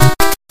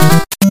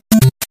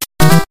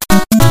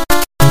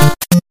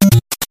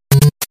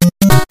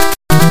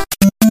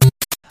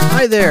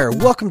there!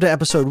 Welcome to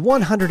episode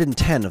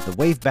 110 of the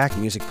Wave Back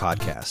Music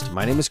Podcast.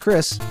 My name is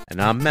Chris.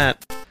 And I'm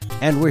Matt.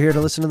 And we're here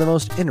to listen to the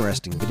most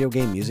interesting video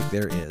game music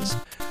there is.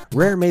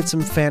 Rare made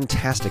some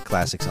fantastic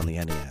classics on the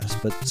NES,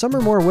 but some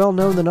are more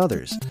well-known than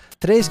others.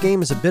 Today's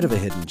game is a bit of a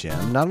hidden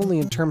gem, not only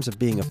in terms of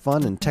being a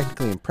fun and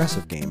technically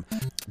impressive game,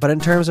 but in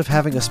terms of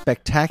having a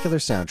spectacular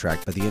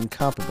soundtrack by the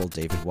incomparable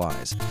David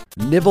Wise.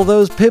 Nibble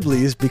those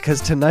pibblies,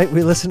 because tonight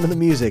we listen to the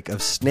music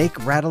of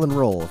Snake, Rattle, and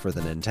Roll for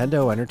the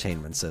Nintendo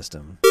Entertainment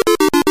System.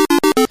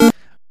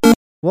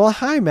 Well,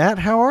 hi Matt,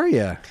 how are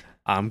you?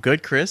 I'm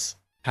good, Chris.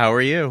 How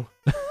are you?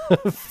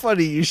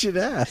 Funny you should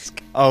ask.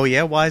 Oh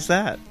yeah, why is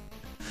that?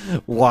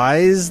 Why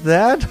is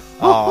that?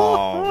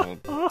 I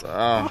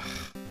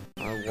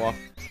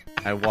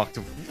walked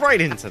right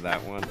into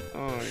that one.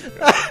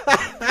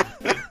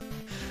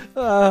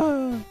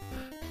 Oh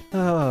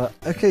my god.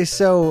 Okay,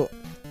 so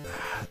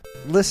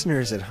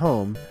listeners at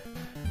home,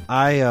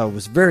 I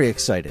was very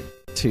excited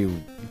to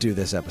do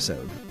this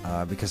episode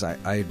because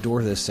I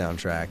adore this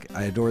soundtrack.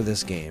 I adore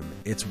this game.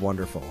 It's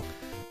wonderful.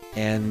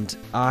 And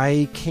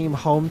I came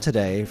home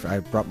today. I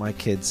brought my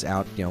kids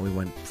out. We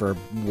went for a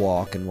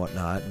walk and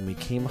whatnot. And we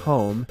came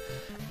home,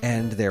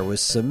 and there was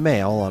some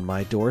mail on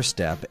my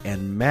doorstep.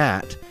 And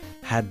Matt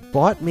had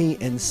bought me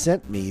and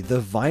sent me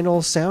the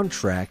vinyl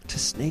soundtrack to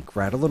Snake,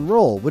 Rattle, and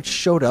Roll, which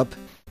showed up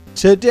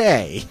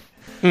today.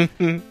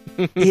 It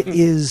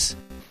is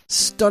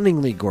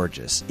stunningly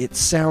gorgeous. It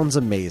sounds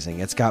amazing.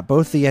 It's got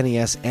both the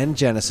NES and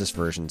Genesis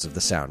versions of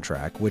the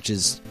soundtrack, which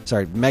is,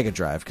 Mega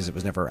Drive, because it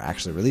was never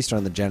actually released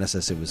on the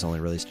Genesis. It was only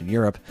released in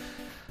Europe.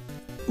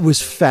 It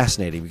was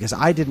fascinating because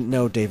I didn't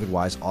know David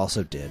Wise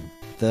also did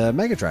the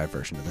Mega Drive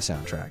version of the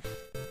soundtrack.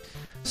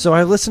 So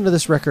I listened to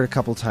this record a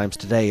couple times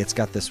today. It's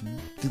got this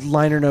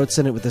liner notes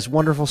in it with this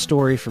wonderful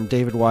story from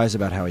David Wise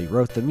about how he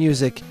wrote the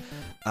music.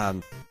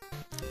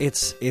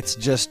 It's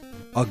just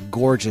a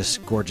gorgeous,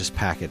 gorgeous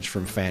package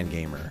from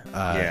Fangamer.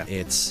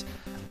 It's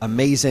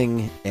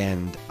amazing,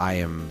 and I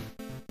am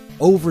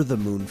over the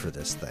moon for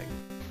this thing.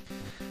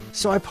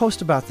 So I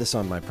post about this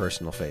on my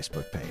personal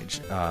Facebook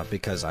page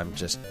because I'm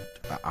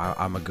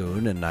a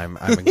goon, and I'm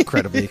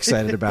incredibly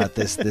excited about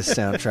this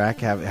soundtrack,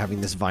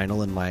 having this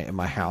vinyl in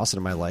my house and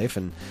in my life,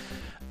 and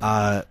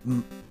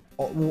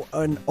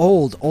an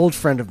old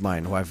friend of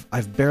mine who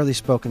I've barely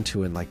spoken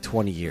to in like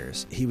 20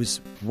 years. He was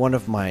one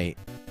of my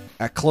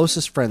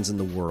closest friends in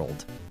the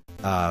world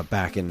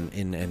back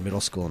in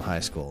middle school and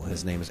high school.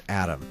 His name is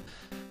Adam,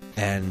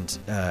 and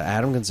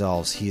Adam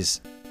Gonzalez.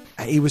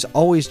 He was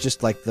always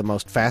just like the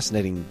most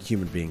fascinating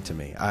human being to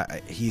me.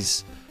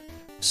 He's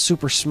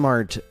super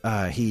smart.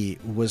 He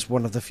was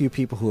one of the few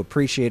people who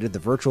appreciated the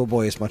Virtual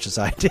Boy as much as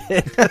I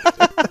did.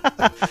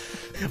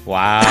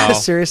 Wow.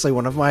 Seriously,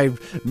 one of my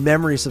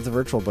memories of the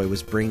Virtual Boy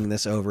was bringing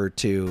this over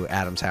to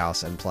Adam's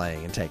house and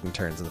playing and taking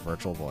turns with the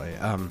Virtual Boy.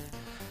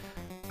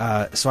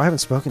 So I haven't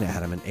spoken to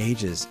Adam in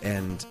ages,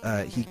 and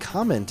he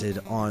commented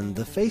on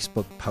the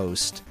Facebook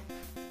post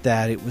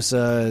that it was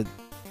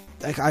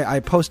I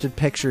posted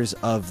pictures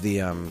of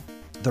the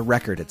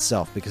record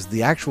itself, because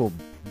the actual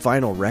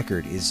vinyl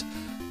record is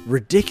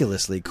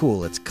ridiculously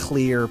cool. It's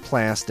clear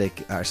plastic,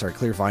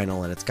 clear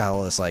vinyl, and it's got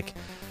all this like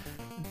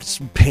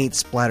paint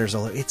splatters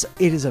all over. It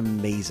is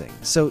amazing.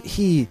 So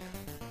he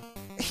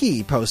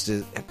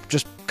posted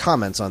just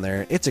comments on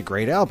there. It's a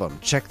great album.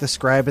 Check the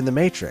Scribe and the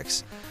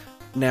Matrix.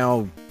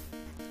 Now,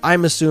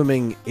 I'm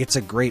assuming it's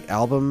a great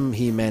album.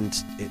 He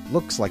meant it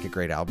looks like a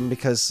great album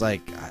because,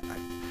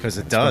 because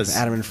it does.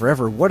 Adam in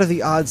Forever. What are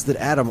the odds that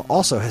Adam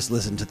also has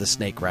listened to the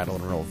Snake, Rattle,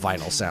 and Roll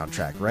vinyl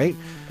soundtrack, right?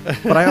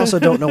 But I also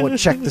don't know what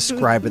Check the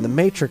Scribe and the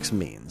Matrix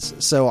means.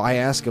 So I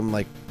ask him,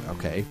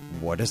 okay,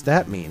 what does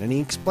that mean? And he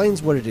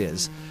explains what it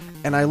is.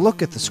 And I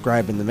look at the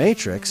Scribe and the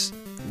Matrix,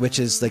 which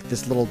is like the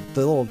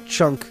little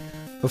chunk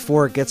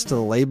before it gets to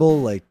the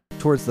label, like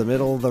towards the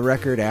middle of the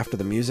record after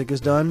the music is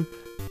done.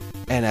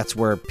 And that's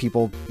where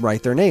people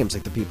write their names,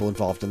 like the people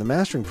involved in the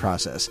mastering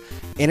process.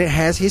 And it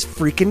has his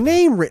freaking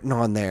name written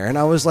on there. And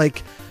I was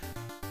like,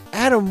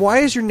 Adam, why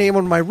is your name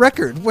on my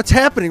record? What's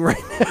happening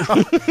right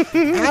now?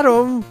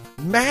 Adam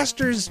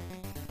masters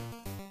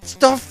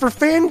stuff for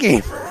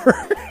Fangamer.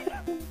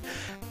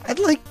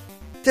 And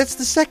that's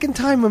the second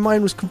time my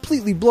mind was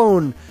completely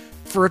blown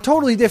for a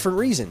totally different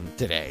reason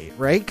today,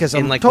 right? Because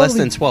in less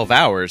than 12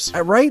 hours.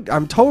 Right?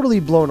 I'm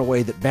totally blown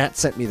away that Matt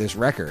sent me this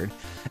record.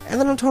 And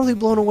then I'm totally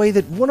blown away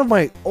that one of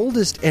my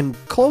oldest and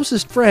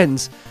closest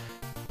friends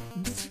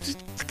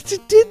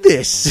did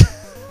this.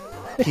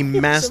 He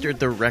mastered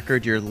the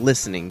record you're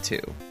listening to.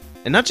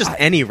 And not just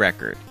any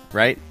record,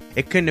 right?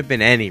 It couldn't have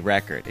been any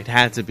record. It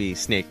had to be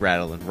Snake,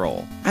 Rattle, and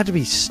Roll. It had to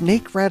be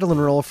Snake, Rattle,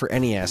 and Roll for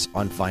NES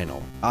on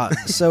vinyl.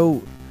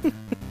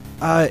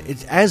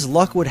 As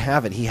luck would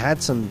have it, he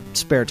had some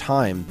spare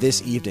time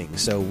this evening.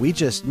 So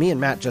me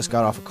and Matt just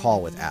got off a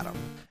call with Adam.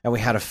 And we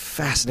had a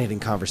fascinating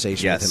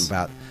conversation with him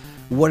about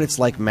what it's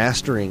like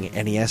mastering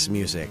NES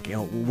music.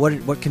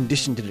 What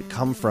condition did it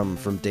come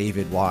from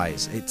David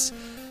Wise?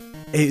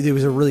 it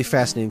was a really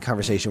fascinating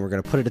conversation. We're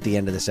going to put it at the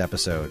end of this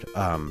episode.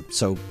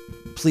 So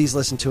please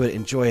listen to it,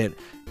 enjoy it.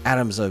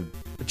 Adam's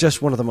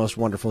just one of the most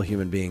wonderful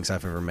human beings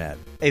I've ever met.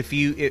 If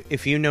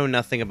you know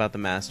nothing about the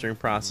mastering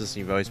process and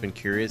you've always been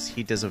curious,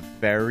 he does a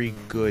very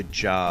good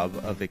job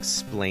of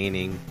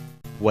explaining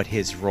what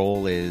his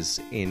role is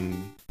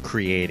in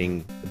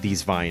creating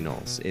these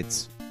vinyls.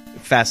 It's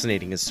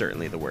fascinating is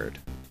certainly the word.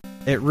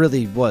 It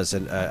really was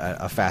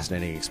a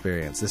fascinating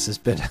experience. This has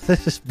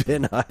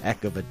been a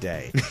heck of a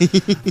day. With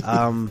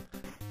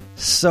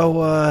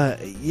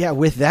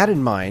that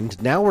in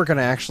mind, now we're going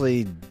to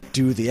actually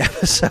do the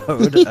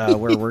episode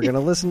where we're going to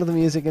listen to the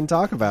music and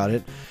talk about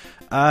it.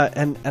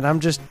 And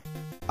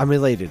I'm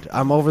elated.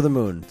 I'm over the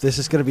moon. This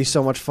is going to be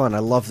so much fun. I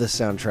love this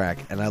soundtrack,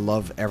 and I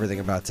love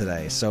everything about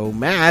today. So,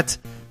 Matt,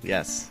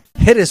 yes,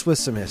 hit us with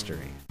some history.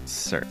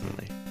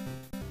 Certainly.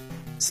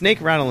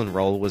 Snake Rattle and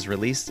Roll was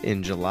released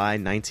in July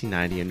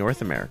 1990 in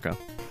North America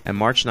and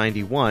March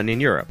 91 in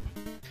Europe.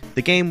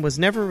 The game was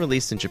never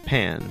released in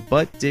Japan,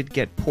 but did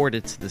get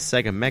ported to the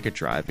Sega Mega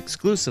Drive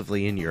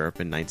exclusively in Europe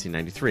in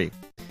 1993.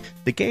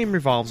 The game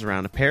revolves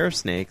around a pair of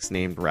snakes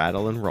named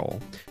Rattle and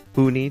Roll,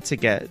 who need to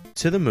get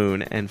to the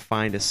moon and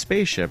find a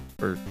spaceship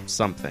or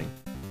something.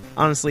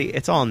 Honestly,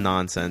 it's all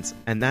nonsense,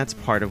 and that's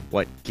part of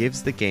what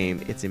gives the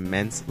game its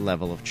immense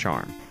level of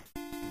charm.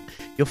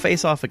 You'll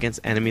face off against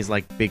enemies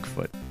like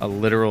Bigfoot, a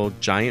literal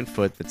giant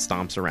foot that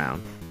stomps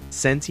around,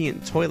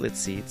 sentient toilet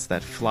seats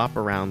that flop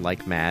around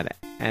like mad,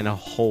 and a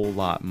whole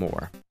lot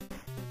more.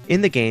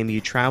 In the game,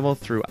 you travel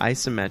through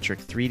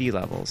isometric 3D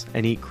levels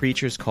and eat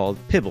creatures called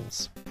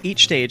pibbles.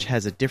 Each stage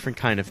has a different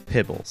kind of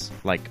pibbles,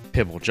 like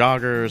pibble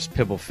joggers,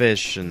 pibble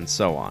fish, and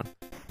so on.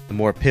 The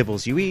more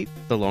pibbles you eat,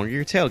 the longer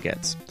your tail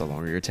gets. The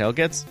longer your tail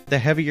gets, the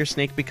heavier your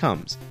snake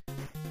becomes.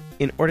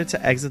 In order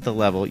to exit the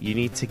level, you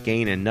need to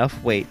gain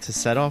enough weight to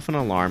set off an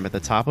alarm at the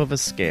top of a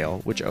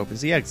scale, which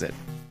opens the exit.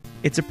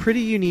 It's a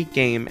pretty unique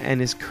game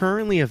and is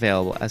currently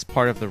available as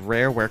part of the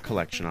Rareware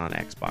collection on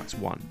Xbox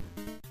One.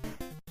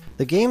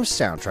 The game's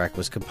soundtrack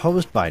was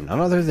composed by none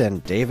other than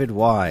David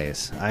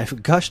Wise.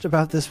 I've gushed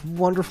about this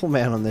wonderful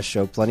man on this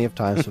show plenty of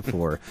times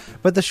before,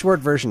 but the short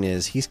version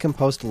is he's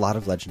composed a lot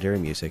of legendary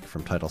music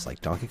from titles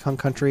like Donkey Kong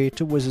Country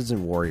to Wizards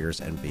and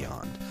Warriors and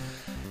beyond.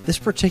 This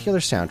particular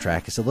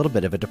soundtrack is a little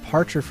bit of a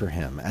departure for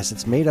him, as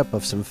it's made up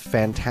of some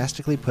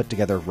fantastically put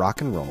together rock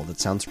and roll that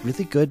sounds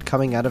really good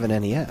coming out of an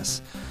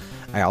NES.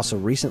 I also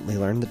recently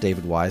learned that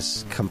David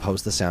Wise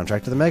composed the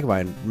soundtrack to the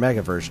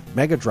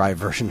Mega Drive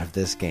version of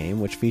this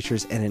game, which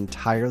features an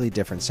entirely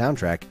different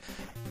soundtrack,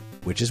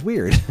 which is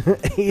weird.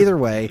 Either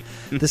way,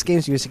 this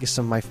game's music is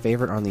some of my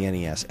favorite on the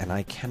NES, and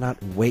I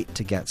cannot wait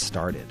to get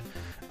started.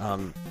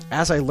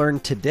 As I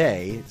learned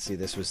today, see,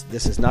 this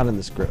is not in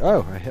the script.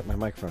 Oh, I hit my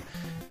microphone.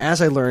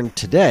 As I learned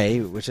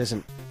today, which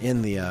isn't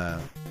in the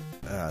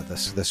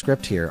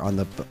script here,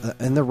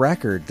 in the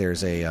record,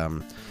 there's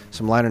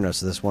some liner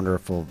notes of this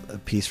wonderful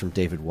piece from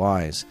David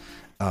Wise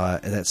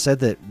that said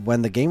that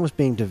when the game was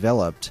being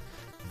developed,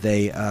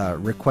 they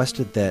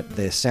requested that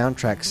the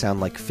soundtrack sound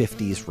like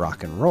 50s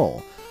rock and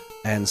roll,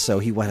 and so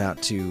he went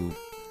out to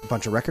a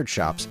bunch of record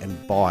shops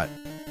and bought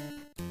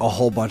a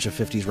whole bunch of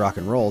 50s rock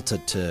and roll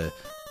to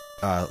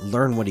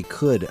learn what he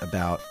could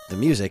about the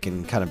music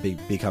and kind of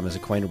become as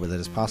acquainted with it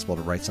as possible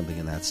to write something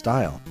in that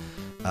style.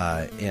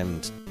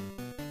 And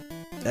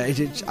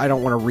I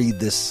don't want to read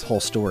this whole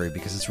story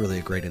because it's really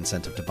a great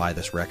incentive to buy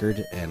this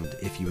record. And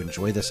if you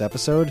enjoy this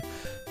episode,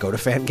 go to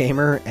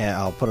Fangamer, and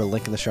I'll put a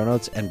link in the show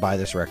notes, and buy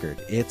this record.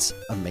 It's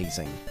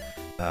amazing.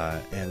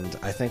 And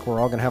I think we're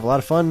all going to have a lot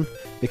of fun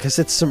because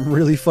it's some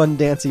really fun,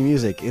 dancey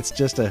music. It's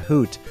just a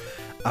hoot.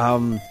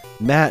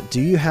 Matt,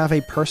 do you have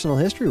a personal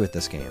history with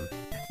this game?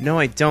 No,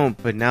 I don't,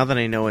 but now that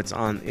I know it's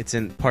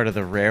in part of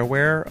the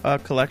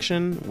Rareware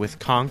collection with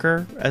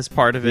Conker as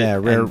part of it. Yeah,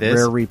 Rare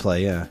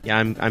Replay, yeah. Yeah,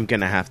 I'm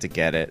going to have to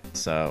get it.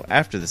 So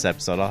after this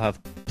episode, I'll have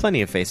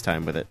plenty of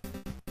FaceTime with it.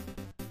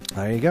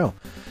 There you go.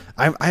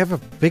 I have a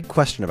big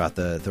question about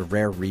the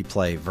Rare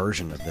Replay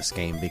version of this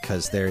game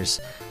because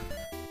there's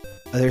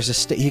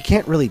you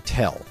can't really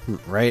tell,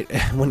 right,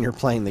 when you're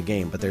playing the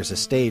game, but there's a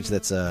stage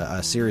that's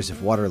a series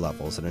of water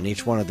levels, and in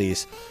each one of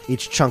these,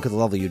 each chunk of the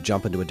level, you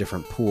jump into a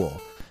different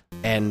pool.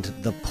 And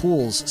the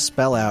pools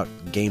spell out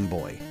Game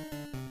Boy.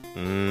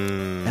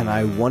 And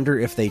I wonder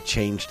if they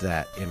changed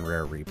that in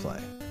Rare Replay.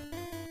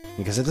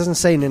 Because it doesn't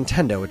say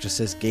Nintendo, it just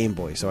says Game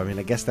Boy. So, I mean,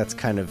 I guess that's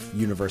kind of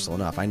universal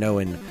enough. I know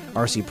in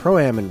RC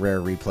Pro-Am and Rare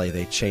Replay,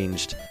 they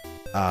changed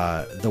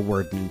the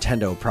word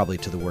Nintendo probably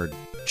to the word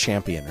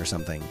Champion or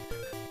something.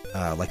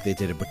 Like they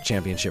did it with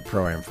Championship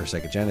Pro-Am for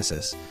Sega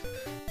Genesis.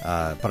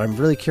 But I'm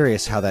really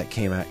curious how that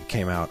came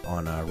out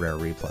on Rare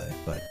Replay.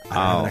 But I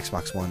don't have an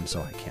Xbox One,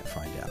 so I can't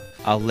find out.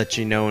 I'll let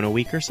you know in a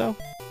week or so.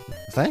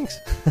 Thanks.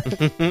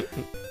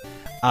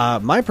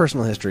 My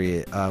personal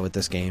history with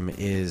this game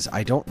is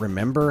I don't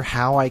remember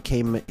how I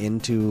came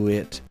into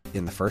it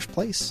in the first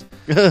place.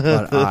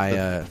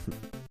 But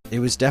it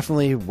was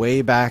definitely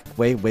way back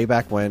when,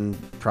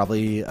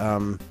 probably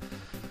in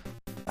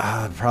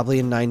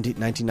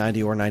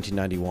 1990 or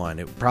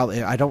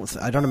 1991. I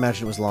don't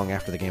imagine it was long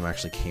after the game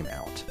actually came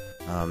out.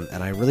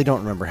 And I really don't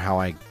remember how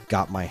I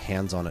got my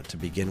hands on it to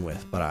begin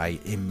with, but I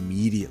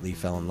immediately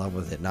fell in love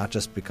with it, not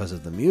just because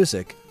of the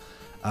music,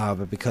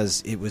 but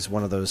because it was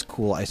one of those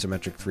cool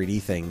isometric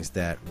 3D things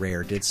that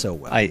Rare did so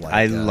well.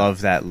 I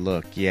love that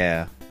look,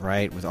 yeah.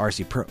 Right, with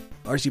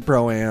RC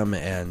Pro-Am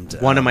and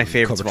one of my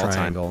favorites Cobra of all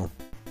Triangle.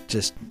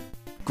 Just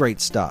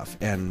great stuff.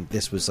 And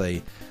this was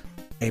a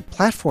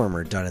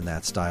platformer done in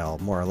that style,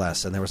 more or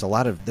less. And there's a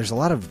lot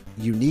of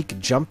unique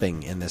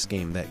jumping in this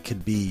game that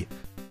could be,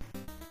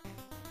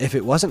 if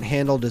it wasn't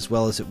handled as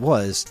well as it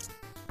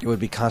would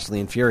be constantly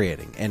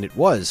infuriating. And it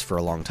was for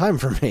a long time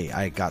for me.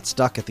 I got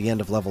stuck at the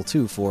end of level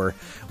 2 for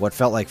what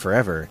felt like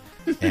forever.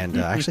 And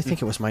I actually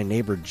think it was my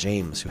neighbor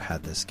James who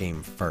had this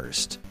game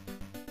first.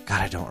 God,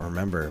 I don't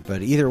remember.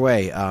 But either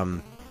way,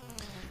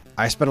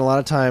 I spent a lot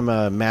of time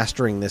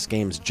mastering this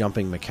game's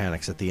jumping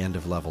mechanics at the end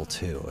of level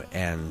 2.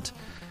 And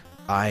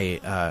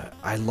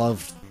I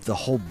love the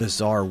whole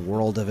bizarre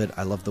world of it.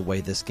 I love the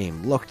way this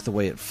game looked, the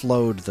way it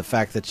flowed, the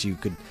fact that you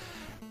could...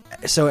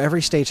 So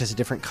every stage has a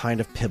different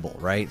kind of pibble,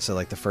 right? So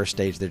like the first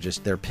stage, they're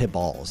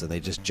pibballs, and they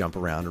just jump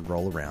around and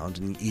roll around,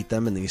 and you eat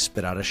them, and then you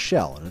spit out a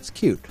shell, and it's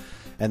cute.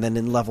 And then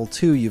in level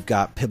 2, you've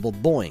got pibble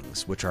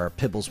boings, which are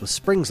pibbles with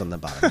springs on the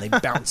bottom. They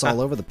bounce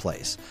all over the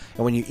place.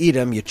 And when you eat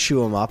them, you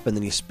chew them up, and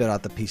then you spit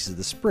out the pieces of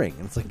the spring.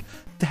 And it's like,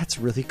 that's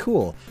really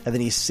cool. And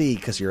then you see,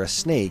 because you're a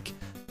snake,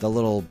 the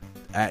little...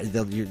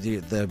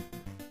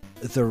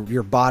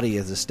 your body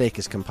as a snake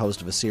is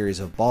composed of a series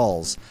of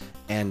balls,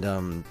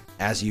 and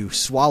as you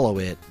swallow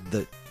it,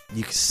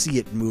 you can see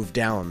it move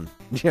down,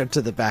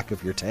 to the back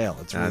of your tail.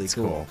 It's really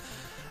cool.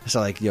 So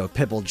like,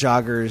 pibble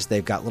joggers,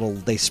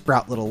 they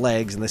sprout little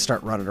legs and they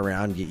start running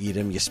around. You eat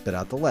them, you spit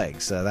out the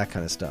legs, that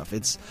kind of stuff.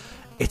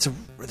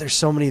 There's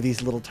so many of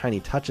these little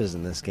tiny touches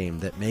in this game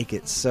that make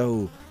it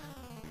so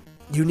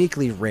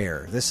uniquely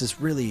Rare. This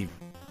is really,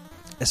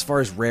 as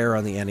far as Rare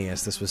on the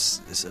NES, this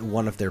was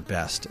one of their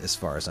best as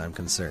far as I'm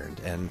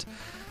concerned. And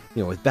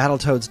with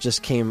Battletoads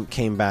just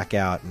came back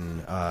out,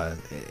 and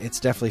it's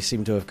definitely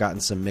seemed to have gotten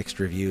some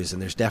mixed reviews.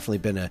 And there's definitely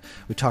been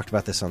we talked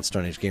about this on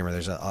Stone Age Gamer.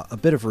 There's a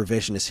bit of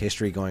revisionist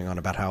history going on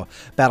about how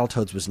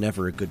Battletoads was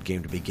never a good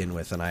game to begin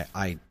with, and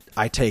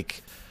I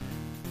take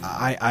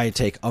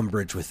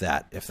umbrage with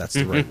that, if that's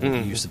the right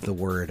use of the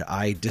word.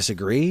 I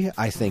disagree.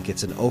 I think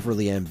it's an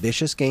overly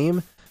ambitious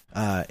game,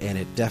 and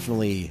it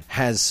definitely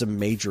has some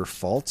major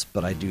faults,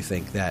 but I do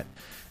think that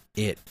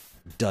it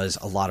does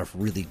a lot of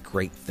really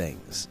great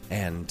things.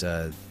 And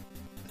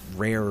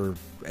Rare,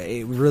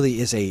 it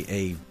really is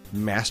a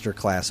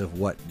masterclass of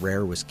what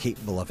Rare was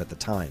capable of at the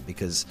time,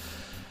 because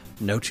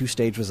no two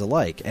stage was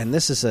alike. And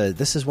this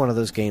is one of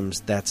those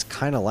games that's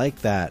kind of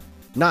like that,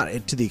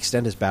 not to the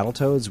extent as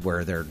Battletoads,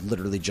 where they're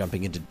literally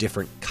jumping into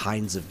different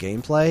kinds of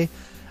gameplay,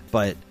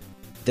 but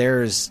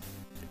there's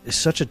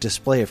such a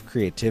display of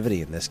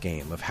creativity in this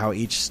game, of how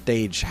each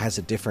stage has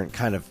a different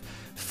kind of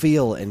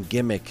feel and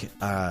gimmick.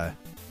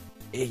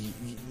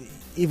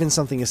 Even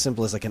something as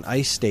simple as like an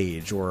ice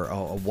stage or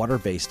a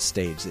water-based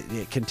stage,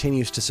 it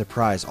continues to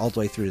surprise all the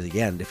way through to the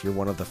end if you're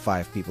one of the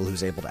 5 people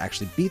who's able to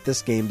actually beat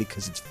this game,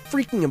 because it's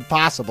freaking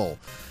impossible.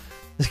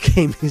 This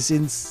game is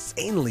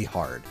insanely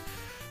hard.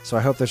 So I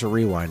hope there's a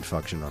rewind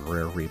function on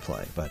Rare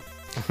Replay. But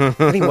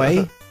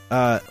anyway,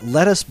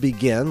 let us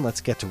begin.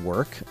 Let's get to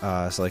work.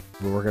 So like,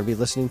 we're going to be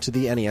listening to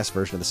the NES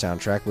version of the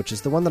soundtrack, which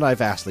is the one that I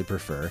vastly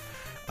prefer.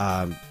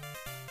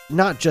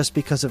 Not just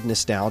because of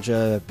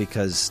nostalgia,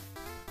 because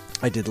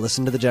I did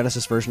listen to the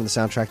Genesis version of the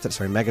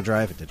soundtrack. Mega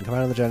Drive. It didn't come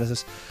out on the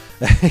Genesis.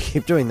 I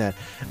keep doing that.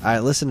 I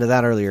listened to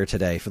that earlier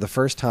today for the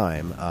first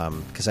time,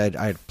 because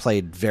I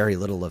played very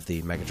little of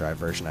the Mega Drive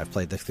version. I've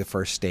played the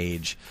first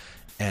stage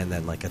and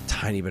then like a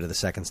tiny bit of the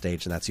second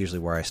stage, and that's usually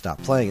where I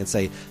stop playing and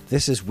say,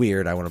 this is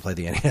weird, I want to play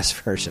the NES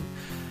version.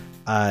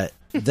 That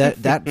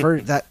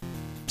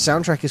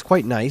soundtrack is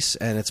quite nice,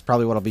 and it's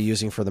probably what I'll be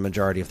using for the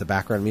majority of the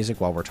background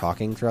music while we're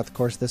talking throughout the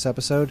course of this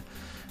episode.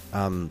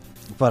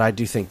 But I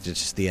do think that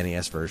just the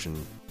NES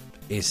version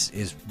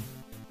is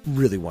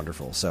really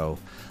wonderful. So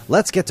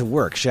let's get to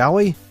work, shall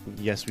we?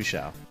 Yes, we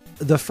shall.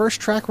 The first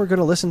track we're going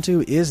to listen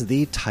to is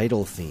the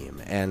title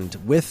theme. And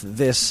with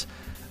this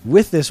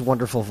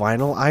wonderful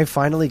vinyl, I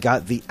finally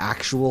got the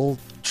actual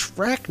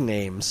track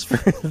names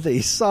for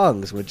these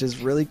songs, which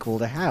is really cool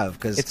to have.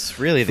 Cause it's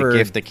really the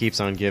gift that keeps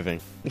on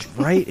giving.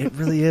 Right? It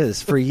really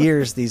is. For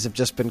years, these have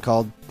just been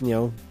called,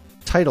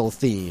 title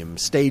theme,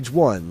 stage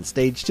 1,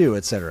 stage 2,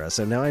 etc.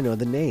 So now I know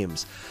the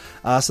names.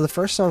 So the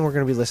first song we're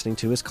going to be listening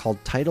to is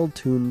called Title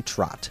Tune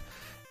Trot.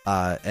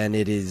 And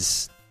it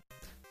is,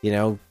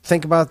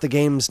 think about the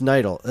game's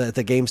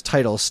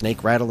title,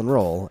 Snake, Rattle, and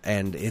Roll,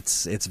 and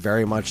it's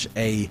very much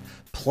a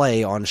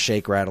play on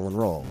Shake, Rattle, and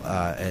Roll.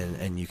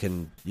 And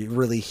you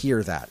really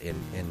hear that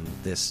in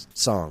this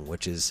song,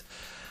 which is,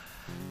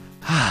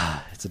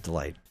 it's a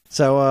delight.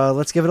 So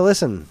let's give it a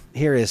listen.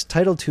 Here is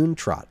Title Tune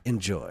Trot.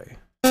 Enjoy.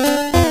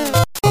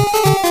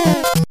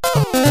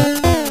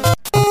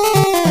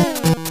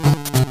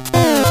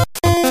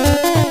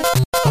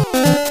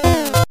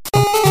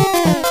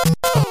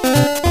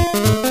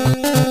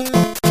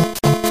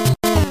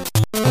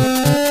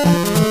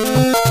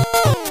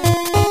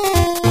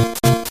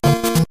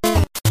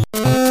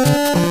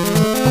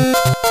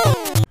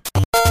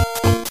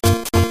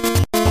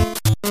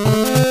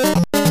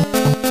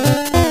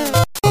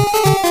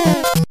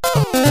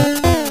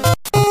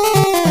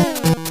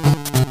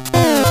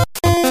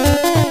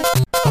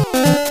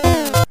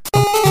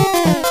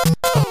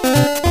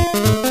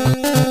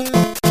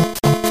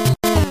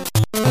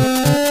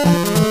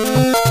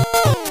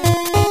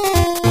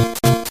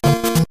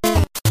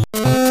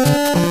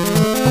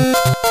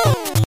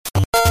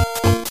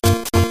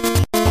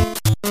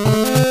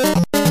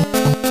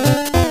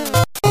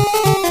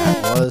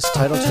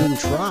 title tune,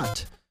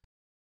 Trot.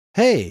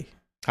 Hey.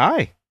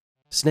 Hi.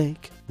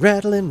 Snake,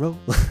 rattle and roll.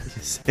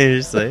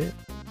 Seriously.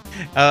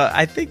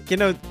 I think,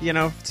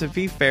 to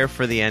be fair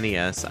for the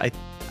NES, I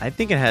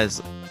think it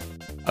has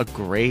a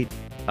great,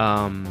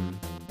 that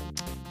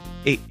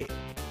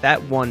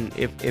one,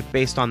 if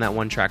based on that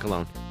one track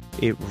alone,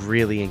 it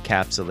really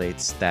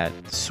encapsulates that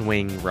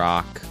swing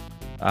rock,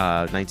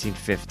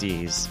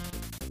 1950s,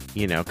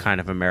 kind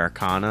of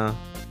Americana.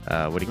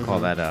 What do you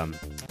call that?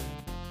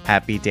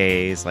 Happy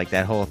Days, like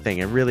that whole thing.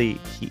 It really,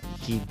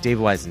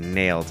 David Wise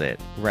nailed it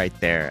right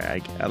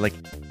there. Like,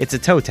 it's a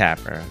toe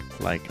tapper.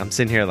 Like, I'm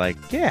sitting here like,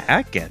 yeah,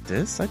 I get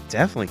this. I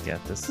definitely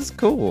get this. This is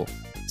cool.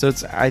 So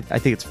I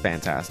think it's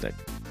fantastic.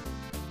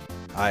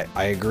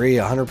 I agree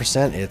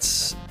 100%.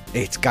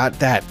 It's got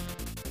that.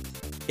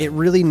 It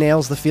really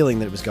nails the feeling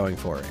that it was going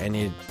for, and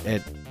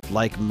it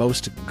like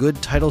most good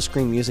title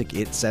screen music,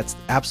 it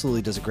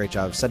absolutely does a great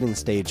job of setting the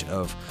stage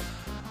of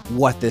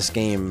what this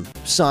game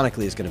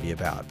sonically is going to be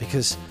about,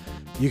 because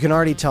you can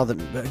already tell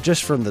that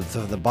just from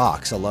the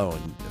box alone,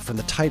 from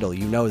the title,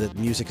 that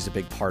music is a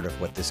big part of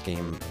what this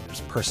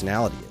game's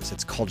personality is.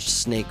 It's called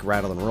Snake,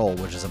 Rattle, and Roll,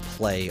 which is a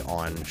play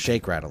on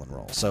Shake, Rattle, and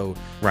Roll. So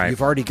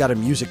You've already got a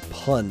music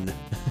pun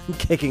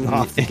kicking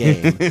off the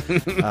game,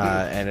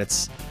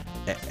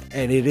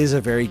 and it is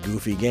a very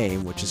goofy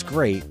game, which is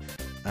great.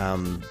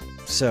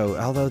 So,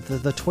 although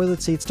the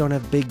toilet seats don't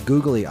have big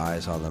googly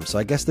eyes on them, so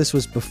I guess this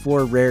was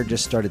before Rare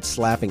just started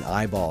slapping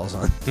eyeballs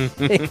on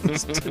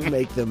things to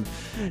make them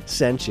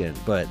sentient.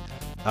 But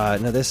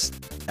no, this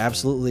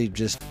absolutely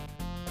just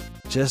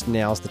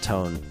nails the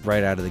tone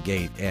right out of the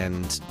gate.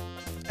 And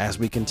as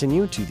we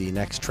continue to the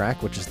next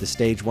track, which is the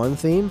Stage 1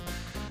 theme,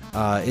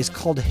 is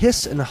called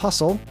Hiss and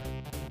Hustle.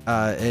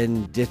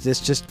 And this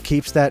just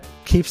keeps that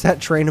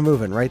train a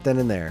moving right then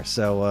and there.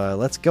 So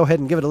let's go ahead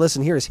and give it a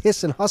listen. Here is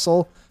Hiss and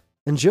Hustle.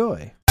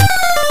 Enjoy.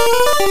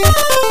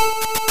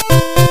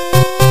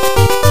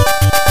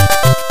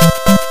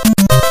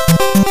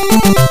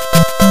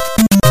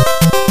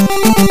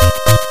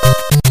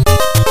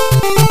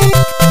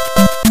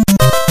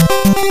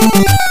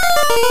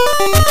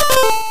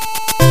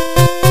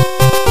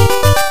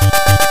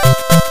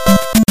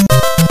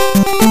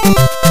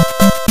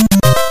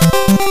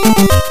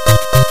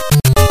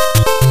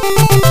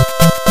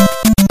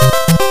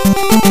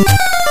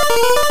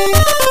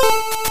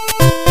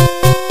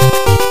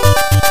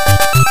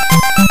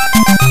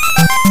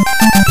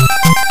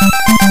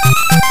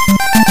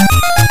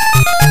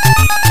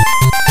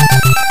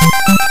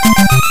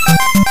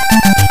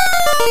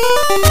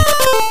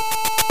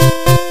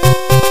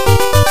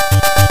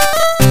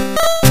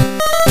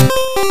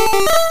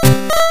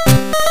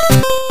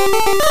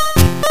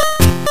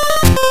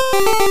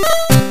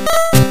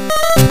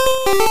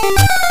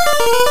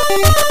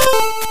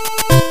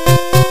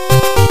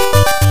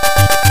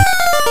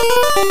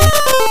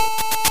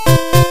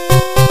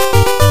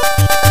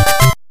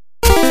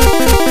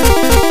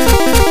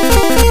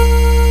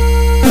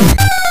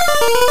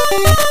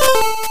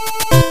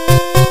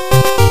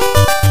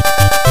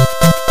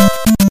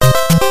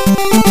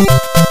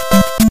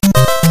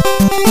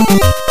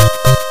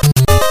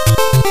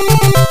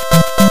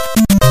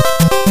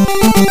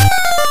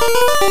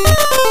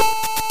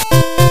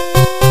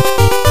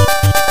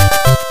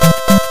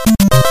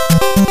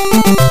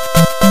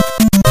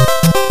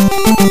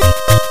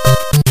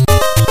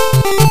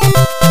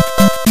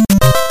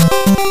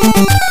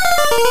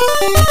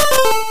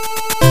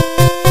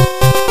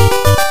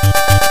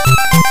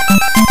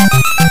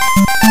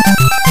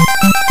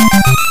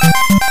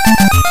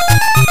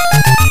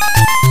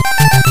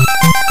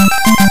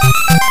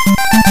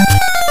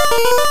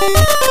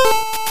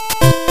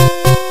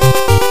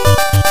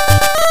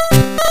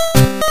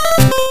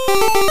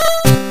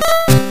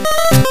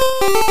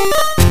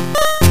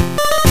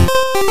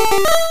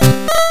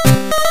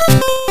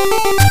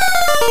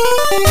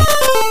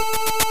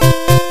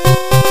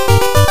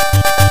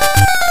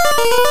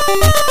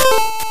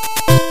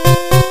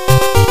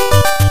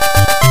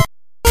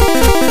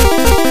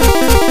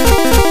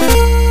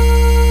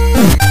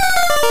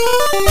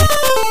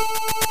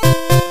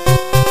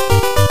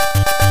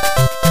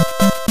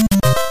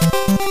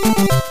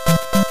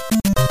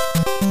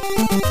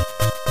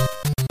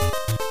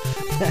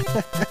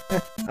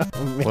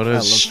 What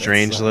a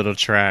strange little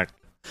track.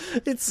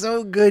 It's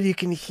so good. You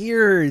can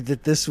hear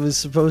that this was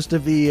supposed to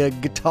be a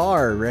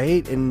guitar,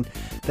 right? And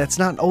that's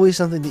not always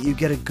something that you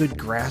get a good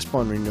grasp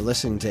on when you're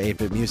listening to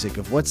 8-bit music,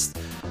 of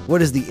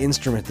what is the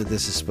instrument that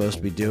this is supposed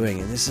to be doing.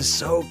 And this is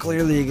so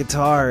clearly a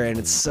guitar, and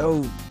it's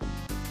so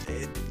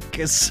good.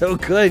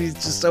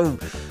 It's just so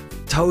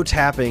toe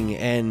tapping,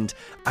 and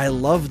I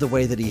love the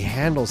way that he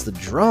handles the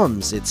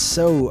drums. It's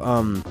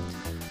so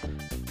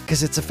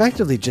because it's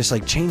effectively just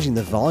like changing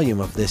the volume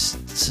of this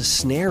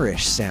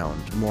snare-ish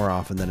sound more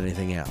often than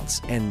anything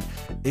else, and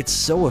it's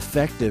so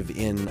effective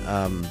in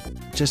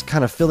just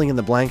kind of filling in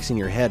the blanks in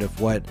your head of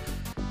what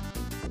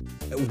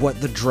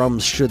the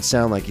drums should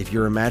sound like if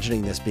you're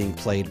imagining this being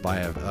played by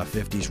a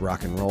 50s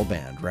rock and roll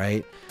band,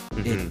 right?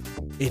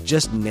 Mm-hmm. It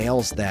just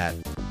nails that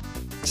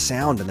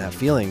sound and that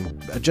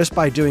feeling just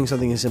by doing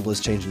something as simple as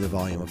changing the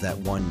volume of that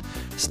one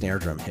snare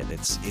drum hit.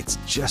 It's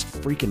just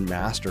freaking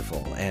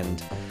masterful,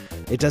 and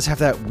it does have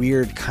that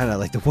weird kind of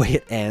like the way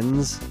it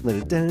ends,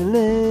 and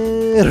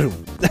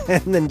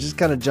then just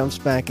kind of jumps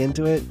back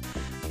into it.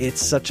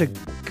 It's such a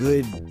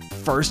good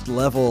first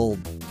level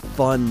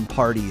fun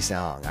party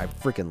song. I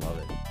freaking love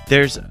it.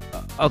 There's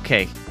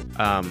okay.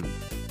 I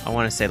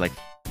want to say like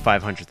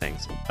 500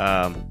 things.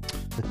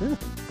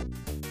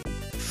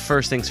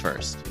 First things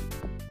first.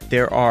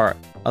 There are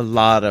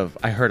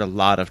I heard a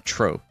lot of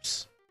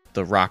tropes.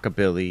 The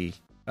rockabilly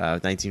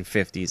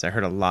 1950s. I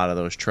heard a lot of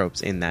those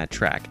tropes in that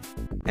track,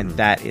 and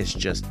that is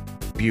just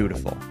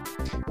beautiful.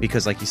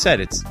 Because, like you said,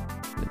 it's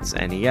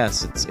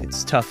NES.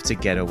 It's tough to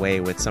get away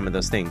with some of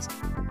those things,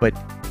 but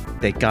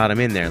they got them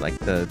in there, like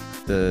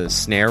the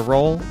snare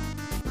roll.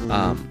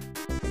 I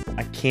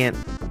can't.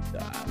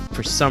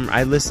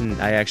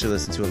 I actually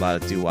listen to a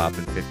lot of doo-wop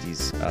and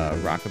 50s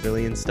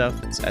rockabilly and stuff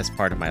as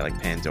part of my like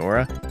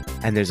Pandora.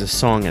 And there's a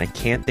song, and I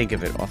can't think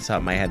of it off the top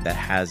of my head, that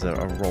has a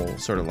roll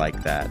sort of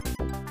like that.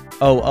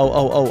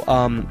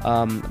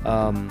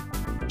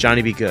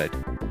 Johnny B. Good.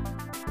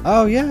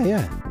 Oh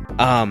yeah.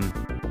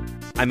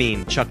 I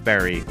mean Chuck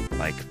Berry,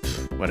 like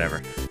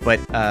whatever, but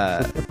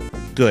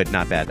good,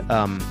 not bad.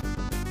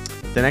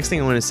 The next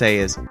thing I want to say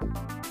is,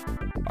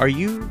 are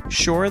you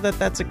sure that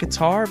that's a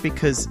guitar?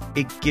 Because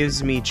it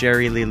gives me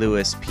Jerry Lee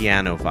Lewis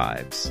piano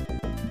vibes.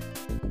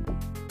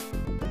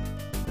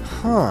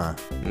 Huh.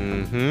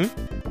 Mm-hmm.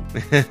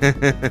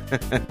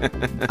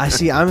 I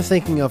see. I'm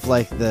thinking of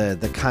like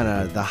the kind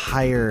of the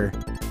higher.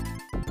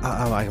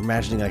 I'm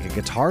imagining like a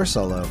guitar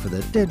solo for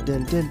the din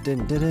din din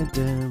din din din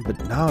din. But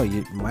no,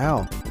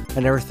 wow. I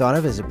never thought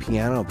of it as a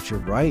piano, but you're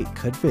right.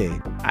 Could be.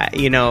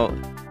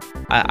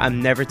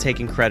 I'm never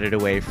taking credit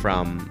away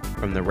from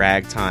the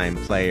ragtime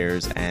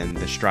players and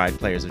the stride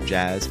players of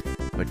jazz,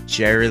 but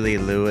Jerry Lee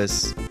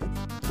Lewis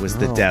was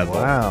the devil.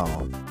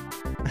 Wow.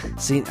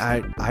 See,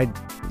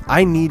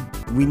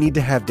 we need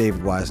to have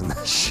David Wise on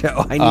the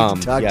show. I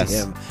need to talk to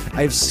him.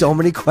 I have so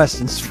many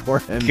questions for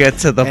him. Get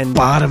to the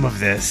bottom of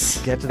this.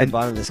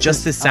 Bottom of this.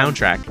 Just the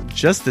soundtrack.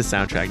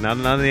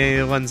 Not any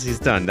of the ones he's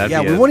done.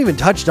 We won't even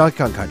touch Donkey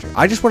Kong Country.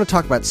 I just want to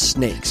talk about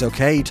snakes,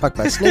 okay? You talk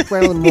about Snake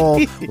Rattle and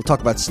Roll. We'll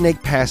talk about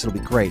Snake Pass. It'll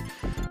be great.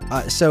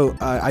 So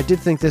I did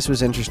think this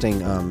was interesting,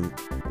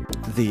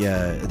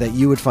 that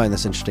you would find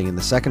this interesting in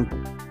the second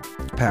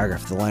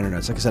paragraph, the liner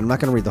notes. Like I said, I'm not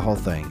going to read the whole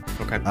thing.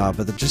 Okay.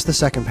 But just the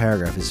second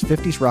paragraph is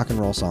 50s rock and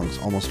roll songs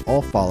almost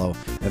all follow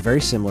a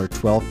very similar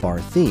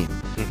 12-bar theme,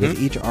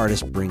 with each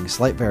artist bringing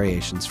slight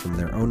variations from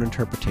their own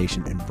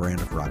interpretation and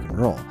brand of rock and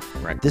roll.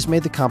 Right. This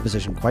made the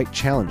composition quite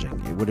challenging.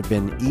 It would have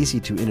been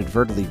easy to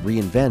inadvertently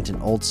reinvent an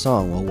old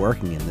song while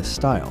working in this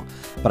style,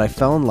 but I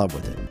fell in love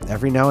with it.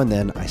 Every now and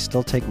then, I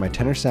still take my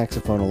tenor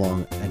saxophone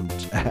along and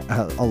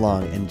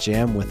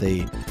jam with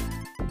a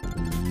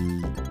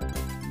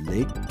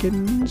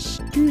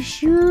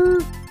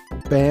Lakenstusher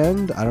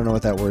band, I don't know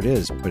what that word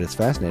is, but it's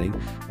fascinating,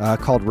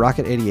 called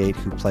Rocket 88,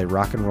 who play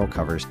rock and roll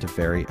covers to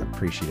very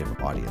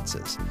appreciative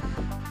audiences.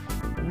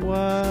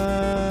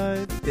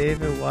 What?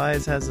 David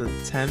Wise has a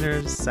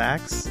tenor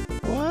sax?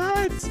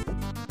 What?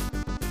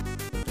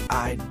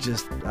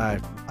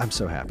 I'm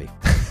so happy.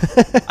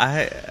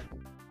 I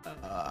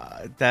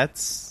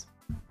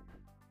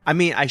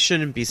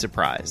shouldn't be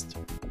surprised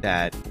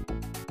that,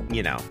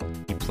 he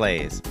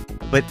plays,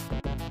 but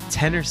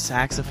tenor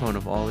saxophone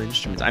of all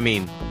instruments. I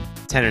mean,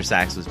 tenor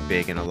sax was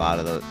big in a lot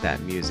of that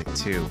music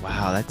too.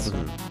 Wow, that's.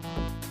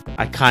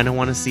 I kind of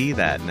want to see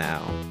that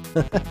now.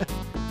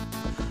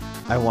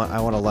 I want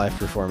a live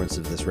performance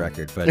of this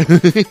record, but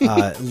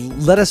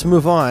let us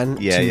move on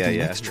to the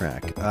next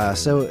track.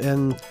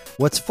 And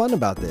what's fun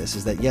about this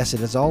is that, yes,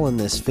 it is all in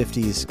this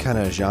 50s kind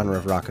of genre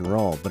of rock and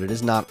roll, but it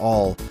is not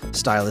all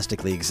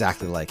stylistically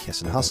exactly like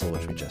Hiss and Hustle,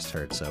 which we just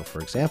heard. So, for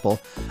example,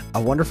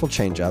 A Wonderful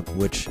Change-Up,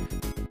 which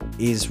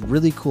is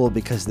really cool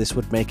because this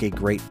would make a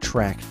great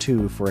track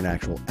 2 for an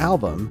actual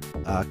album,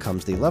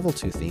 comes the level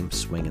 2 theme,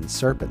 Swingin'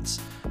 Serpents,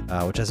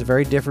 which has a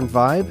very different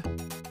vibe,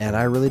 and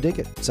I really dig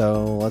it.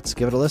 So let's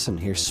give it a listen.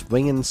 Here's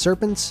Swingin'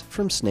 Serpents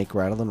from Snake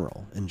Rattle and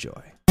Roll.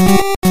 Enjoy.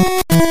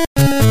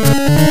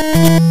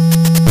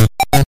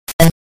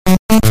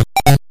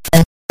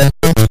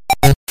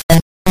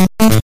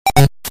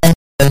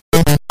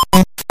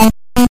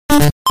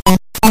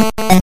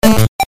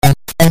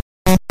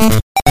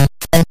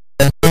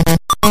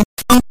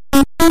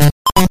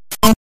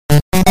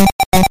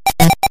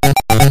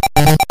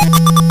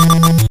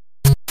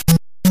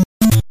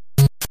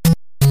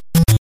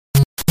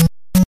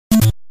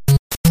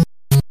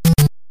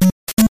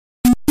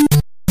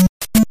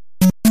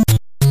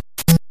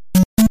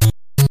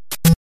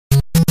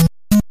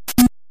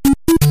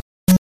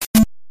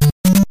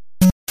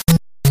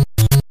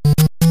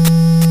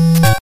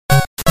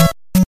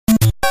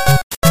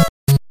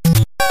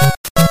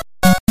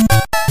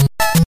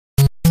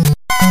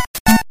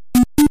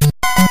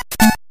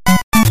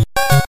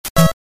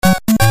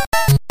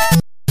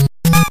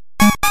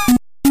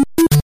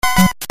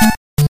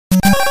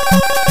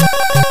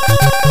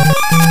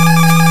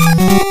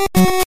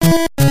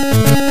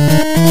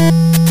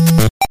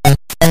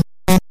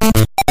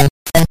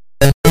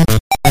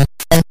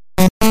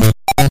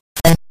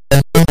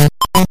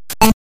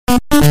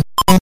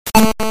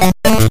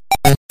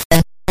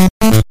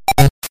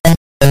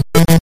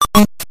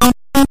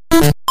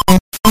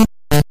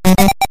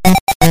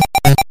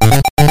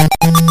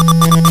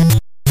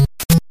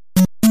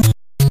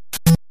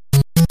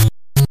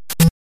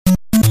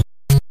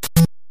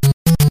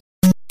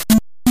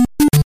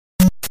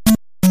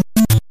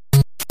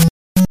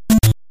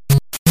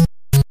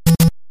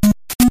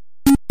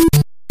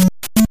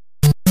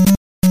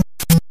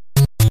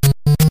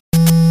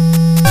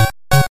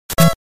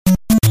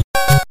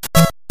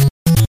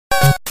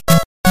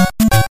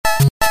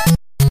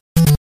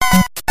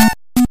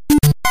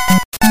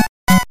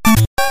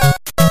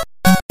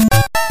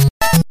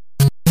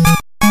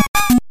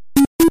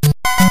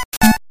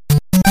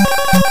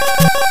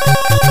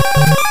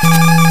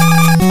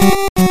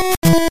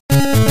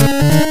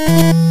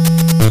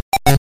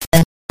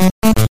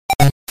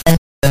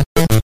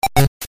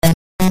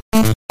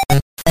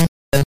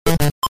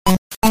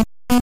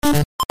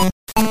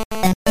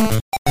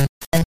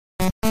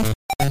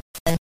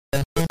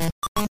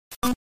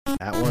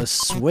 those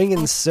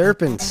swinging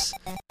serpents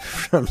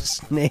from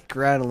Snake,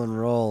 Rattle, and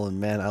Roll, and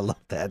man, I love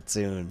that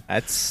tune.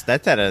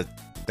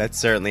 That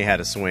certainly had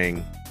a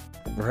swing,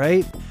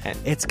 right?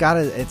 It's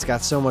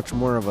got so much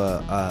more of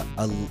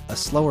a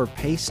slower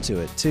pace to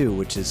it too,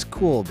 which is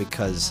cool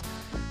because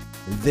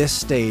this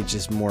stage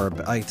is more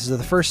like so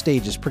the first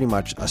stage is pretty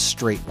much a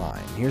straight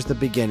line. Here's the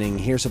beginning.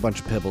 Here's a bunch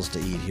of pibbles to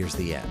eat. Here's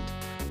the end.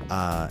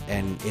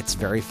 And it's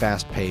very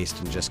fast-paced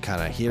and just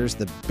kind of, here's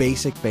the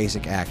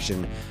basic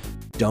action.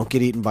 Don't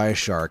get eaten by a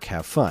shark.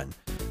 Have fun.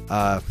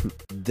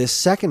 This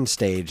second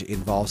stage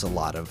involves a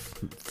lot of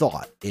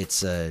thought.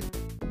 It's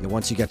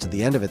once you get to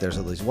the end of it, there's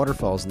all these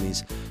waterfalls and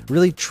these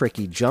really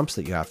tricky jumps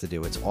that you have to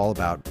do. It's all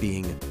about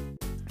being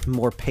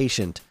more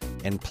patient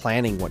and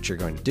planning what you're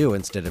going to do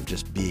instead of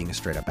just being a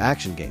straight-up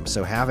action game.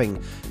 So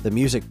having the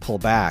music pull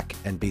back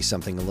and be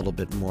something a little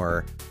bit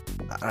more...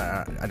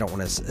 I don't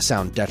want to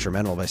sound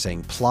detrimental by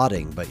saying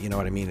plotting, but you know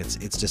what I mean?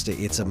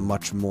 It's a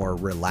much more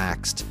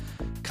relaxed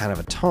kind of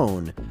a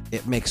tone.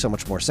 It makes so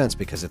much more sense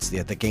because it's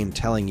the game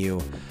telling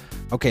you,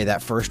 okay,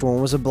 that first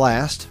one was a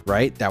blast,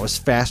 right? That was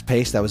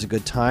fast-paced. That was a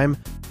good time.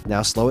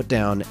 Now slow it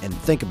down and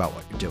think about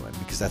what you're doing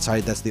because that's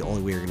the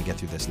only way you're going to get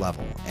through this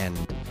level. And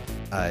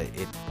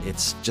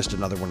it's just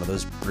another one of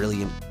those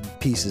brilliant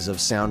pieces of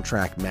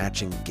soundtrack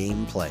matching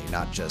gameplay,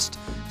 not just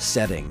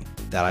setting,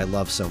 that I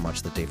love so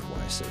much that David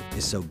Wise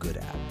is so good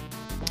at.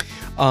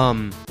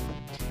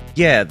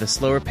 Yeah, the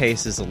slower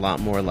pace is a lot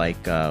more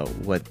like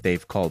what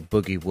they've called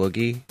boogie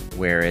woogie,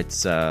 where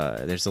it's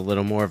there's a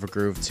little more of a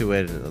groove to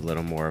it, a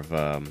little more of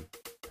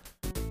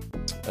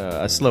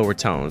a slower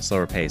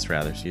pace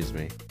rather. Excuse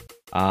me.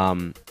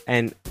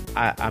 And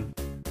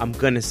I'm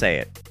gonna say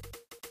it.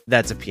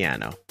 That's a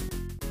piano.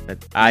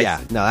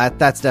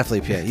 That's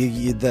definitely piano.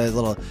 You the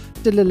little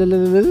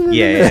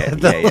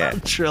yeah.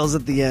 trills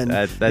at the end.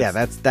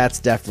 That's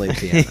definitely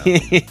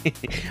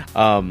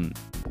piano.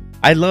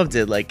 I loved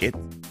it. Like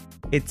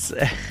it's.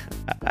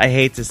 I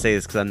hate to say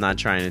this because I'm not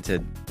trying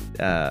to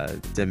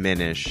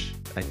diminish.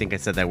 I think I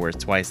said that word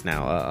twice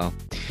now.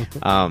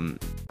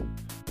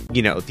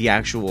 The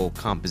actual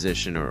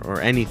composition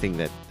or anything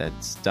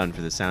that's done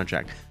for the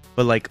soundtrack,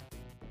 but like.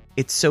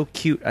 It's so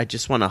cute. I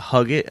just want to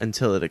hug it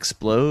until it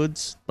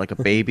explodes, like a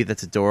baby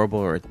that's adorable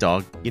or a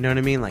dog. You know what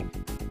I mean? Like,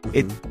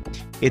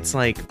 it's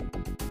like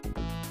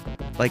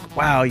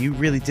wow, you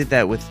really did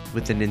that with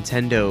the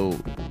Nintendo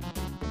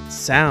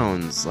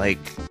sounds. Like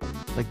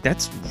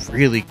that's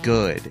really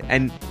good.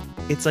 And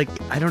it's like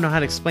I don't know how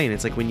to explain.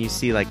 It's like when you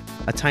see like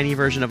a tiny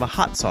version of a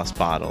hot sauce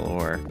bottle,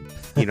 or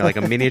like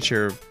a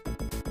miniature,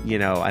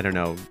 I don't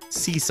know,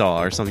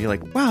 seesaw or something. You're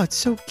like, wow, it's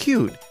so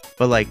cute.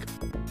 But like.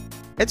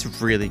 It's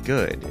really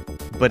good,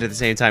 but at the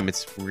same time,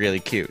 it's really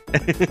cute.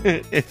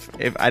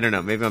 if I don't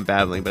know, maybe I'm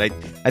babbling, but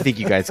I think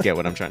you guys get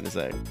what I'm trying to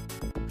say.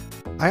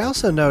 I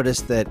also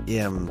noticed that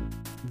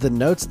the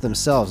notes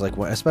themselves, like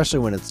especially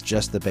when it's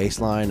just the bass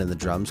line and the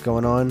drums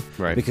going on,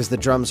 right? Because the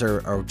drums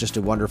are just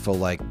a wonderful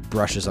like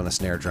brushes on a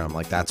snare drum,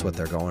 like that's what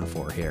they're going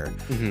for here.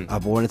 Mm-hmm.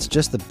 But when it's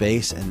just the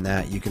bass and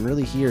that, you can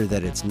really hear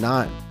that it's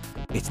not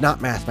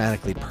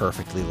mathematically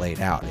perfectly laid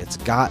out. It's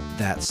got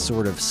that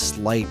sort of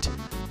slight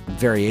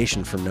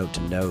variation from note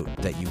to note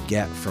that you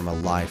get from a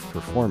live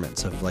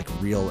performance of like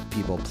real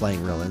people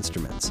playing real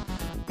instruments,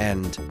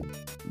 and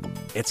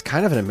it's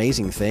kind of an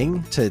amazing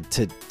thing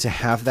to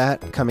have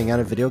that coming out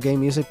of video game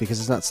music, because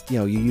it's not,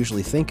 you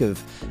usually think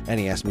of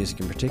NES music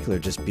in particular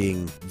just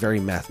being very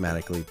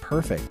mathematically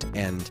perfect,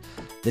 and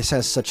this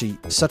has such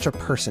a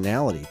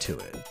personality to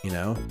it,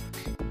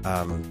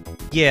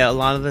 Yeah, a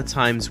lot of the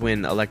times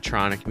when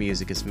electronic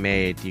music is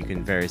made, you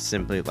can very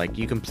simply,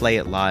 you can play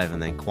it live and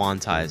then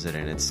quantize it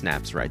and it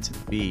snaps right to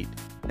the beat,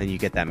 and you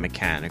get that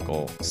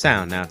mechanical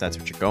sound. Now, if that's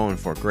what you're going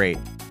for, great.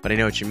 But I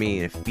know what you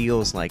mean. It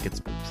feels like it's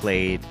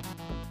played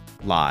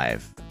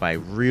live by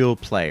real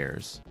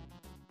players.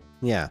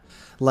 Yeah,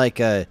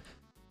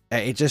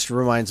 it just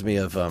reminds me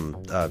of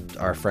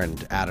our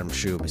friend Adam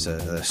Shub. He's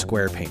a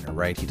square painter,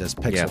 right? He does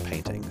pixel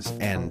paintings.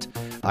 And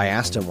I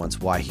asked him once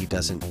why he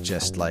doesn't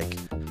just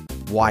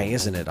why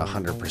isn't it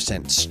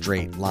 100%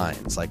 straight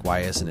lines? Like, why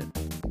isn't it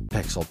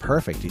pixel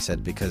perfect? He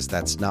said, because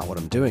that's not what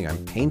I'm doing.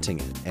 I'm painting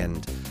it.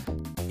 And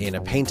in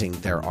a painting,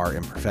 there are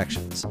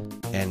imperfections.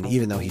 And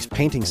even though he's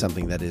painting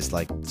something that is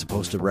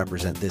supposed to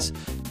represent this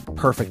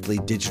perfectly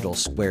digital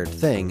squared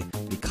thing,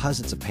 because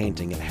it's a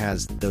painting, it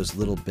has those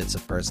little bits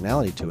of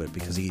personality to it,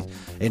 because he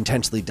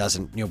intentionally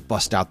doesn't,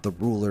 bust out the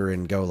ruler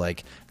and go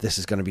this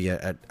is going to be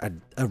a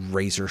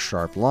razor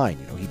sharp line.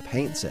 He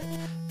paints it,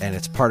 and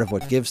it's part of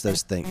what gives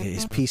his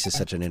pieces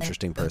such an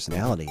interesting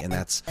personality. And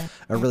that's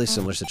a really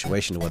similar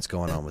situation to what's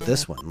going on with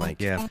this one.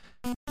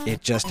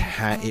 It just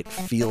it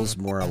feels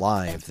more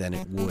alive than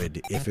it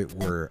would if it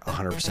were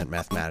 100%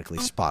 mathematically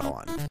spot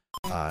on.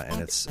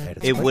 And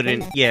it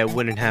wouldn't cool. It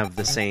wouldn't have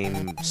the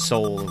same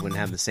soul, it wouldn't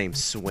have the same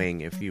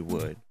swing if you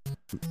would.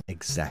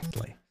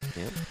 Exactly.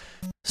 Yep.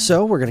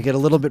 So we're going to get a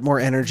little bit more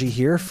energy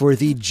here for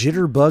the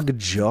Jitterbug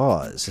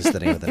Jaws is the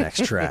name of the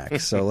next track.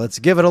 So let's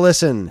give it a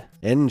listen.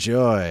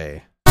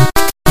 Enjoy.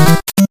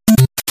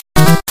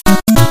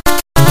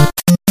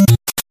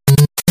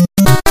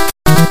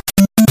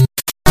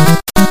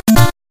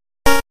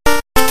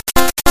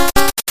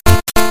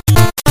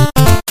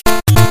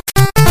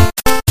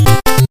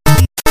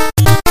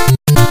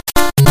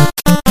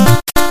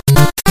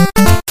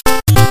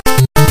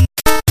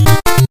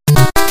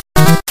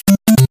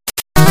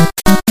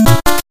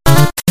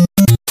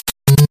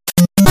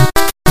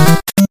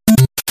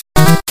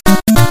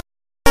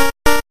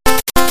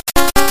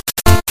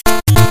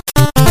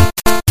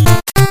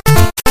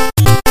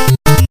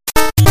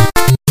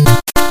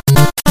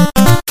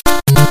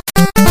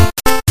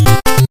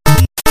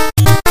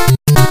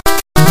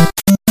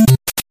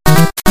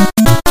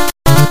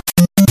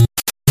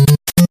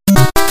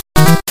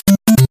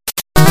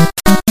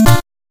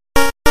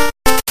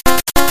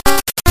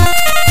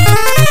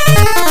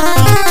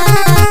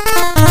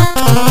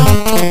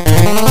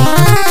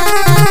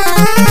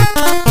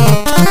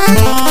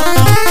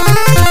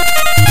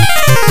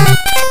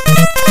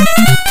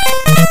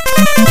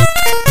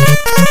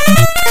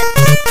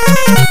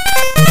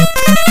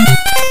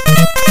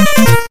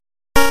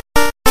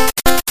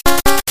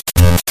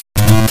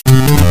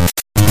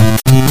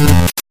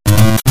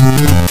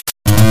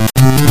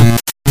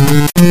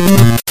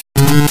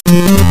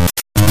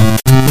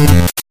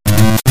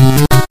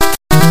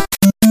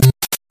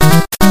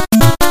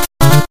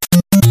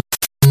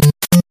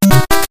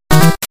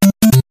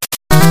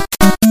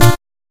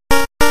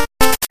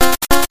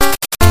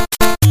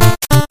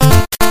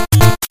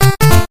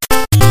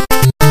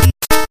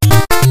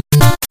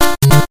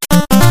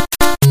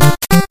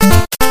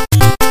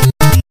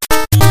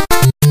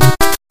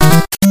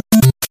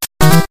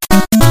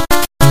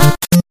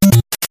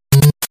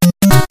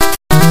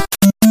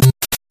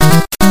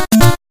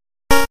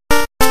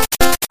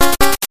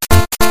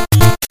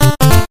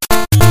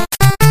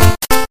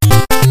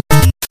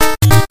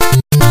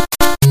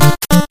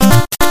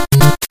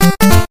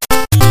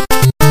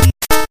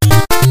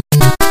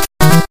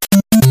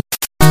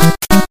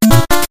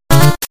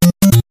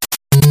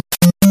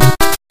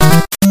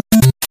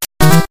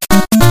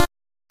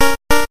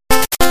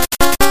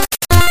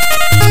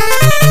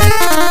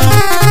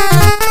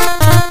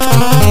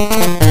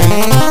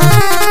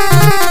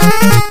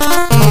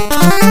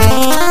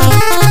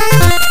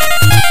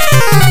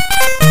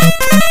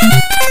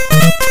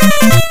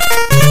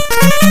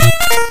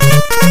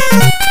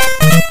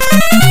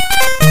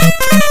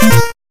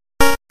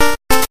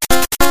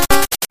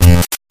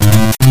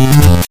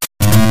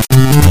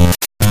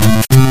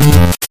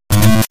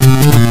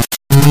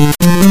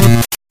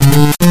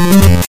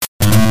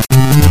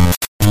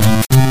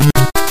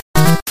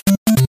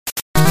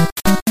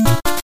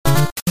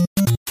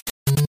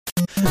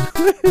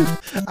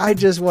 I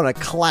just want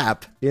to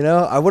clap,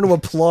 I want to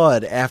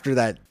applaud after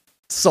that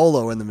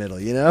solo in the middle,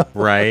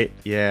 Right,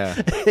 yeah.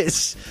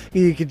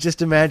 You could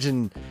just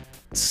imagine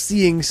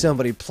seeing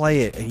somebody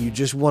play it and you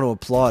just want to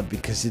applaud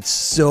because it's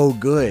so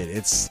good.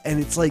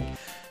 It's like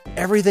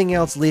everything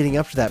else leading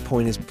up to that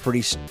point is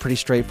pretty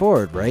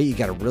straightforward, right? You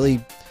got a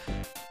really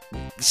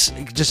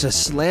just a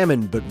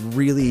slamming but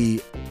really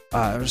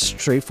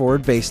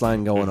straightforward bass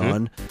line going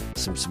on,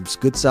 some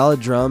good solid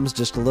drums,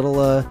 just a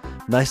little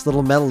nice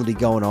little melody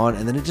going on,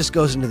 and then it just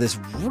goes into this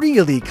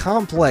really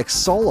complex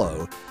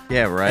solo.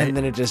 Yeah, right. And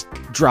then it just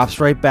drops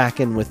right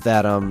back in with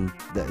that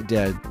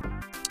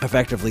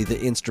effectively the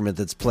instrument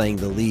that's playing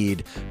the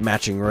lead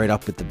matching right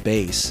up with the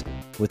bass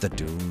with the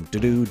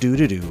do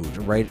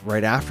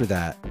right after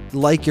that,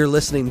 like you're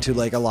listening to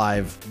like a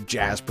live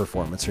jazz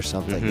performance or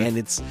something. And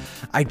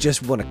I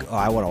want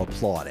to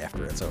applaud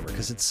after it's over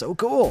because it's so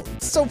cool.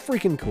 It's so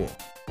freaking cool.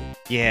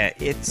 Yeah,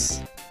 it's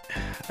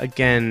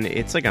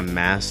like a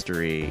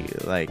mastery.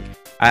 Like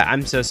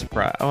I'm so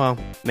surprised. Well,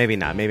 maybe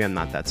not. Maybe I'm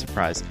not that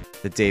surprised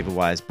that David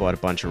Wise bought a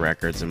bunch of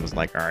records and was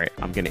like, all right,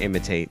 I'm going to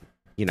imitate.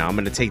 I'm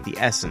going to take the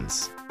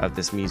essence of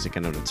this music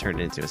and I'm going to turn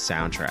it into a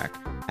soundtrack,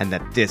 and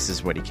that this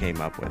is what he came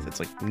up with. It's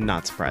like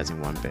not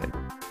surprising one bit.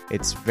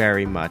 It's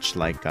very much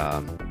like,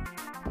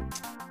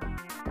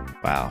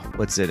 wow,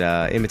 what's it?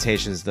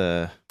 Imitation's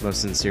the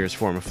most sincerest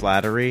form of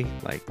flattery.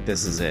 Like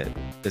this is it.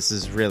 This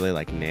is really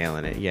like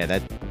nailing it. Yeah,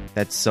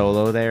 that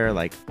solo there.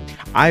 Like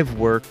I've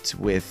worked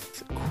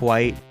with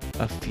quite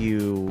a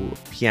few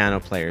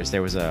piano players.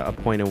 There was a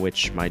point in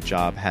which my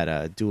job had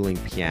a dueling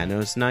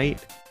pianos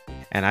night.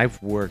 And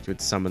I've worked with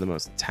some of the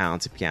most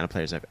talented piano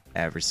players I've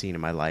ever seen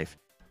in my life.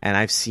 And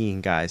I've seen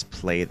guys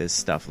play this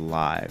stuff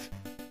live.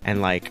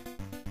 And, like,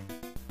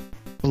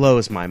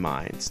 blows my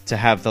mind to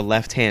have the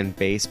left-hand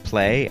bass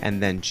play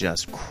and then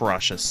just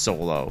crush a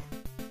solo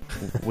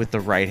with the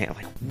right hand.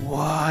 Like,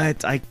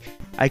 what?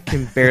 I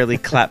can barely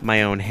clap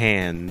my own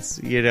hands,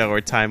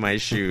 or tie my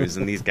shoes.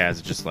 And these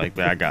guys are just like,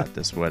 I got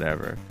this,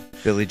 whatever.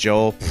 Billy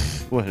Joel,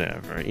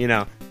 whatever,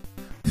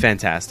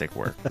 Fantastic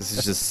work. This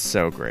is just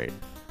so great.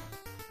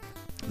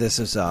 This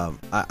is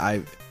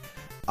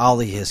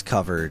Ollie has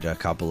covered a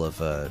couple of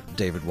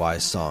David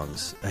Wise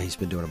songs. He's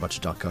been doing a bunch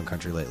of Donkey Kong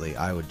Country lately.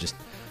 I would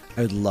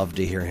love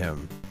to hear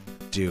him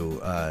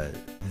do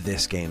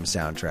this game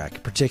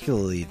soundtrack,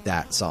 particularly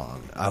that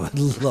song. I would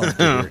love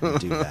to hear him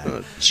do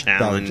that.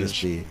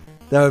 Challenge.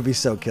 That would be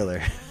so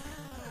killer.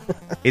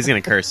 He's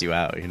gonna curse you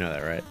out. You know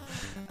that, right?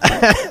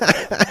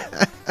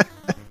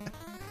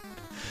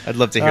 I'd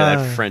love to hear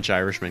that French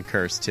Irishman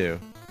curse too.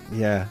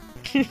 Yeah.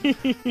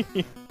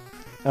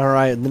 All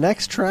right, the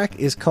next track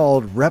is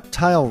called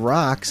Reptile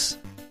Rocks.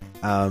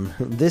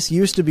 This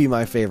used to be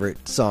my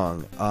favorite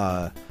song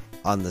on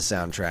the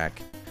soundtrack,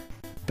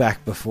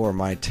 back before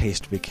my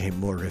taste became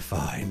more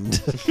refined.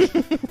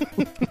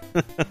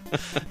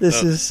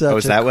 This is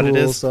such a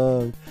cool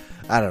song.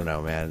 I don't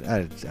know,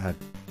 man.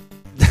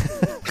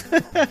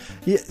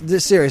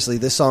 Seriously,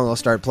 this song will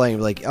start playing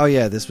like, oh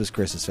yeah, this was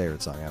Chris's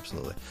favorite song,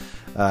 absolutely.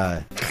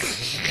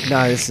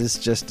 No, this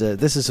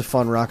is a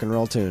fun rock and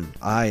roll tune.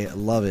 I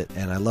love it,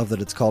 and I love that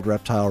it's called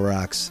Reptile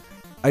Rocks.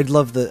 I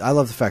love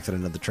the fact that I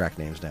know the track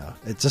names now.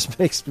 It just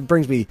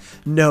brings me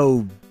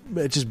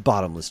just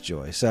bottomless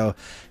joy. So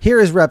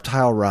here is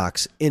Reptile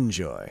Rocks.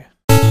 Enjoy.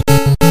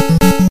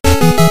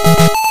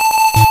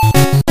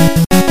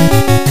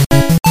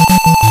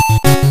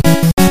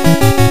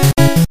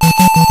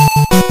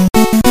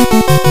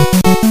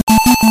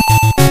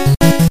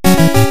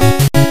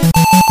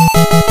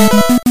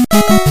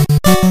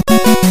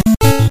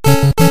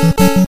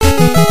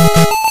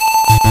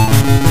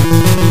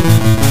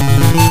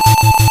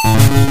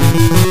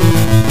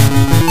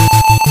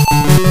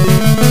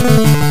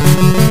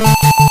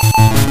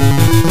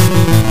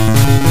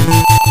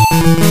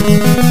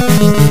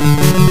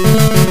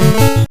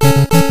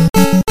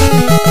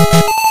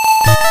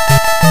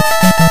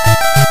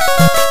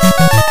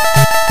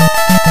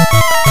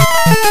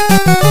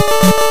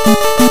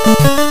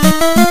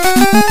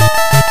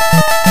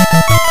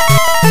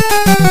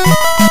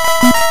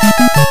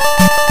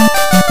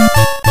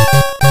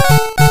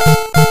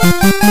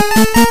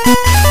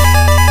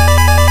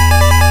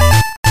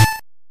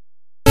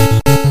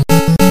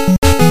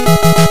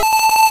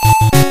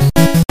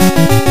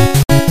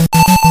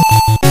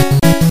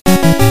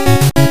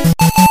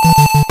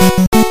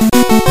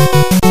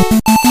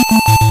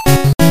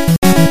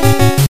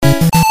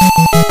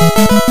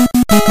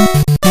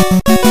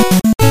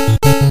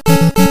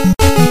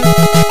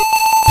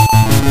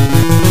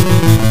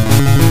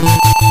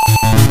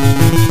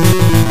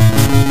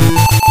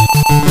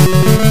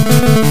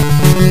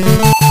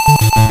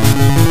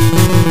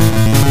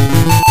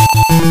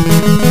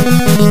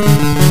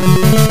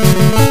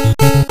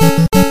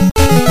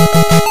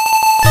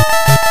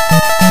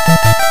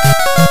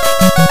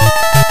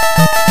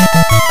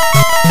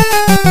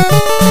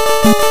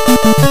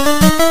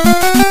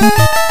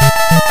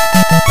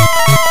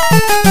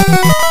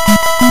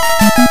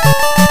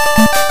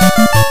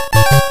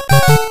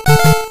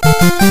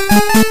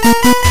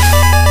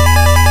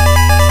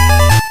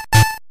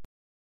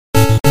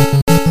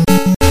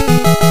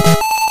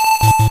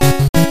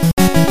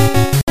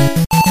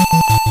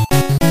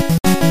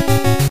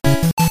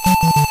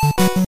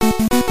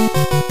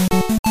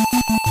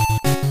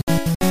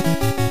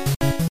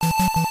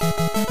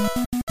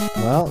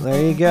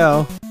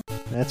 go.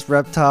 That's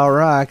Reptile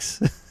Rocks.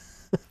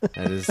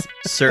 That is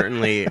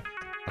certainly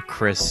a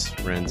Chris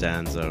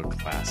Rendanzo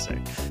classic.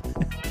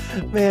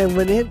 Man,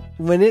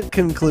 when it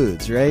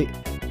concludes, right?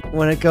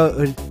 When it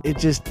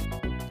just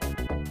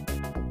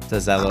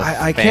does that little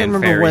I can't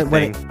remember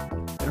when thing.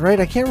 Right,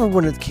 I can't remember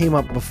when it came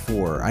up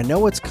before. I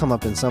know it's come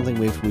up in something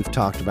we've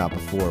talked about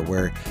before,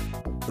 where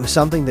it was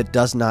something that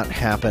does not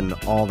happen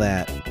all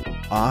that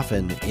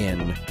often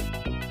in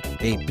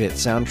 8-bit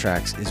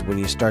soundtracks is when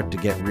you start to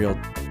get real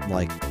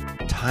like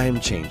time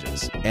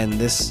changes, and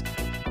this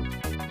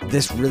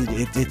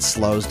really it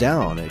slows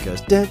down. It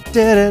goes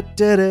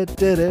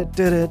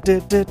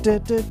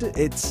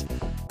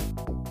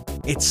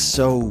it's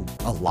so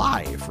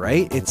alive,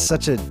 right? It's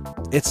such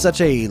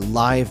a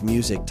live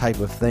music type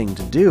of thing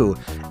to do,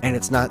 and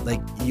it's not like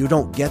you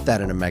don't get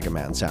that in a Mega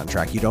Man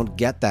soundtrack. You don't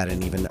get that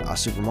in even a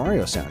Super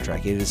Mario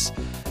soundtrack.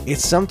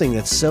 It's something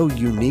that's so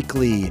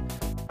uniquely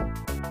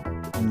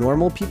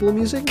normal people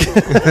music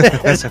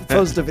as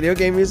opposed to video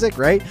game music,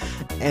 right?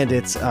 And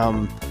it's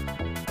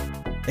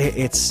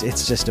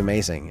just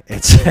amazing.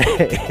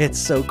 It's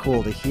so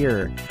cool to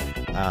hear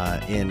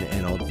in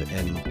an old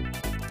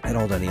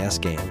NES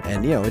game,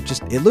 and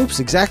it loops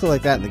exactly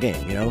like that in the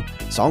game.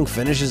 Song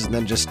finishes and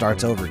then just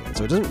starts over again,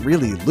 so it doesn't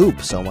really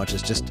loop so much.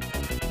 It's just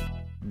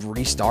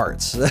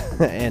restarts,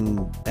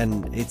 and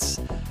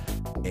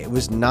it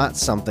was not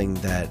something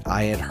that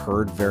I had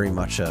heard very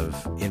much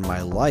of in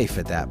my life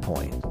at that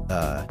point,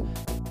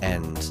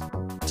 and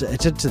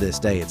to this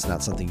day, it's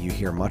not something you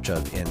hear much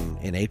of in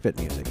 8-bit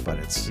music, but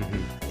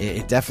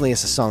it definitely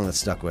is a song that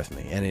stuck with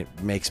me, and it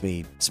makes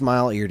me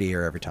smile ear to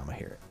ear every time I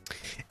hear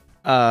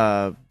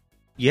it.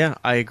 Yeah,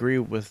 I agree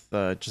with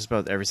just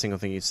about every single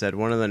thing you said.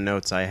 One of the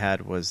notes I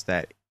had was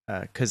that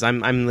because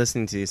I'm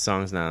listening to these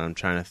songs now, and I'm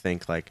trying to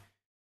think like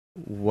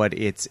what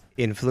its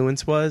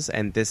influence was,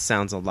 and this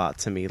sounds a lot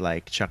to me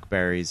like Chuck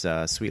Berry's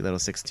 "Sweet Little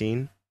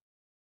 16."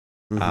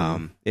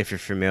 If you're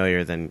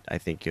familiar, then I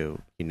think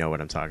you know what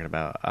I'm talking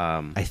about.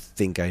 I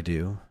think I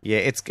do. Yeah,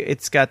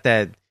 it's got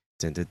that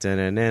like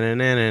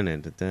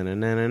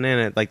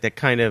that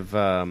kind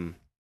of.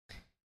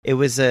 It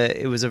was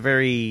a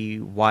very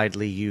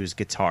widely used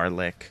guitar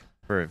lick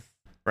for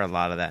a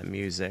lot of that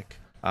music.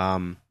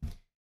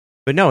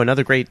 But no,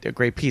 a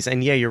great piece.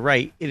 And yeah, you're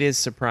right. It is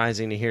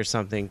surprising to hear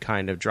something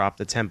kind of drop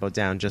the tempo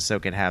down just so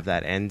it could have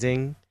that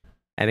ending.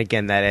 And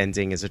again, that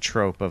ending is a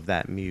trope of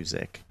that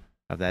music,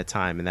 of that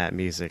time and that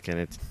music.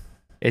 And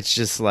it's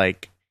just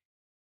like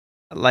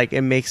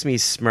it makes me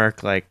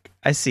smirk. Like,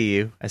 I see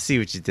you. I see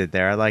what you did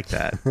there. I like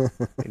that.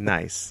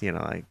 Nice.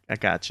 Like, I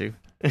got you.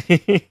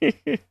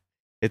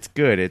 It's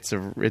good.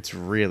 It's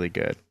really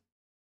good.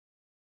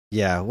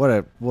 Yeah, what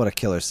a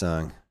killer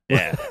song.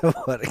 Yeah.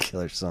 What a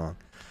killer song.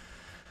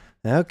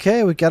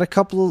 Okay, we got a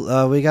couple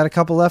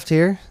left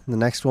here. The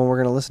next one we're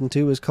going to listen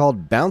to is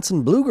called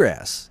Bouncin'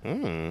 Bluegrass.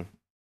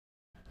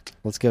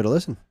 Let's give it a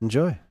listen.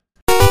 Enjoy.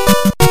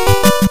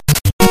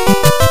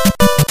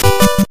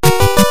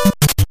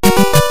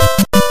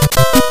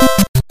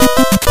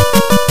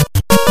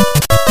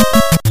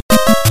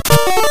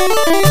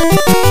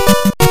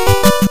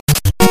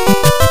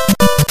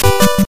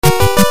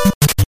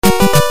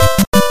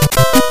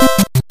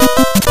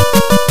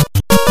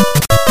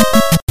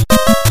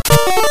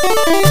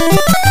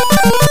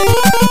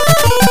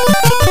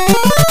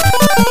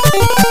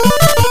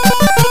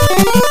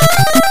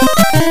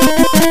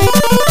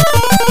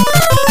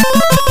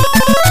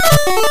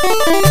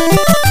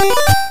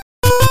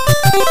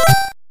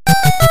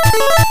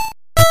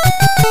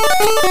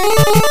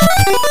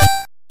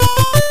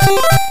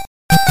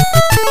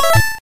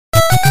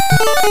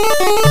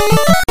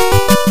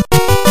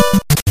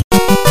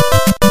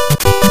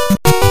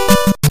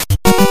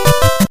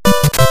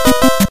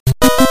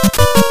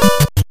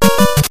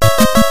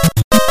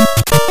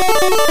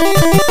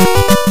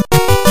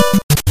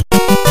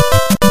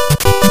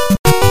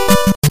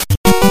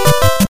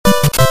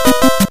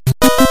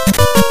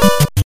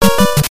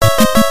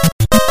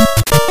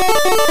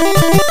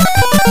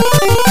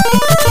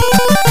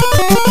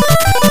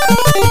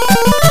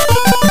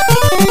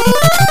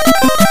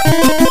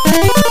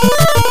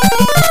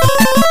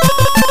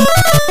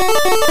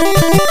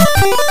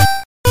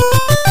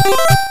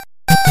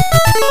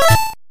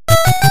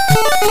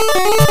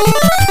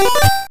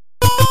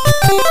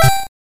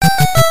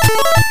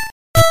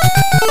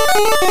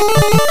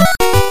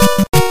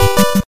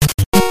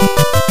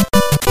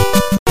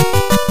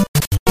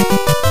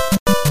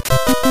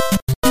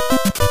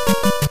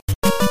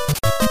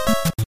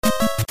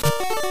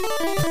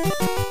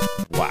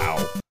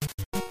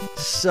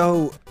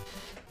 So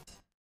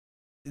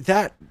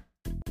that,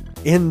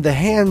 in the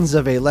hands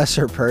of a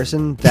lesser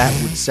person, that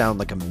would sound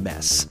like a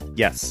mess.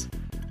 Yes.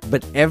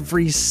 But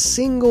every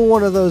single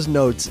one of those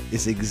notes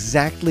is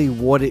exactly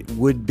what it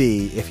would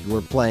be if you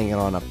were playing it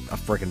on a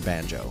frickin'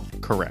 banjo.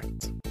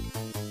 Correct.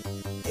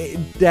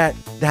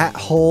 That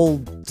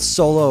whole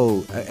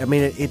solo, I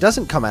mean, it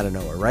doesn't come out of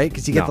nowhere, right?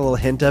 Because you get the little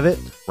hint of it.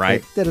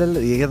 Right. Like,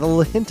 you get the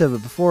little hint of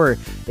it before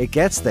it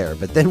gets there.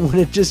 But then when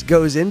it just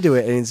goes into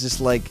it and it's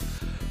just like...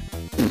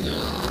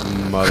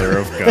 Mother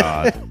of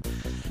God.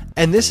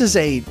 And this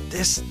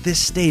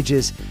stage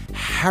is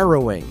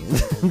harrowing.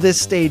 This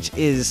stage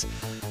is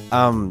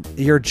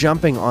you're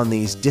jumping on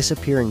these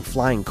disappearing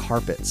flying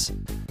carpets.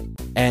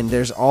 And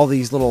there's all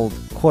these little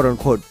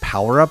quote-unquote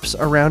power-ups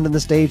around in the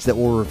stage that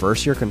will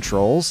reverse your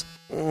controls.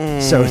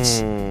 So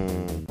it's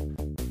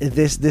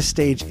this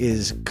stage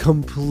is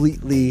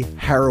completely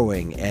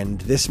harrowing, and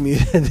this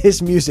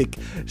music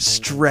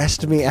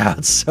stressed me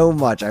out so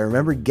much. I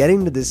remember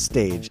getting to this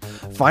stage,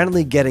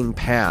 finally getting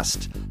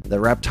past the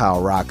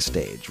Reptile Rock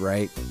stage,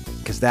 right?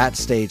 Because that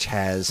stage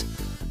has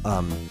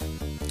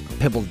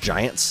pimple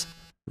giants,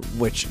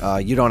 which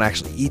you don't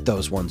actually eat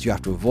those ones. You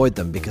have to avoid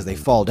them because they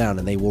fall down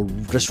and they will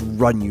just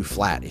run you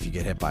flat if you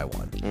get hit by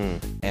one.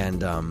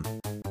 And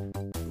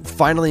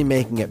finally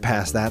making it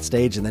past that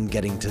stage and then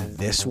getting to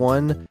this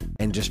one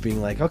and just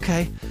being like,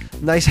 okay,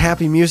 nice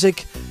happy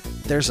music.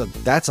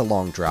 That's a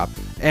long drop.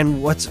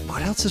 And what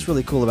else is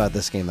really cool about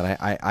this game that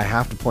I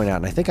have to point out,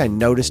 and I think I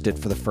noticed it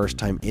for the first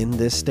time in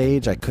this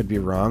stage, I could be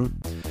wrong.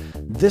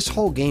 This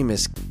whole game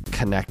is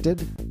connected.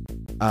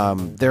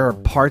 There are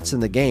parts in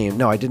the game.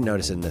 No, I didn't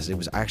notice it in this. It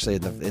was actually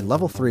in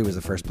level 3 was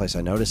the first place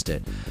I noticed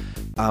it.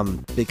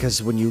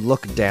 Because when you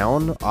look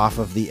down off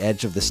of the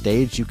edge of the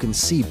stage, you can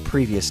see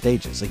previous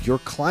stages. Like you're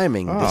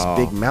climbing this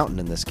big mountain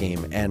in this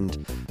game, and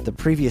the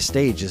previous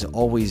stage is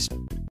always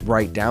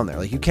right down there.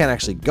 Like you can't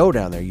actually go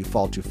down there. You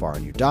fall too far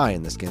and you die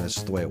in this game. That's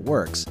just the way it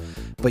works.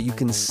 But you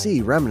can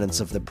see remnants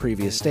of the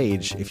previous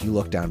stage if you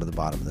look down to the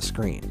bottom of the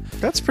screen.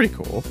 That's pretty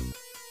cool.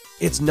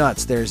 It's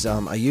nuts. There's a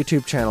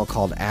YouTube channel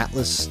called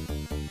Atlas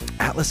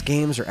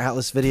Games or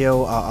Atlas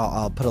Video.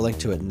 I'll put a link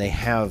to it, and they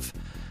have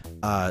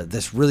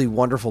this really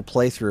wonderful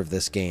playthrough of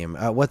this game.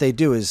 What they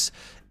do is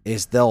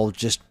they'll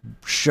just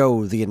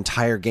show the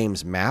entire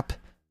game's map,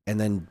 and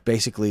then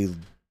basically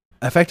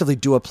effectively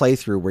do a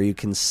playthrough where you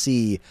can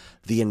see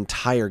the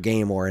entire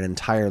game or an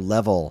entire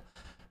level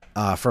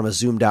from a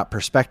zoomed out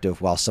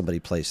perspective while somebody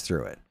plays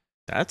through it.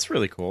 That's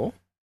really cool.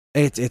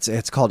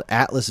 It's called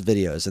Atlas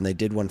Videos, and they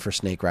did one for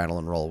Snake, Rattle,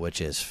 and Roll,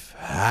 which is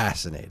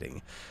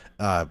fascinating.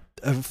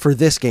 For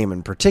this game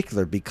in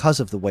particular, because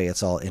of the way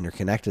it's all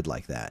interconnected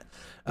like that.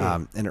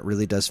 And it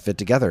really does fit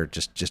together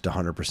just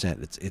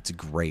 100%. It's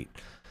great.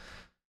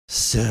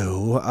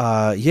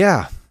 So,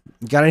 yeah.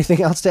 Got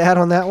anything else to add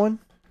on that one?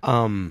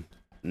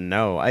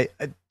 No. I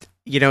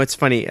it's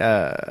funny.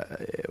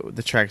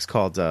 The track's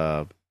called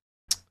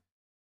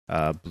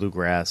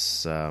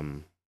Bluegrass.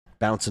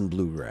 Bouncin'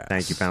 Bluegrass.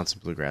 Thank you,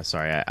 Bouncin' Bluegrass.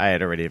 Sorry, I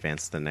had already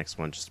advanced to the next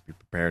one just to be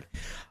prepared.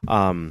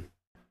 And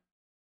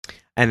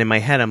in my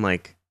head, I'm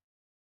like,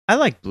 I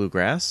like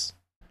bluegrass,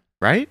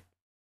 right?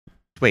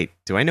 Wait,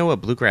 do I know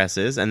what bluegrass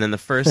is? And then the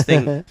first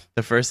thing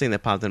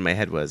that popped in my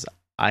head was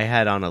I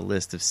had on a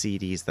list of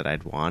CDs that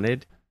I'd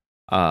wanted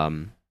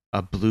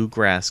a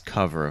bluegrass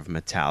cover of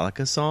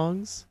Metallica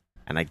songs,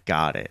 and I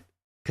got it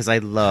because I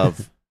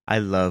love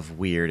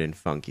weird and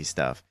funky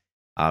stuff,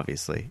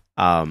 obviously.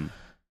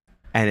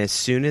 And as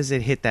soon as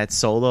it hit that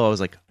solo, I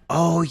was like,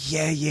 oh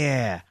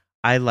yeah,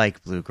 I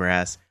like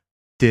bluegrass.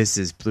 This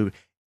is blue.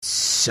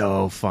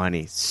 So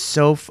funny.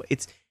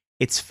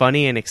 It's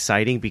funny and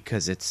exciting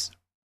because it's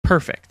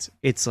perfect.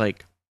 It's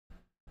like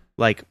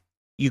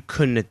you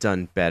couldn't have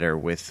done better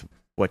with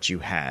what you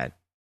had.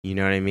 You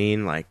know what I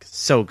mean? Like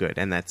so good.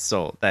 And that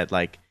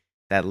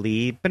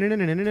lead.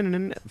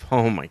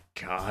 Oh my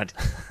God.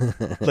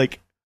 Like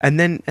and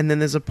then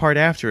there's a part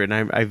after it,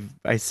 and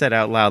I said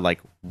out loud, like,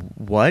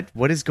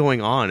 what is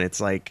going on?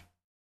 It's like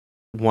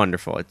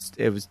wonderful.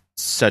 It was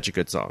such a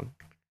good song.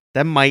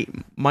 That might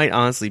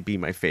honestly be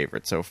my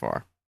favorite so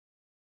far.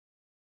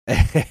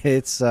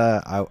 It's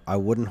I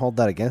wouldn't hold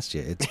that against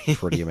you. It's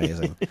pretty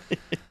amazing.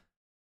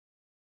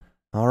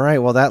 All right,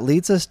 well that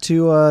leads us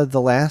to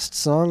the last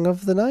song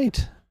of the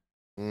night.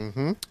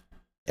 Mm-hmm.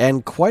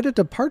 And quite a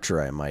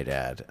departure, I might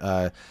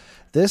add.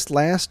 This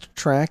last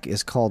track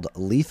is called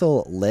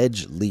Lethal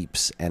Ledge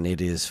Leaps, and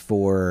it is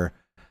for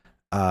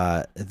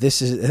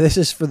this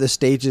is for the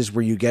stages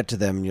where you get to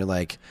them and you're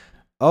like,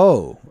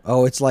 oh,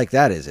 it's like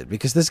that, is it?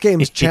 Because this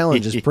game's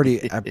challenge is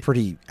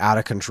pretty out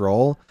of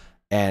control,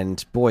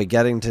 and boy,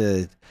 getting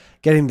to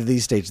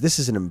these stages, this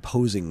is an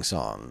imposing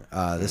song.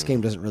 This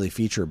game doesn't really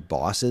feature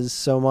bosses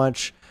so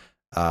much,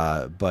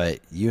 but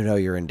you know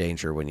you're in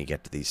danger when you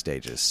get to these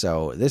stages.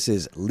 So this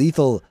is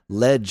Lethal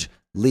Ledge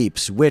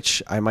Leaps,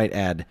 which I might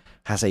add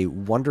has a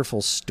wonderful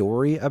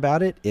story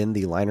about it in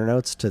the liner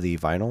notes to the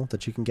vinyl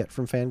that you can get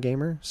from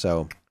Fangamer.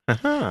 So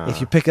if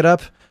you pick it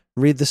up,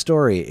 read the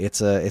story. It's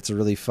a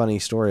really funny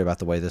story about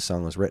the way this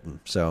song was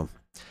written. So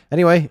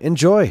anyway,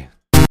 enjoy.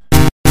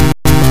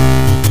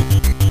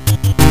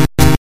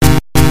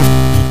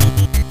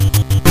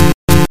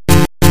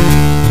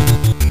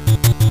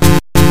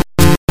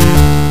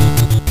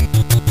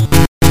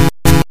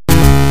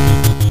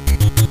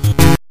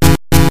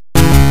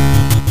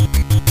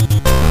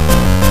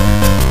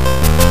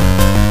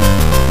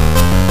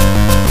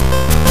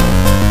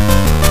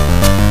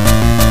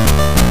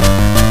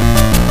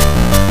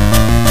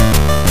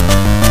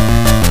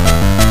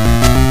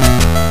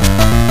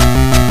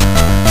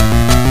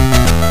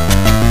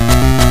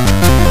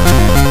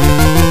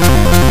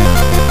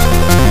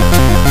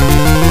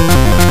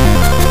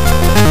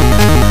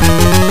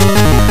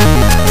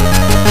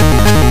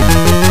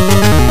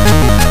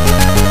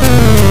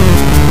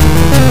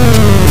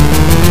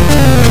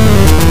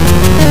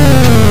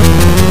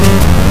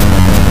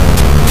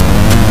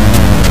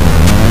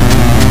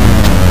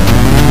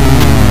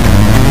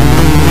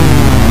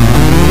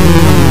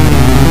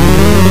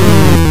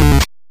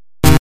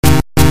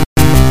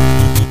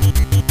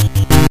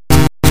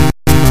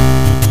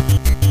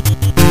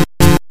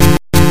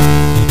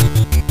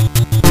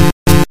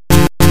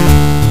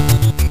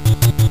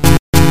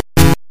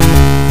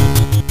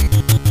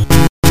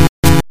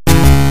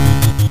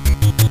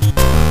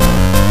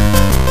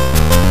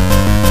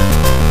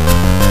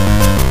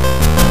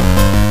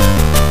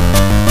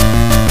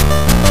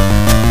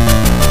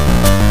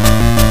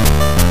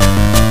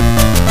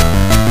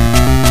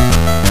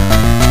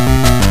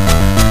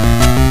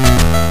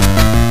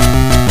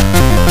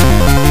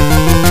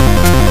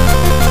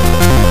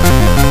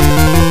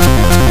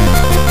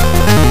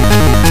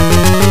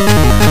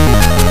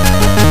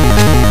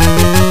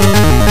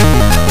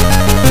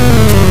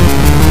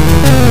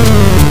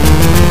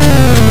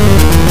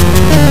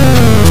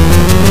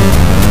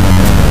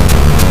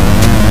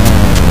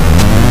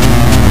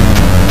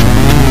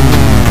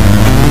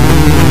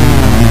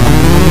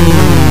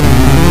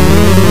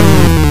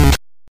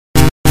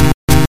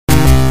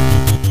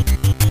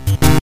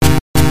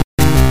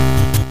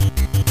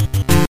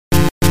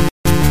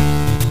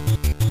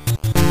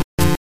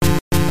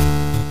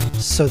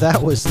 So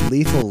that was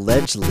Lethal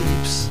Ledge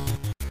Leaps.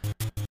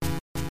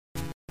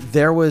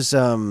 There was,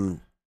 for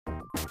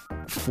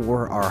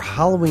our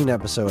Halloween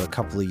episode a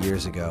couple of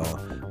years ago,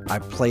 I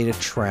played a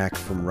track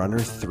from Runner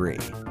 3.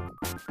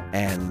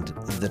 And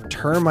the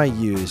term I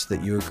used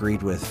that you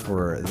agreed with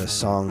for the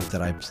song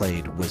that I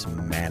played was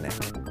manic.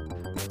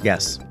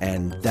 Yes.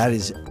 And that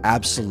is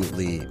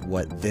absolutely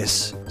what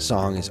this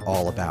song is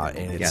all about.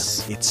 And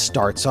it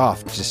starts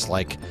off just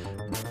like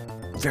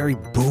very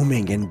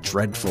booming and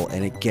dreadful,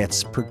 and it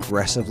gets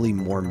progressively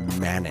more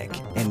manic,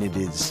 and it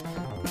is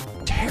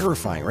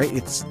terrifying, right?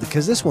 It's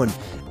because this one,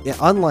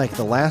 unlike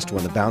the last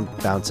one, the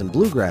Bounce and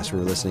Bluegrass we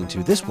were listening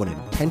to, this one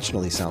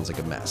intentionally sounds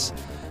like a mess,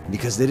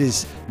 because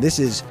this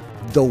is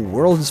the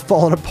world is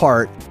falling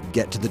apart,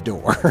 get to the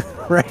door,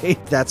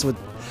 right? That's what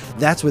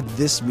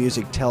this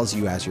music tells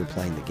you as you're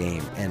playing the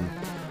game. And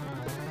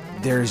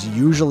there's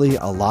usually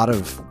a lot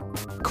of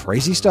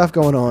crazy stuff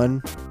going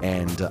on,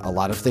 and a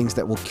lot of things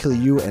that will kill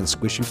you and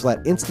squish you flat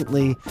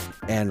instantly,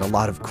 and a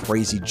lot of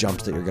crazy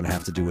jumps that you're going to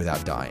have to do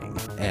without dying.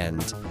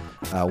 And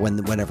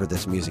whenever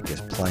this music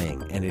is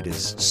playing, and it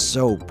is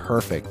so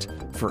perfect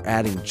for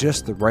adding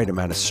just the right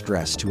amount of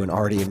stress to an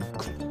already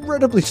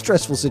incredibly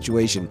stressful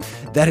situation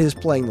that is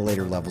playing the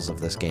later levels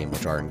of this game,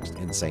 which are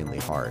insanely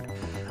hard.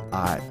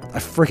 I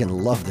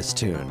freaking love this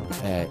tune.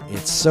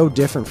 It's so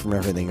different from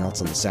everything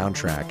else on the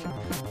soundtrack,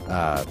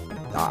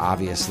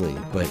 obviously,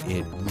 but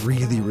it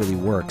really, really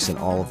works in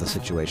all of the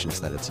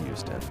situations that it's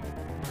used in.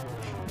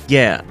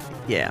 Yeah.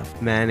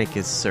 Manic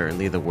is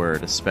certainly the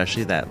word,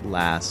 especially that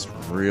last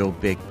real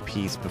big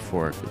piece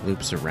before it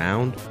loops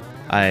around.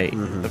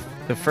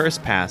 The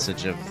first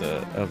passage of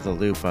the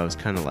loop, I was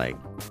kind of like,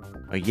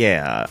 oh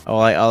yeah.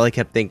 All I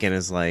kept thinking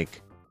is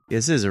like,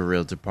 this is a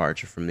real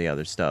departure from the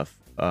other stuff.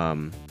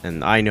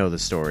 And I know the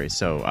story,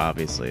 so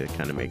obviously it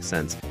kind of makes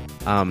sense.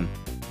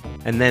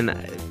 And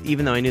then,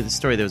 even though I knew the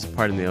story, there was a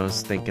part of me that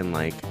was thinking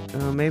like,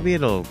 oh, maybe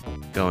it'll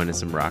go into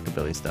some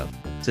rockabilly stuff.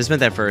 So I spent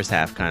that first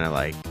half kind of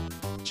like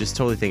just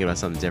totally thinking about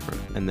something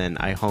different, and then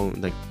I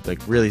honed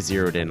like really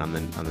zeroed in on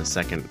the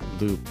second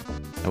loop.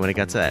 And when it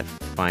got to that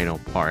final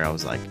part, I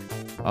was like,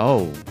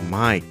 oh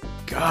my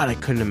god, I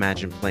couldn't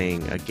imagine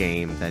playing a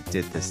game that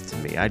did this to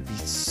me. I'd be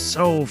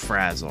so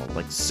frazzled,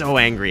 like so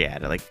angry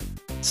at it. Like,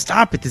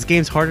 stop it! This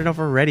game's hard enough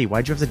already.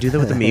 Why'd you have to do that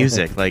with the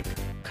music? Like,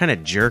 what kind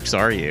of jerks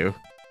are you?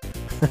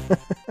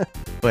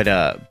 But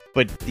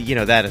you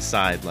know, that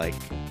aside, like,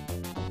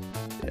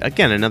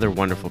 again, another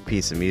wonderful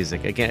piece of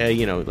music. Again,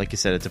 you know, like you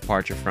said, a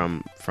departure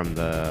from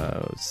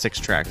the 6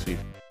 tracks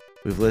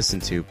we've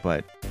listened to,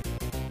 but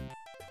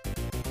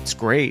it's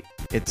great.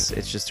 It's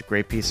just a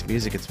great piece of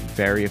music. It's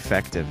very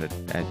effective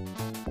at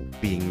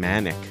being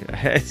manic.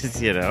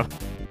 You know.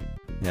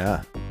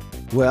 Yeah.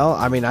 Well,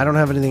 I mean, I don't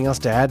have anything else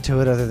to add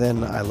to it other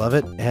than I love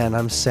it, and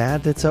I'm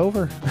sad it's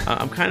over.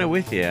 I'm kind of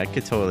with you. I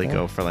could totally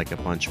go for like a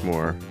bunch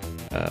more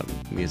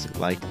music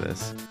like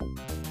this.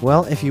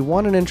 Well, if you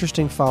want an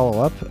interesting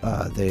follow-up,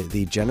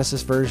 the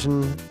Genesis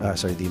version,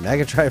 the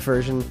Mega Drive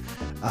version,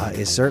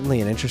 is certainly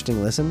an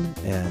interesting listen,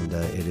 and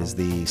it is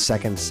the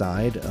second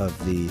side of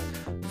the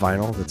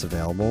vinyl that's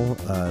available,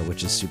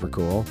 which is super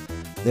cool.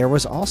 There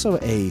was also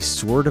a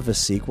sort of a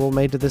sequel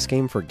made to this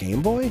game for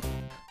Game Boy,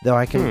 though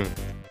I've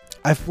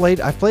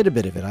played a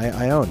bit of it.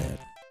 I own it.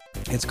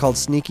 It's called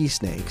Sneaky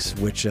Snakes,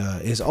 which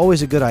is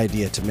always a good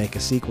idea to make a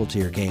sequel to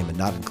your game and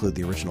not include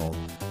the original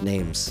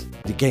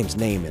the game's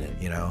name in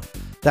it, you know?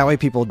 That way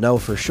people know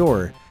for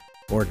sure,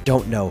 or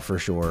don't know for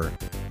sure,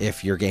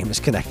 if your game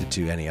is connected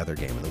to any other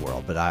game in the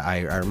world. But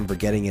I remember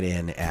getting it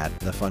in at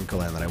the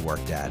Funcoland that I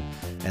worked at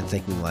and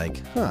thinking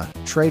like,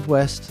 Trade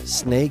West,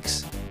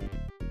 Snakes,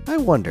 I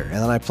wonder. And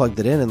then I plugged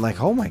it in and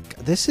like, oh my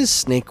god, this is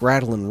Snake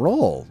Rattle and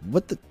Roll.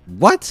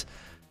 What?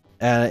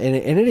 And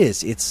it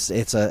is. It's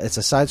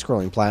a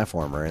side-scrolling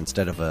platformer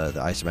instead of the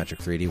isometric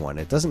 3D one.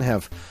 It doesn't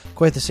have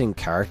quite the same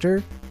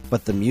character,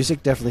 but the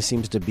music definitely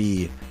seems to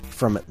be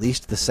from at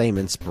least the same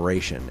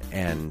inspiration.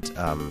 And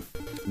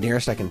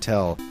nearest I can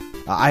tell,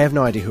 I have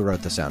no idea who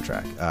wrote the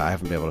soundtrack. I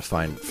haven't been able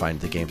to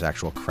find the game's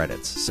actual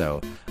credits, so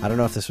I don't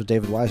know if this was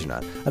David Wise or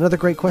not. Another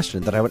great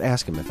question that I would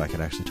ask him if I could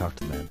actually talk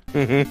to the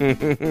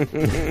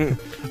man.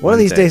 One of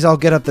these days I'll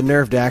get up the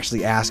nerve to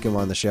actually ask him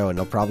on the show, and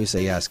he'll probably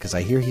say yes, because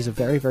I hear he's a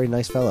very, very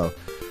nice fellow.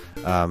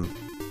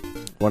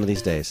 One of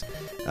these days.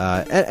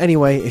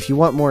 Anyway, if you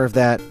want more of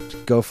that,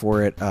 go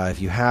for it.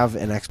 If you have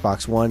an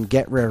Xbox One,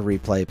 get Rare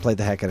Replay, play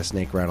the heck out of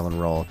Snake Rattle and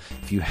Roll.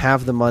 If you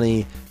have the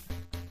money,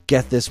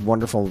 get this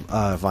wonderful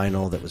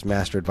vinyl that was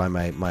mastered by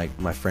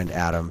my friend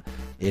Adam.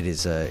 It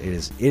is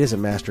a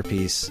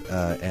masterpiece,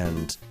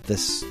 and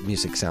this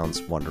music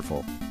sounds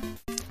wonderful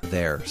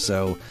there.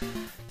 So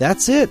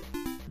that's it.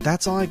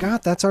 That's all I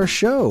got. That's our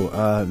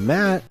show.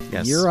 Matt,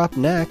 yes. You're up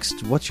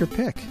next. What's your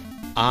pick?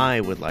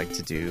 I would like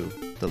to do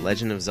The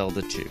Legend of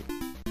Zelda 2.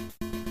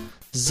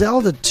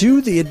 Zelda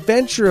 2, The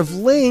Adventure of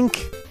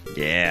Link.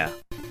 Yeah.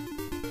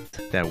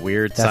 That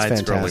weird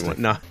That's side-scrolling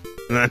one. No.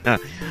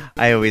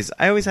 I always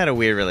had a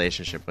weird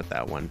relationship with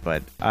that one,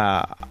 but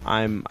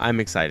I'm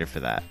excited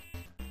for that.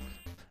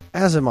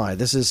 As am I.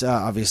 This is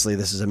obviously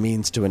this is a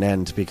means to an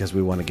end because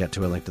we want to get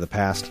to A Link to the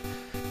Past.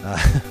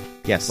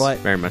 Yes, but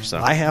very much so.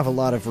 I have a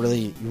lot of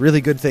really, really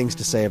good things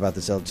to say about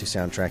the Zelda 2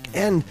 soundtrack,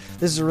 and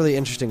this is a really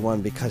interesting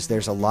one because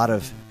there's a lot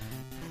of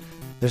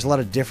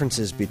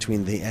differences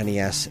between the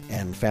NES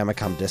and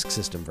Famicom Disk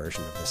System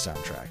version of the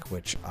soundtrack,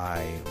 which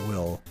I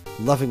will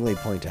lovingly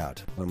point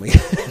out when we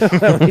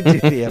when we do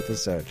the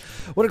episode.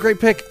 What a great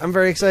pick! I'm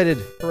very excited.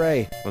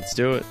 Hooray! Let's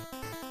do it.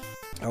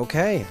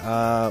 Okay,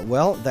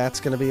 well, that's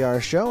going to be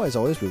our show. As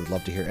always, we would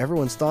love to hear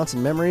everyone's thoughts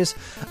and memories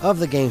of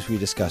the games we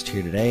discussed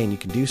here today, and you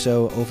can do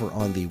so over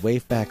on the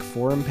Waveback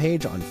forum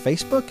page on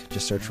Facebook.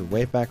 Just search for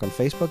Waveback on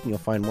Facebook, and you'll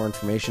find more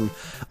information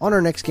on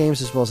our next games,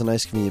 as well as a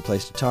nice, convenient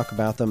place to talk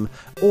about them,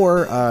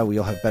 or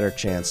we'll have better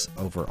chance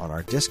over on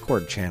our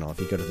Discord channel. If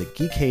you go to the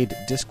Geekade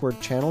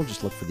Discord channel,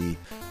 just look for the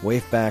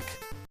Waveback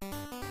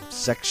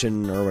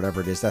section or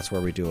whatever it is. That's where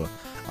we do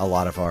a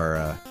lot of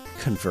our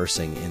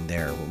conversing in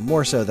there,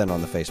 more so than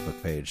on the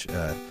Facebook page.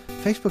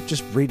 Facebook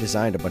just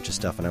redesigned a bunch of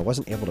stuff, and I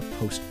wasn't able to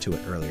post to it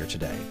earlier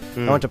today.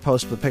 I went to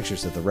post the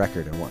pictures of the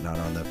record and whatnot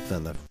on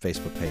the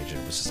Facebook page, and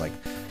it was just like,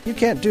 you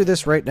can't do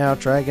this right now,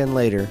 try again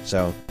later.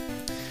 So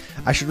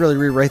I should really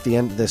rewrite the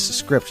end of this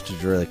script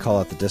to really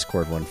call out the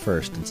Discord one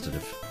first instead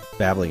of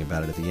babbling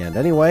about it at the end.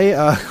 Anyway,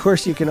 of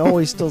course, you can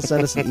always still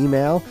send us an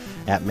email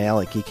at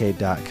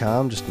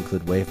mail@geekade.com. Just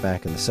include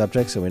Waveback in the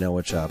subject so we know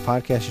which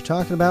podcast you're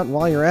talking about. And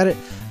while you're at it,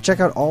 check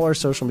out all our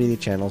social media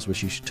channels,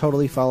 which you should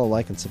totally follow,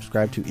 like, and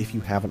subscribe to if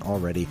you haven't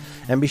already.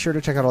 And be sure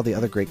to check out all the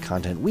other great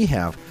content we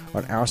have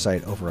on our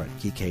site over at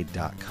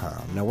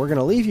geekade.com. Now, we're going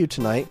to leave you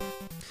tonight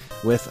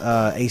with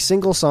a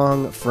single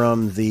song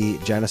from the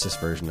Genesis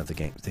version of the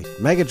game, the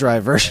Mega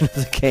Drive version of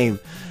the game,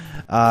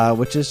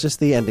 which is just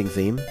the ending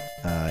theme.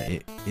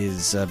 It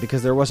is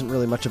because there wasn't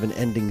really much of an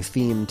ending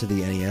theme to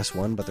the NES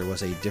one, but there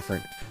was a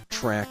different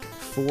track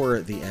for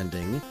the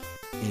ending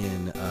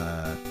in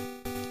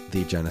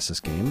the Genesis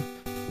game,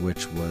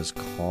 which was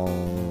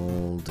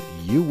called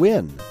You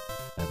Win,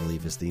 I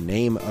believe is the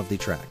name of the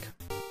track.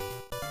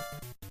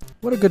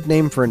 What a good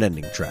name for an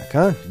ending track,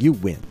 huh? You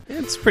Win.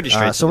 It's pretty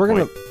straight so to we're the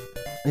gonna point.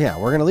 Yeah,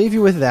 we're going to leave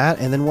you with that,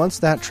 and then once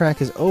that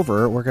track is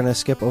over, we're going to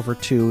skip over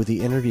to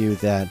the interview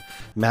that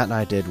Matt and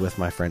I did with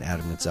my friend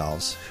Adam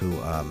Nitzels, who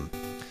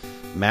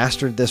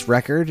mastered this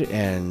record,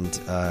 and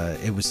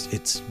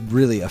it's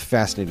really a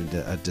fascinating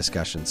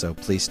discussion, so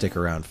please stick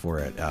around for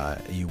it.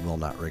 You will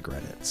not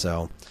regret it.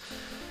 So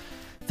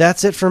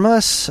that's it from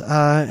us.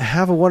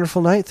 Have a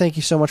wonderful night. Thank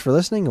you so much for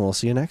listening, and we'll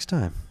see you next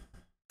time.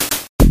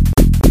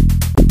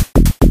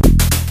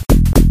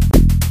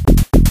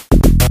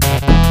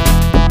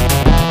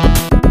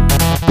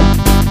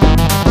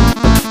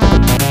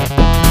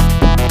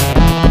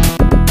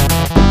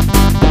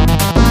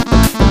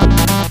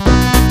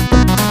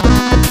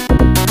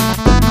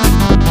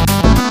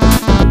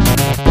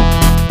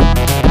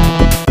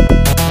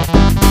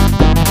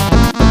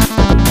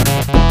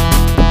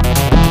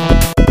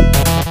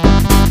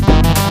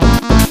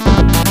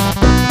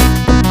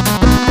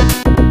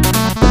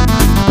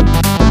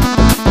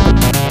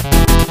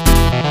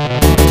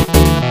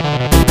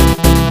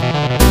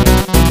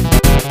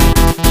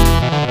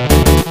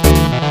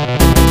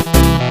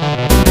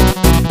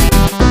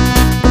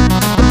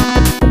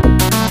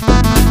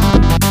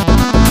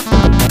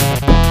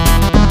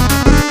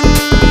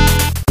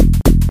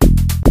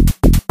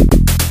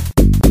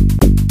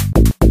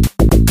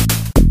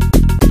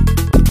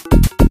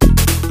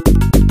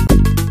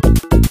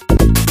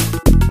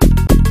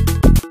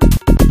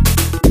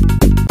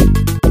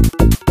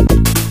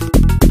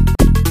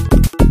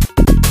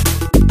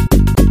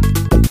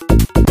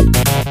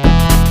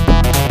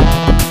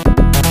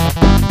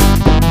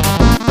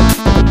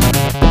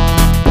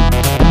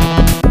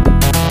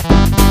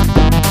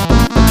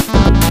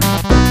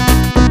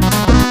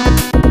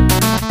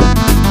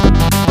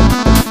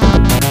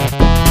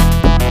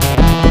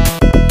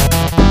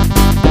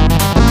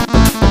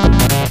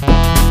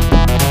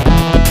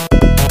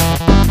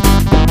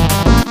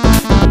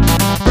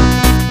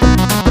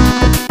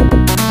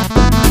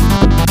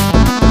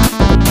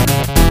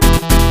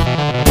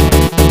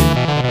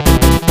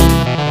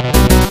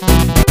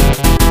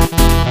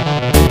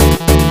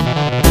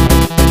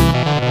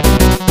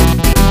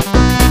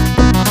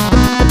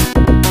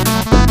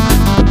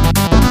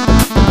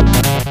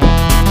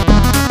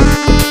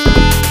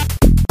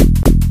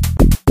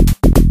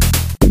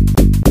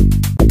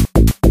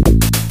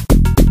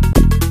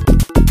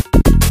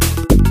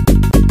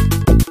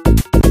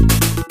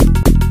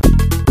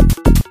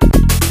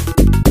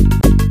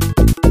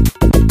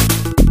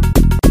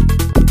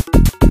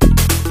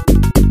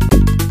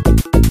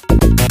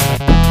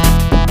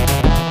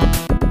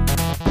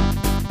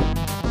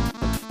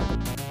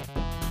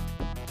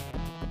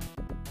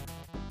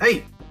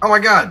 Hey, oh my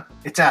God,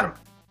 it's Adam.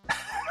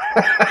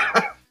 God,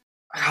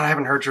 I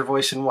haven't heard your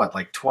voice in what,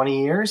 like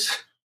 20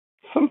 years?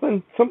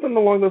 Something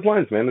along those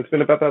lines, man. It's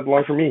been about that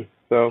long for me.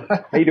 So,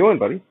 how you doing,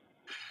 buddy?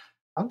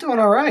 I'm doing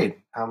all right.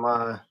 I'm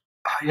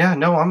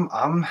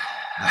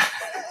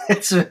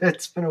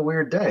It's been a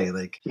weird day.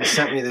 Like, he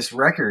sent me this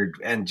record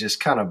and just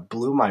kind of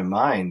blew my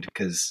mind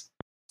because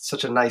it's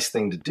such a nice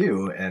thing to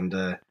do,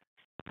 and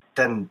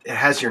then it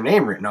has your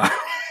name written on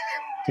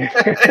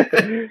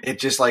it. It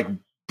just like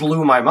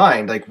blew my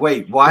mind. Like,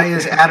 wait, why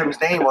is Adam's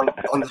name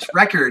on this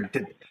record?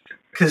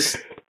 Because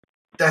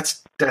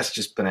that's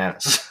just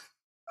bananas.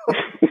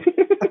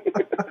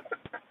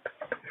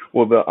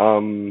 Well,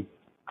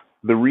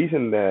 the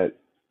reason that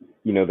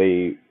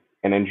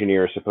an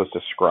engineer is supposed to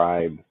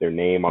scribe their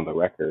name on the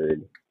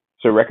record.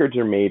 So records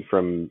are made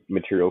from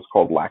materials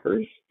called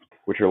lacquers,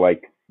 which are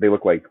like, they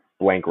look like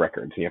blank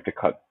records. And you have to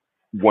cut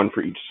one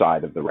for each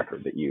side of the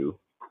record that you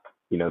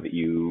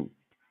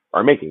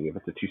are making. If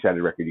it's a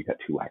two-sided record, you cut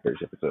 2 lacquers.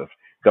 If it's a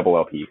double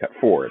LP, you cut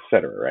 4,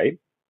 etc. Right?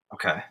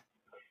 Okay.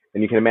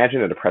 And you can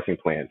imagine at a pressing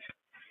plant,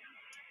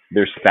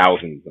 there's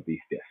thousands of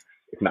these discs,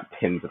 if not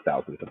tens of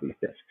thousands of these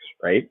discs,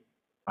 right?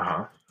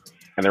 Uh-huh.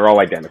 And they're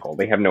all identical.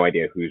 They have no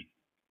idea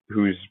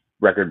whose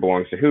record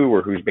belongs to who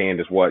or whose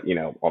band is what,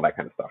 all that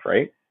kind of stuff,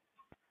 right?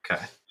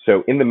 Okay.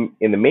 So in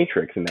the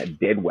matrix, in that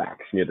dead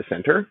wax near the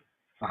center,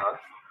 Uh-huh.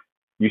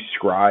 you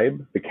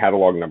scribe the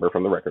catalog number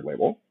from the record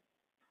label,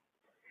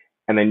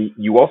 and then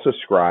you also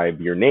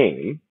scribe your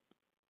name,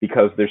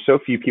 because there's so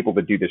few people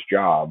that do this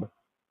job.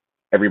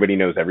 Everybody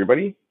knows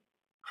everybody.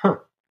 Huh.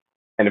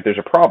 And if there's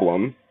a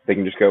problem, they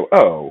can just go,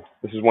 oh,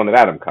 this is one that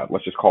Adam cut.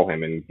 Let's just call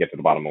him and get to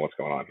the bottom of what's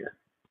going on here.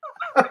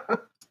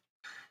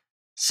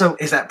 So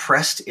is that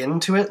pressed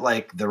into it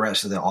like the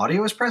rest of the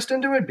audio is pressed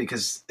into it?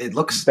 Because it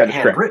looks That is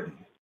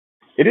handwritten.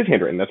 It is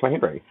handwritten. That's my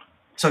handwriting.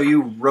 So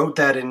you wrote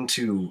that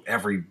into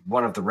every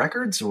one of the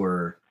records,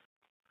 or?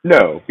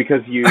 No,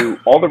 because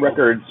all the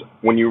records,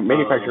 when you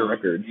manufacture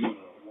records,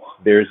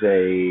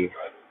 the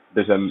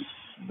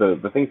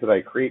things that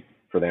I create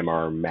for them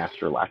are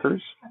master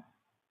lacquers.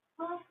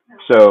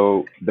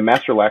 So the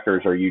master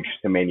lacquers are used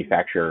to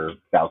manufacture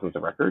thousands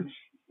of records.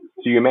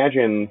 So you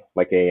imagine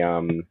like a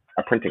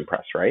printing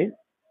press, right?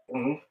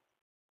 Mm-hmm.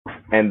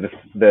 And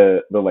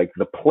the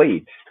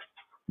plate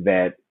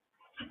that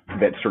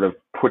sort of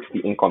puts the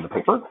ink on the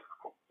paper,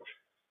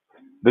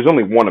 there's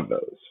only one of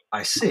those.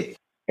 I see.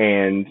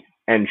 And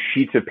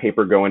sheets of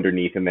paper go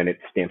underneath, and then it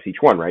stamps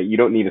each one, right? You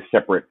don't need a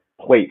separate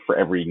plate for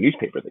every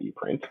newspaper that you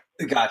print.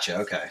 Gotcha.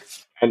 Okay.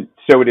 And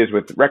so it is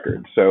with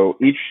records. So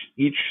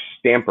each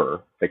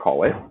stamper, they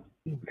call it,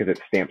 because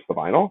it stamps the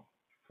vinyl,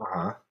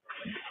 Uh-huh.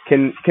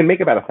 can make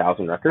about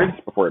 1,000 records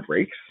before it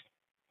breaks.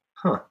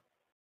 Huh.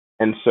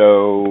 And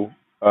so,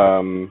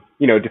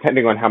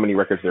 depending on how many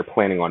records they're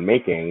planning on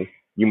making,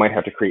 you might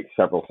have to create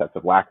several sets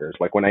of lacquers.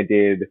 Like when I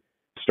did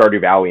Stardew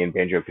Valley and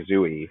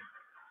Banjo-Kazooie,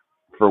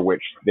 for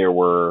which there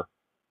were,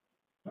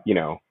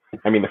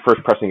 the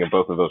first pressing of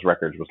both of those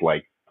records was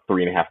like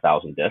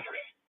 3,500 discs.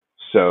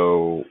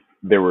 So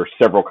there were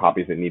several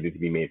copies that needed to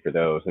be made for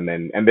those, and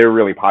they're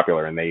really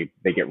popular, and they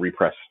get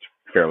repressed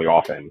fairly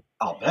often.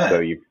 I'll bet. So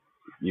you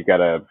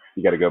gotta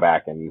go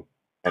back and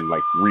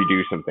like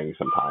redo some things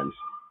sometimes,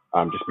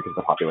 just because of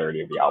the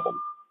popularity of the album.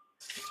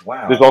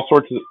 Wow. There's all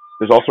sorts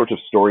of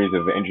stories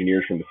of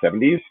engineers from the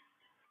 70s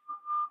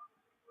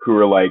who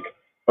are like,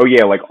 oh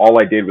yeah, like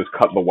all I did was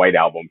cut the White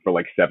Album for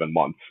like 7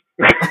 months.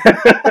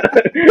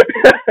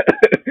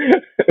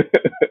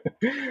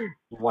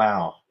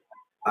 Wow.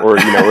 Or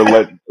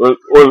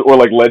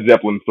like Led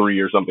Zeppelin 3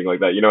 or something like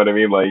that. You know what I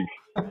mean? Like,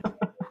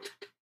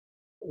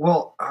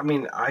 Well, I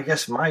mean, I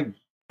guess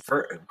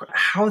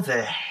how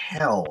the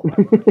hell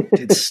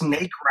did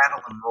Snake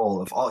Rattle and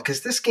Roll of all?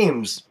 Because this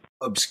game's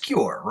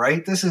obscure,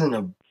 right? This isn't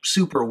a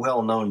super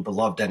well-known,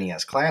 beloved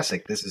NES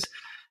classic.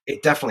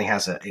 It definitely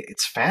has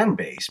its fan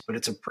base, but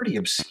it's a pretty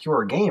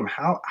obscure game.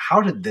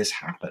 How did this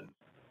happen?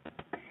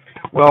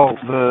 well,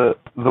 the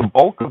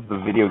bulk of the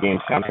video game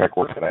soundtrack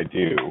work that I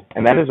do,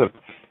 and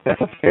that's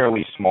a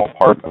fairly small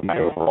part of my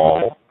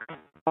overall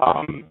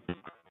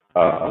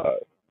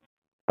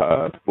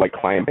like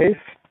client base.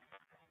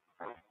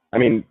 I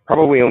mean,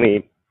 probably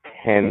only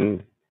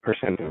 10%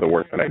 of the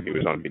work that I do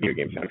is on video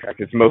game soundtracks.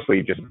 It's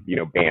mostly just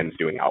bands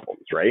doing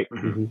albums, right?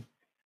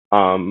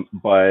 Mm-hmm.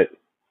 But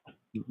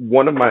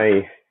one of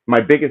my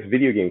biggest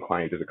video game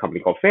clients is a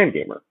company called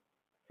Fangamer.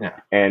 Yeah.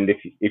 And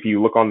if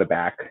you look on the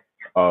back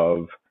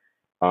of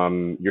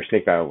your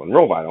Snake Rattle and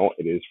Roll vinyl,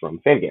 it is from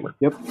Fangamer.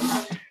 Yep.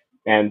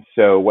 And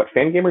so what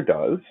Fangamer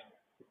does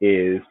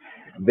is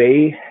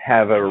they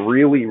have a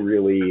really,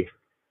 really,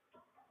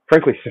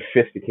 frankly,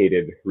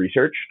 sophisticated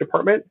research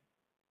department,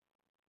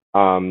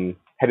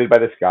 headed by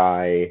this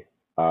guy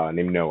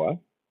named Noah.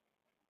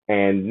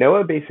 And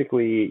Noah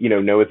basically,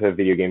 Noah's a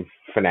video game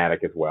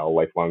fanatic as well,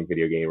 lifelong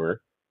video gamer.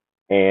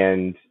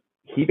 And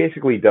he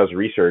basically does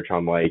research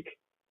on like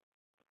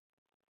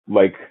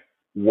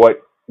what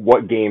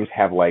games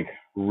have like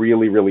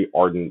really, really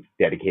ardent,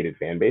 dedicated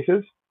fan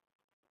bases,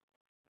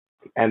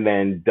 and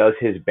then does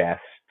his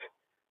best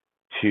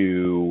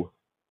to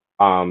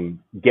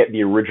get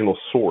the original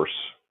source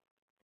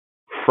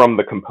from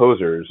the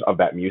composers of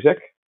that music.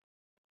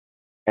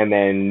 And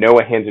then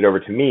Noah hands it over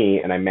to me,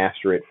 and I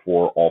master it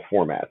for all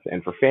formats.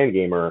 And for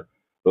Fangamer,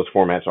 those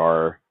formats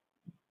are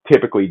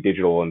typically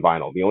digital and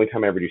vinyl. The only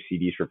time I ever do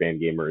CDs for Fan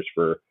Gamer is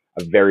for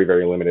a very,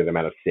 very limited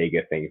amount of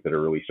Sega things that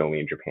are released only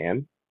in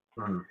Japan.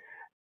 Mm-hmm.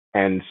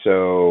 And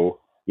so,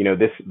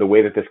 the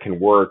way that this can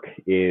work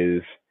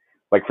is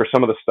like for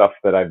some of the stuff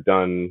that I've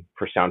done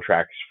for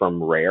soundtracks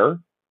from Rare,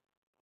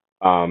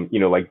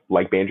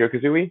 like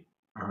Banjo-Kazooie,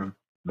 Mm-hmm.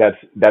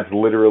 that's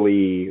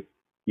literally,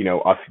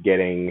 us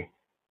getting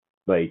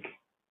like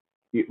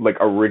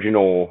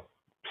original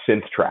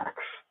synth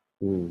tracks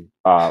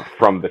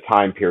from the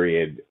time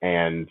period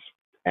and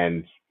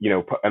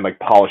like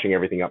polishing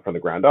everything up from the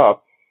ground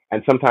up.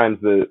 And sometimes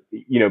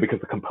because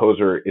the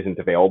composer isn't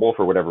available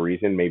for whatever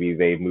reason, maybe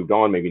they've moved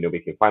on, maybe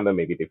nobody can find them,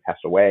 maybe they've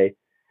passed away.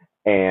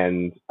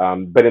 And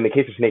but in the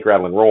case of Snake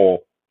Rattle and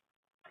Roll,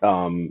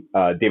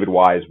 David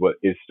Wise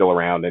is still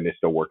around and is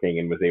still working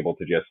and was able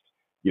to just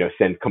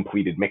send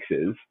completed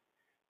mixes.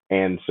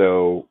 And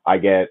so I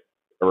get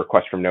a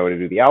request from Noah to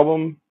do the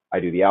album. I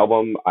do the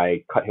album.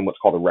 I cut him what's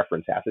called a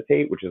reference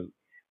acetate, which is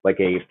like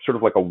a sort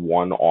of like a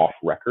one-off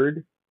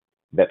record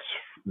that's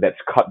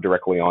cut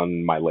directly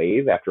on my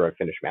lathe after I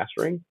finish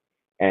mastering.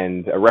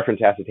 And a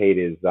reference acetate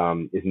is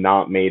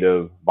not made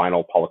of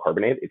vinyl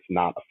polycarbonate. It's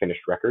not a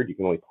finished record. You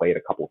can only play it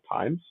a couple of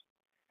times,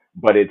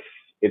 but it's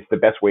the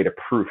best way to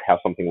proof how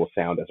something will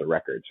sound as a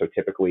record. So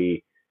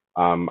typically,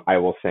 I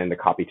will send a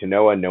copy to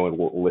Noah. Noah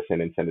will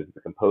listen and send it to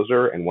the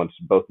composer. And once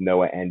both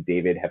Noah and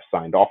David have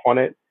signed off on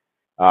it,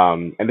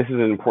 and this is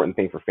an important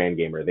thing for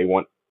Fangamer, they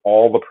want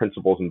all the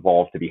principals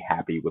involved to be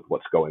happy with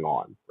what's going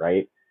on,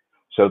 right?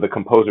 So the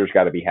composer's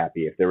got to be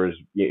happy. If there was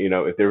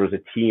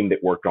a team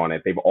that worked on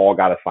it, they've all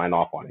got to sign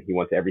off on it. He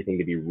wants everything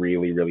to be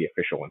really, really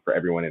official and for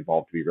everyone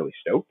involved to be really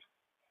stoked.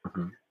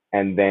 Mm-hmm.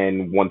 And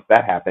then once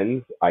that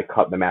happens, I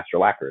cut the master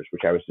lacquers,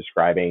 which I was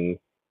describing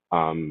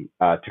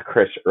to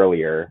Chris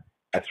earlier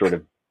as sort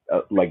of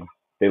like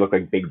they look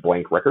like big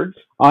blank records.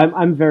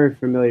 I'm very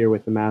familiar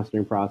with the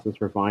mastering process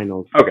for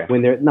vinyls. Okay.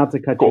 When there, not to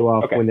cut Cool. you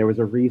off, Okay. when there was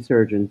a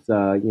resurgence,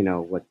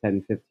 10,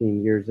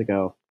 15 years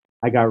ago,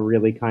 I got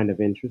really kind of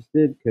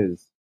interested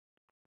because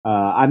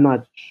I'm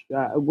not.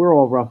 We're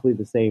all roughly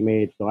the same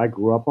age, so I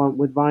grew up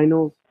with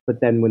vinyls. But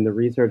then when the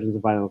resurgence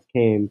of vinyls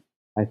came,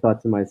 I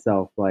thought to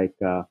myself, like,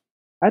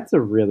 that's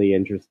a really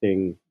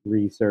interesting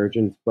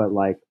resurgence. But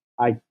like,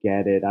 I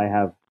get it. I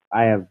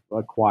have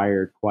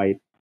acquired quite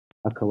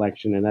a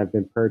collection, and I've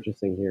been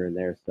purchasing here and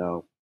there.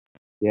 So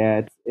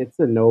yeah, it's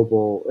a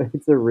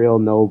real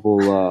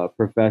noble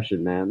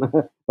profession, man.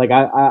 Like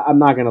I'm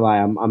not gonna lie,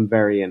 I'm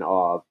very in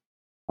awe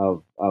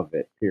of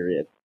it.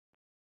 Period.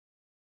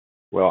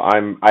 Well,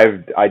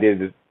 I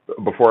did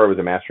before I was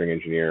a mastering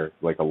engineer,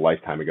 like a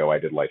lifetime ago. I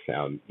did live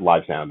sound,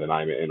 and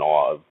I'm in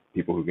awe of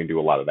people who can do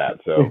a lot of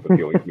that. So the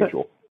feeling's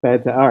mutual. All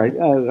right.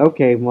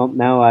 Okay. Well,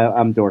 now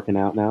I'm dorking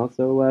out now.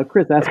 So,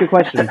 Chris, ask a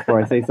question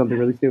before I say something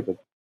really stupid.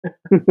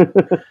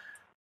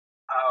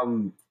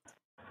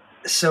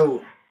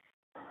 So,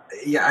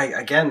 yeah,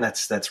 again,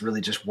 that's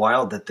really just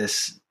wild that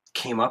this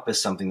came up as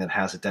something that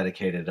has a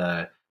dedicated,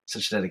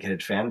 such a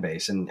dedicated fan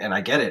base, and I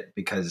get it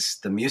because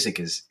the music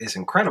is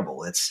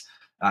incredible.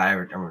 I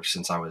remember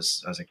since I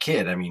was a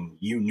kid. I mean,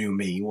 you knew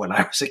me when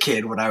I was a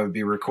kid when I would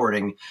be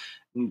recording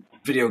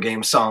video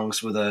game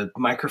songs with a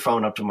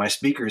microphone up to my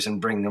speakers and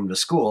bringing them to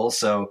school.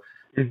 So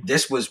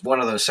this was one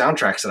of those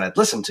soundtracks that I'd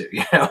listen to.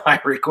 I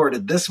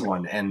recorded this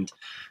one, and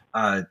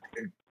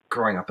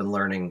growing up and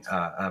learning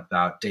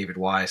about David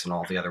Wise and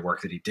all the other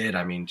work that he did.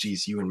 I mean,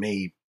 geez, you and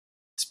me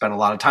spent a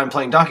lot of time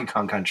playing Donkey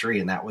Kong Country,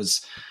 and that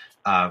was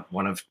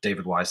one of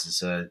David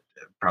Wise's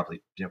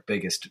probably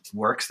biggest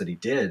works that he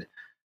did.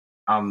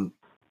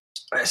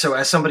 So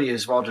as somebody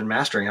who's involved in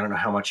mastering, I don't know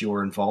how much you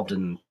were involved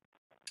in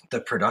the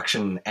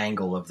production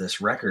angle of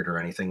this record or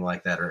anything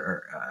like that,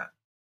 or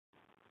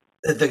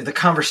the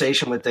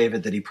conversation with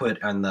David that he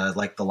put on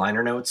the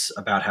liner notes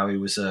about how he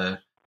was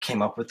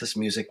came up with this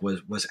music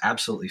was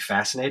absolutely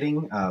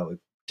fascinating. How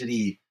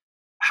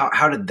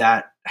did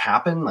that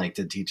happen? Like,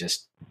 did he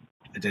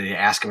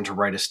ask him to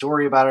write a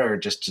story about it, or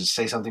just to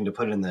say something to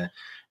put in the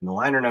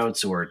liner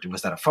notes, or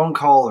was that a phone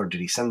call, or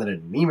did he send it in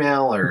an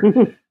email, or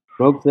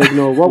smoke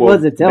signal? What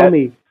was it? Tell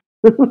me.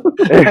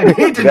 I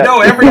need to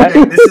know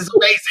everything. This is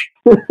amazing.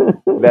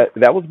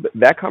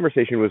 That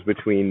conversation was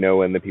between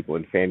Noah and the people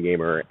in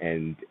Fangamer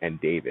and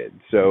David.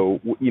 So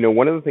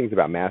one of the things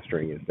about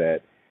mastering is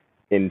that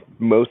in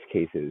most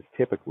cases,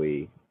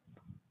 typically,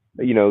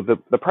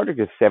 the project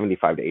is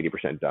 75 to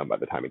 80% done by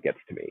the time it gets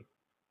to me.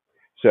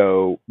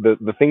 So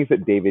the things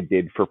that David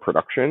did for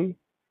production,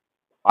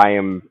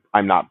 I'm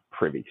not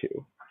privy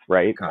to,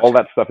 right? Gotcha. All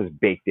that stuff is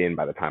baked in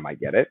by the time I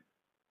get it.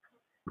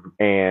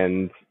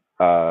 And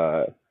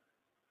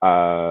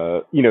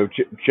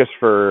just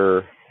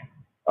for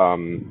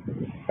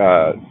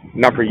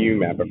not for you,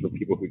 Matt, but for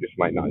people who just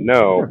might not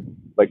know,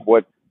 like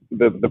what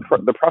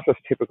the process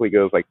typically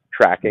goes, like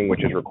tracking,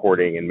 which is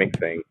recording and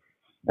mixing,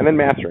 and then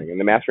mastering. And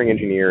the mastering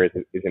engineer is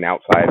an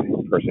outside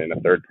person, a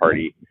third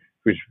party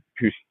who's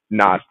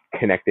not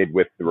connected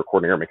with the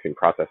recording or mixing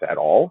process at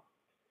all.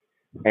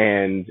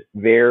 And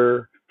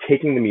they're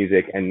taking the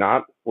music and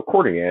not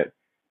recording it,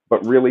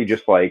 but really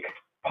just like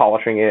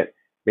polishing it,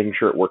 making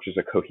sure it works as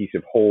a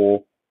cohesive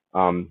whole,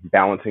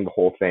 balancing the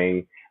whole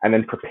thing, and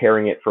then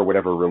preparing it for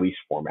whatever release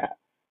format.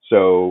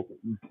 So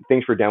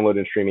things for download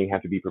and streaming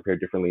have to be prepared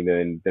differently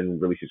than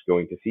releases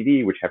going to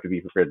CD, which have to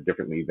be prepared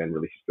differently than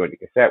releases going to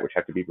cassette, which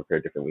have to be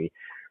prepared differently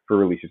for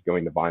releases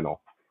going to vinyl.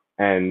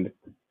 And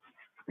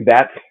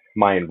that's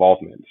my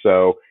involvement.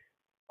 So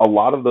a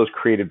lot of those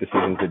creative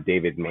decisions that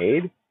David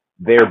made,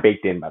 they're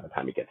baked in by the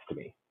time it gets to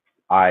me.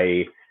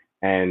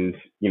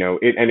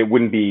 It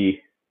wouldn't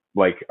be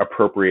like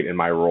appropriate in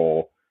my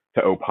role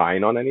to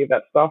opine on any of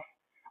that stuff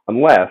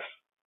unless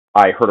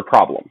I heard a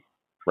problem,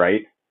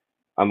 right?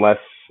 Unless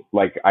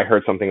like I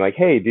heard something like,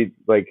 hey,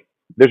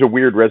 there's a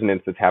weird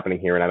resonance that's happening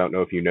here and I don't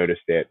know if you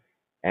noticed it.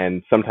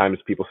 And sometimes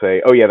people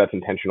say, oh yeah, that's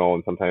intentional.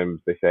 And sometimes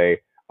they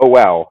say, oh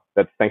wow,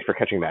 thanks for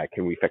catching that.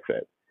 Can we fix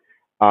it?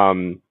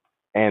 And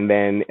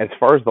then as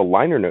far as the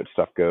liner note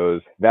stuff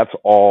goes, that's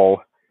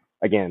all,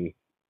 again,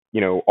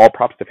 all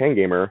props to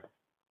Fangamer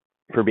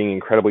for being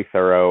incredibly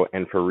thorough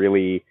and for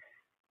really,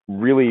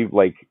 really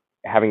like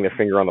having their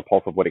finger on the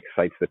pulse of what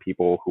excites the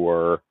people who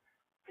are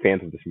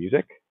fans of this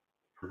music.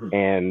 Mm-hmm.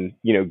 And,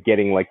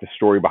 getting like the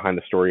story behind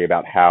the story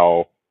about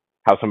how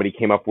somebody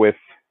came up with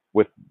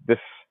this,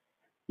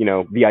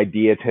 the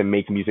idea to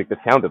make music that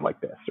sounded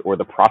like this or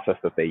the process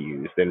that they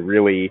used. And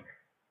really,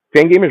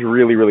 Fangame is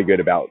really, really good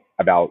about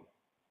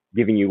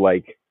giving you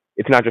like,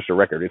 it's not just a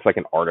record, it's like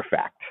an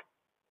artifact,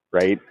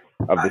 right,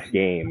 of this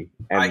game.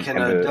 And I can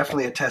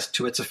definitely attest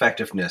to its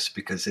effectiveness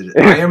because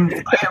I am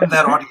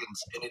that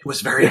audience, and it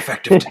was very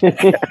effective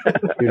today.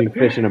 Shooting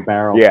fish in a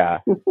barrel. Yeah.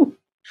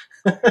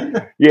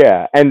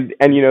 Yeah, and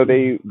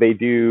they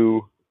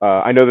do.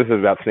 I know this is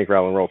about Snake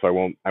Rattle and Roll, so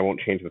I won't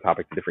change the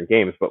topic to different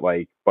games. But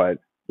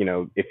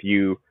if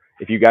you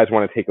guys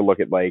want to take a look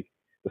at like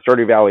the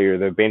Stardew Valley or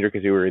the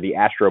Banjo-Kazooie or the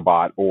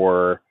Astrobot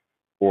or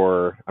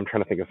I'm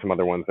trying to think of some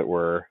other ones that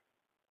were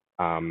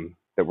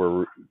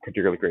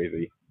particularly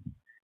crazy.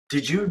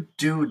 Did you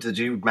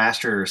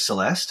master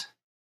Celeste?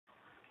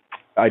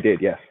 I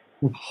did, yes.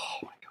 Oh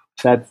my god.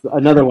 That's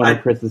another one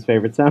of Chris's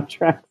favorite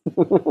soundtracks.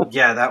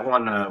 Yeah, that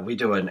one, we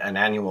do an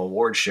annual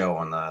award show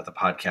on the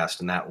podcast,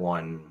 and that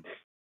won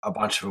a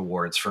bunch of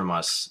awards from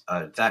us.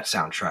 That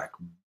soundtrack,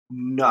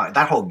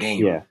 that whole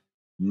game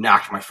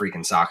knocked my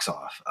freaking socks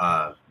off.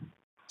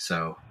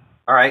 So,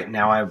 all right,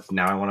 now I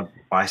want to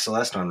buy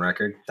Celeste on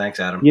record. Thanks,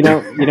 Adam. It's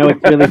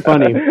really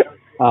funny.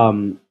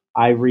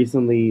 I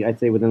recently, I'd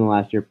say within the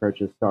last year,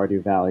 purchased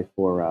Stardew Valley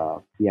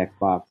for the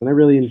Xbox, and I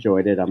really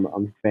enjoyed it. I'm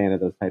a fan of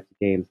those types of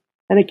games.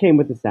 And it came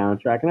with the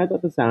soundtrack, and I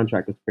thought the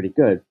soundtrack was pretty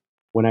good.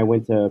 When I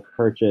went to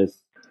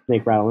purchase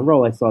Snake Rattle and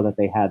Roll, I saw that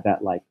they had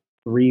that like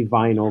 3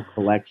 vinyl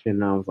collection,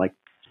 and I was like,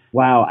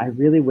 wow, I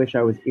really wish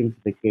I was into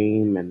the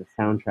game and the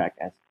soundtrack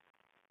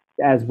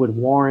as would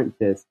warrant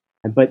this.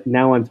 But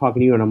now I'm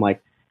talking to you, and I'm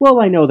like, well,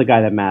 I know the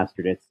guy that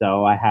mastered it,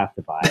 so I have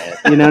to buy it.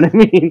 You know what I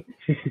mean?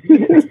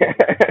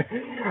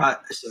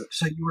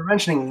 So you were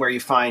mentioning where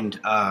you find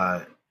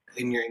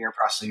in your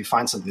process, you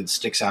find something that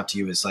sticks out to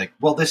you as like,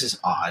 well, this is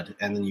odd,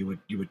 and then you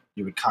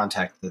would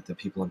contact the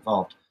people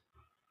involved.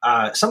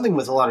 Something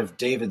with a lot of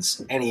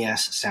David's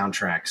NES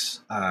soundtracks,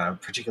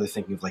 particularly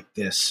thinking of like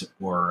this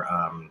or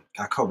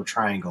Cobra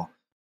Triangle.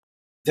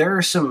 There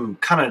are some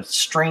kind of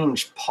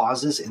strange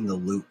pauses in the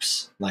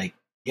loops, like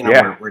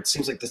where it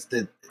seems like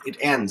it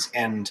ends.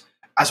 And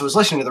as I was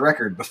listening to the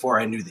record before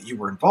I knew that you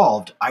were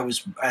involved,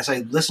 as I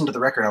listened to the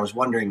record, I was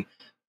wondering,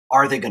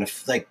 are they going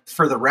to,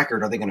 for the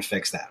record, are they going to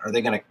fix that? Are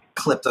they going to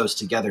clip those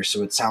together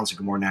so it sounds like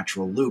a more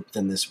natural loop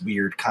than this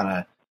weird kind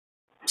of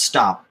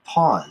stop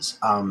pause?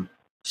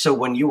 So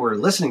when you were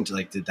listening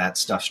to, did that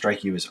stuff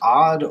strike you as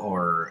odd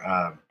or?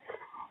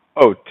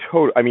 Oh,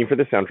 totally. I mean, for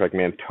the soundtrack,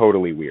 man,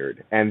 totally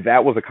weird. And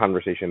that was a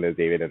conversation that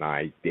David and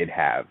I did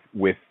have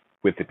with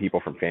the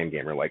people from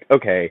Fangamer. Like,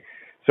 okay,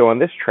 so on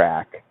this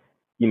track,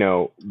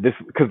 this,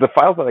 because the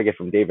files that I get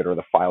from David are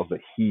the files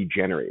that he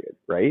generated,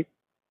 right?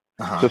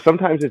 Uh-huh. So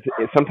sometimes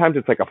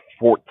it's like a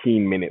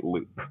 14-minute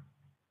loop,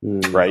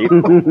 right?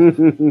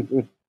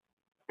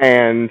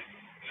 And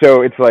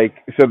so it's like,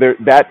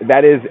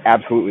 that is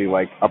absolutely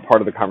like a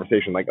part of the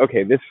conversation. Like,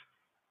 okay,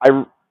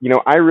 I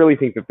really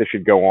think that this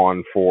should go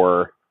on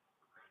for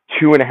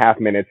 2.5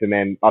 minutes and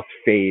then us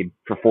fade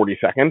for 40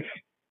 seconds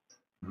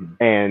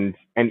and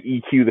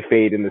EQ the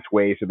fade in this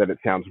way so that it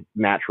sounds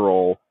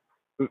natural.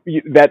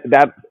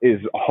 That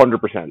is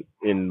 100%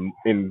 in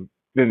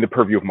the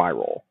purview of my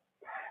role.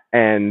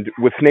 And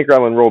with Snake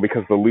Rattle and Roll,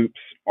 because the loops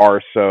are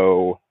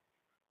so,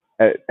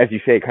 as you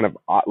say, kind of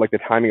odd, like the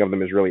timing of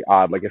them is really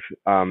odd. Like if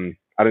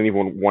I don't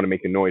even want to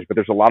make a noise, but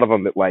there's a lot of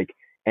them that like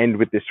end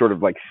with this sort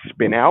of like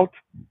spin out,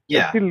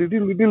 yeah, and then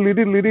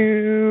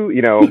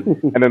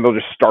they'll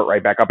just start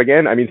right back up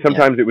again. I mean,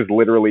 sometimes it was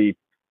literally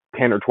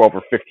 10 or 12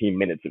 or 15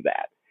 minutes of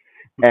that,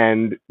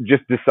 and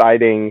just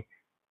deciding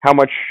how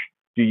much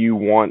do you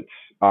want,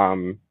 how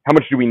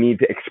much do we need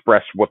to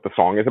express what the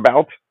song is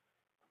about,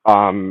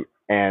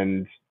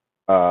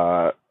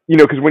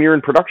 because when you're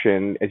in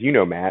production, as you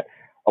know, Matt,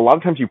 a lot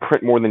of times you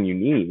print more than you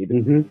need,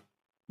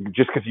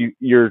 just because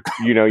you're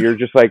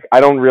just like,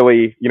 I don't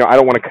really, I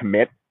don't want to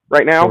commit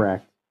right now.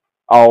 Correct.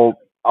 I'll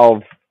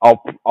I'll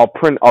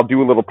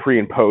do a little pre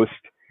and post,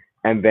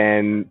 and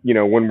then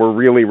when we're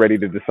really ready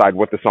to decide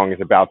what the song is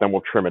about, then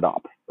we'll trim it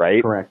up,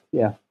 right? Correct.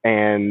 Yeah.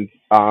 And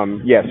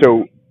yeah,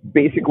 so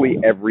basically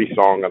every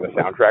song on the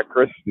soundtrack,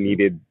 Chris,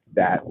 needed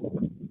that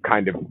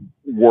kind of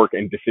work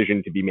and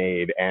decision to be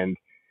made and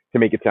to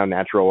make it sound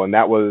natural. And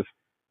that was,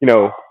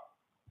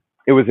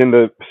 it was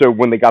so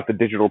when they got the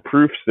digital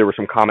proofs, there was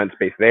some comment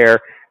space there.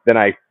 Then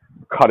I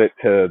cut it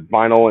to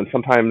vinyl, and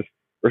sometimes,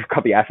 or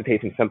cut the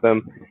acetates and sent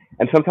them.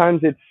 And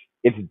sometimes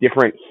it's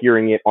different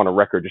hearing it on a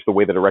record, just the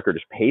way that a record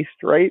is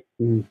paced, right?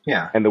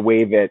 Yeah. And the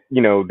way that,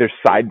 there's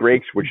side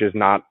breaks, which is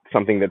not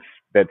something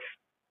that's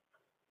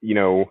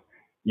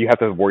you have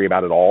to worry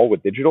about at all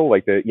with digital.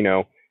 Like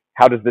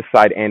how does this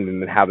side end,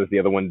 and then how does the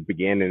other one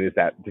begin? And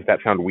does that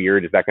sound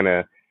weird? Is that going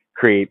to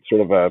create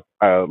sort of a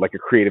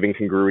creative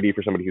incongruity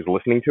for somebody who's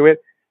listening to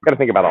it? Got to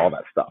think about all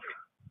that stuff.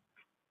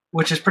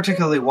 Which is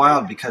particularly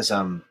wild because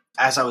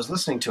as I was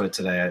listening to it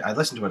today, I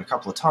listened to it a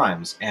couple of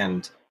times,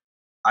 and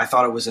I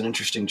thought it was an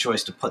interesting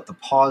choice to put the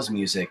pause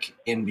music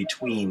in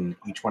between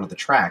each one of the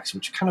tracks,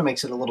 which kind of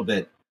makes it a little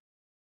bit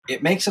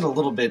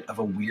of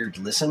a weird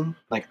listen.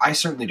 Like, I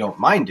certainly don't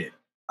mind it,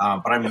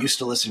 but I'm used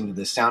to listening to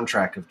the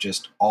soundtrack of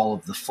just all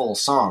of the full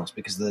songs,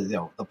 because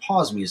the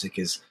pause music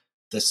is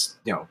this,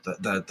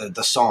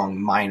 the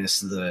song minus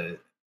the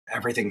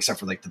everything except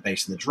for like the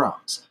bass and the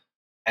drums.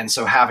 And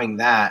so having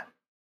that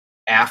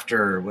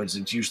after I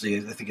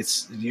think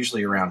it's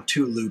usually around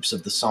 2 loops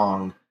of the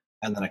song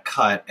and then a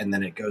cut, and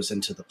then it goes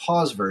into the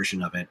pause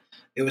version of it.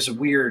 It was a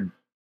weird,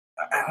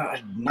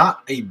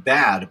 not a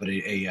bad, but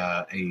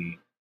a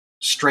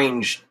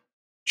strange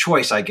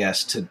choice, I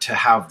guess, to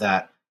have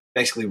that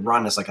basically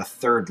run as like a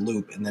third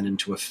loop and then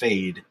into a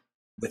fade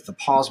with the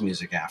pause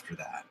music after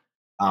that.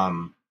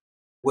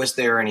 Was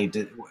there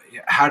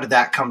how did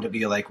that come to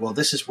be like, well,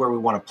 this is where we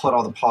want to put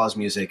all the pause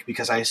music?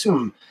 Because I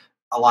assume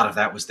a lot of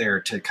that was there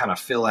to kind of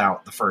fill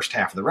out the first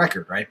half of the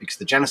record, right? Because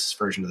the Genesis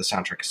version of the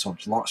soundtrack is so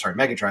much longer.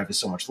 Mega Drive is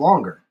so much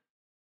longer.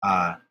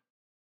 How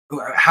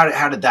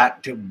did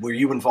that? Were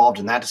you involved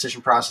in that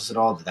decision process at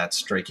all? Did that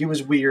strike you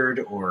as weird,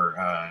 or?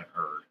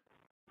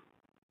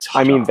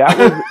 I mean,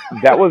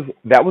 that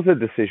was a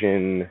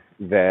decision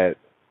that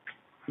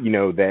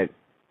that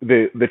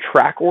the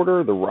track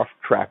order, the rough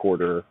track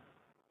order,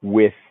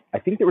 with, I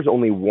think there was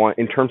only one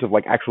in terms of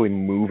like actually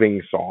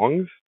moving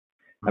songs.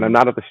 And I'm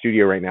not at the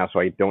studio right now, so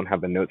I don't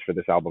have the notes for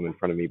this album in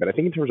front of me. But I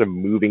think in terms of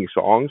moving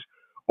songs,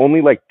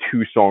 only like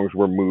 2 songs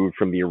were moved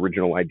from the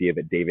original idea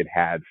that David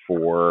had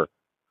for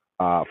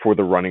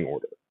the running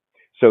order.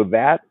 So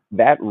that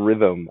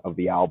rhythm of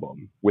the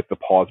album with the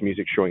pause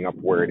music showing up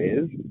where it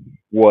is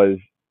was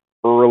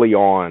early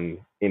on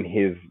in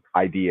his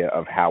idea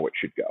of how it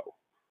should go.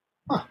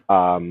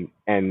 Huh.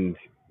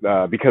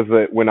 Because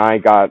when I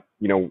got,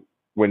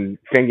 when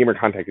Fangamer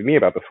contacted me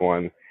about this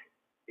one,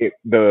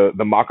 the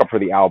mock-up for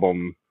the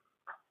album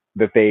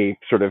that they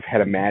sort of had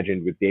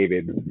imagined with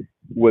David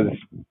was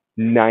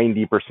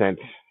 90%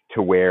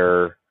 to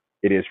where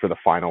it is for the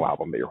final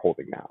album that you're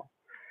holding now.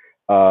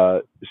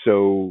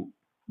 So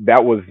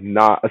that was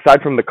not,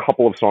 aside from the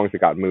couple of songs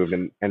that got moved,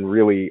 and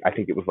really I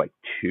think it was like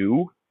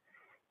 2,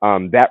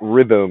 that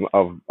rhythm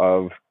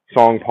of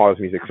song pause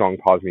music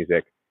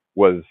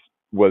was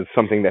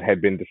something that had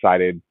been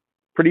decided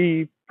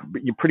pretty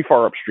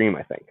far upstream,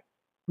 I think.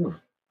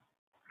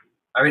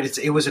 I mean,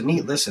 it was a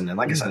neat listen, and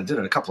like I said, I did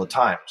it a couple of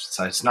times.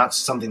 So it's not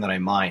something that I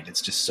mind.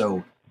 It's just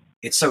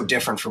it's so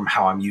different from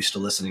how I'm used to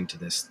listening to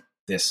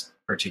this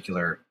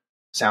particular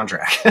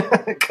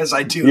soundtrack, because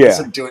I do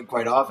listen to it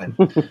quite often.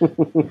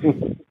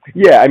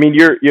 Yeah, I mean,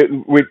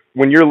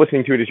 when you're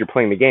listening to it as you're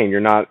playing the game, you're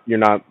not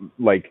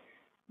like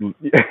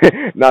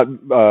not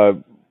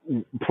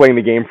playing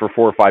the game for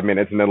 4 or 5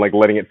 minutes and then like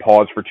letting it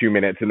pause for 2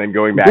 minutes and then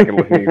going back and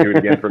listening to it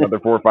again for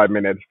another 4 or 5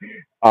 minutes.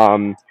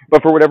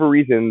 But for whatever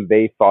reason,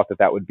 they thought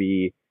that would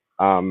be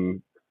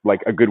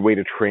like a good way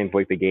to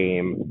translate the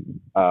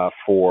game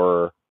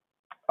for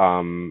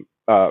an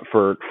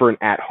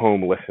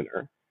at-home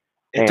listener.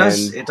 It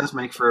does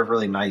make for a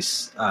really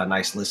nice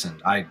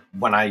listen.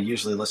 When I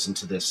usually listen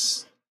to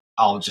this,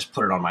 I'll just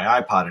put it on my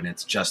iPod and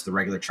it's just the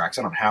regular tracks.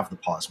 I don't have the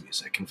pause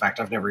music. In fact,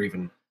 I've never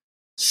even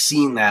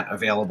seen that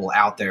available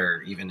out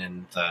there, even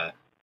in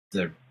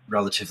the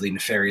relatively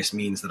nefarious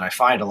means that I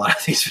find a lot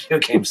of these video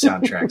game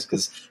soundtracks,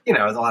 because a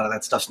lot of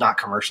that stuff's not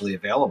commercially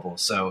available.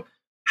 So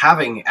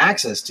having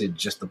access to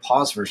just the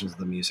pause versions of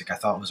the music, I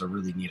thought was a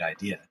really neat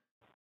idea.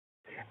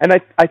 And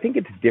I think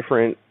it's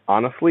different,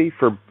 honestly,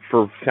 for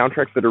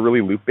soundtracks that are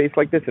really loop based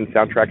like this, and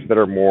soundtracks that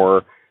are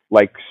more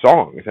like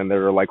songs and that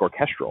are like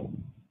orchestral.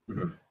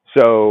 Mm-hmm.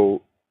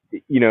 So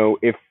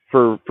if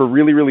for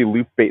really, really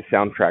loop-based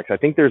soundtracks, I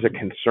think there's a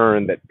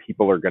concern that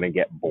people are going to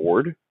get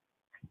bored,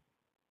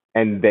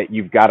 and that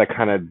you've got to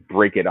kind of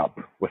break it up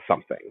with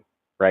something,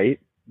 right?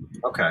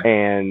 Okay.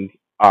 And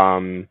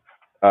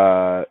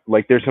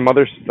like there's some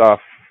other stuff.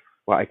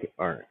 Well,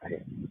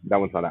 that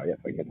one's not out yet,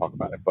 so I can't talk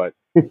about it. But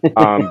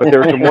but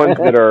there are some ones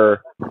that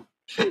are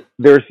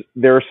there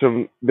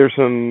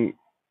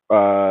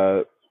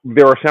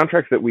are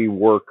soundtracks that we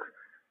work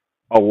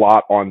a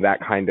lot on that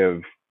kind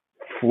of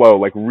flow,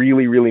 like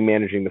really, really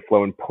managing the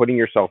flow and putting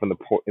yourself in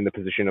the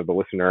position of the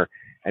listener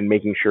and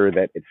making sure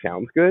that it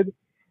sounds good.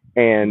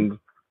 And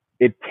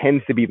it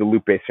tends to be the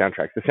loop-based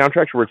soundtracks. The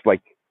soundtracks where it's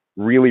like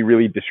really,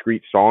 really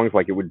discrete songs,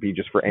 like it would be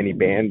just for any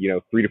band,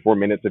 3 to 4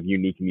 minutes of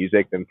unique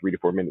music, then 3 to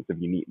 4 minutes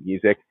of unique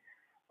music.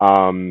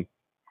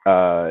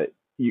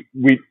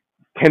 We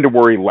tend to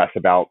worry less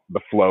about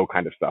the flow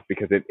kind of stuff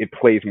because it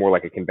plays more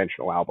like a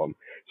conventional album.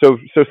 So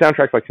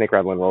soundtracks like Snake,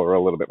 Rattle, and Roll are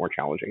a little bit more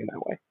challenging in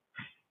that way.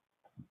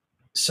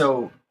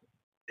 So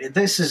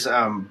this is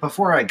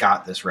before I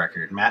got this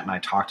record, Matt and I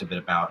talked a bit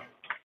about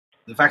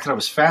the fact that I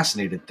was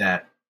fascinated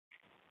that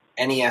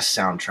NES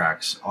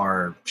soundtracks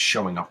are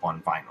showing up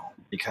on vinyl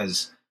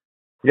because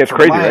it's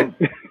crazy, right?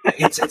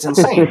 It's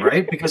insane,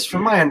 right? Because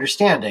from my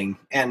understanding,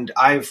 and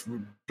I've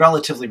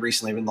relatively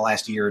recently, in the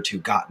last year or two,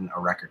 gotten a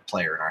record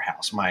player in our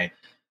house. My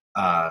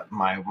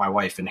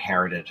wife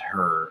inherited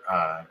her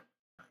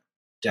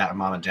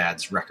mom and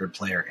dad's record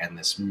player and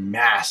this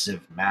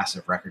massive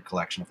record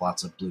collection of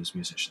lots of blues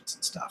musicians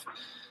and stuff.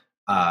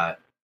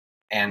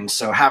 And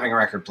so having a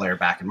record player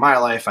back in my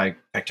life, I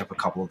picked up a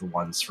couple of the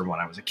ones from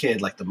when I was a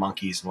kid, like the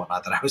Monkees and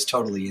whatnot that I was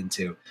totally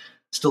into.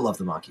 Still love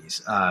the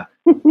Monkees.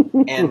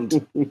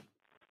 And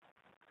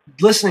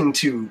listening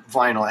to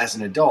vinyl as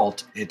an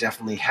adult, it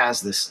definitely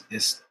has this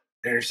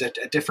there's a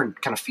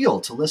different kind of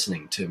feel to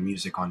listening to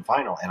music on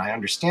vinyl. And I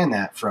understand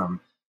that from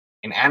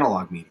an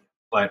analog medium.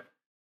 But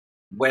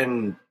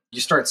when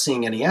you start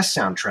seeing NES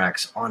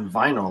soundtracks on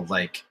vinyl,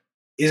 like,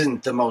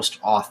 isn't the most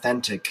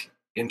authentic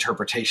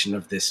interpretation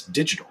of this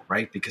digital,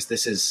 right? Because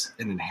this is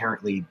an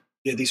inherently,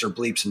 these are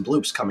bleeps and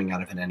bloops coming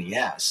out of an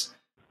NES.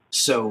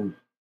 So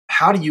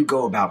how do you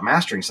go about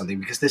mastering something?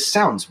 Because this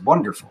sounds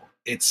wonderful.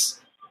 Good.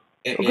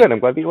 I'm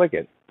glad that you like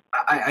it.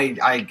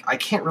 I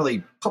can't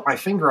really put my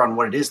finger on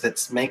what it is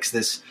that makes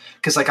this,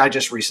 because like I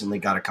just recently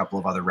got a couple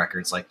of other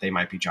records, like They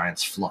Might Be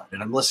Giants Flood,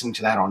 and I'm listening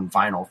to that on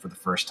vinyl for the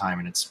first time,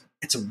 and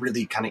it's a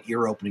really kind of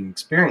ear-opening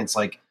experience.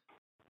 Like,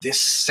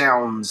 this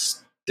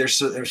sounds, there's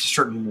a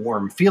certain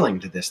warm feeling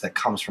to this that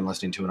comes from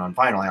listening to it on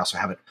vinyl. I also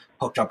have it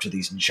hooked up to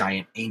these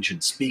giant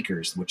ancient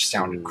speakers, which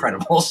sound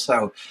incredible,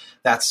 so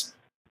that's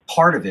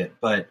part of it.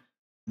 But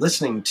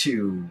listening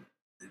to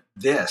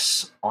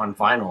this on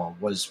vinyl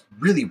was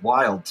really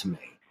wild to me.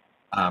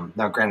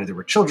 Now, granted, there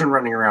were children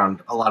running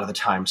around a lot of the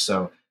time,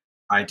 so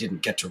I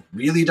didn't get to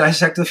really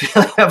dissect the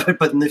feeling of it,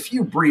 but in the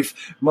few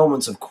brief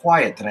moments of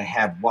quiet that I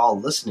had while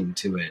listening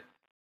to it,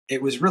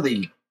 it was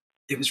really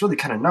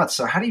kind of nuts.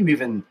 So how do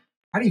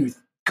you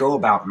go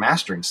about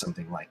mastering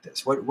something like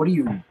this? What do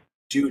you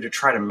do to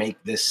try to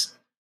make this,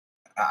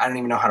 I don't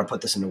even know how to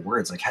put this into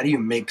words. Like, how do you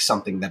make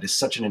something that is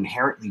such an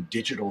inherently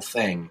digital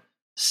thing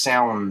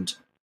sound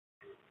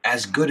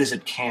as good as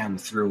it can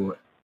through,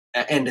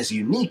 and as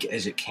unique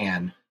as it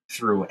can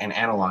through an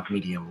analog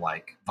medium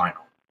like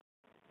vinyl?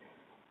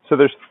 So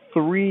there's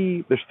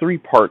three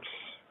parts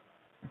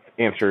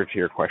answer to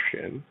your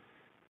question.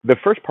 The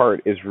first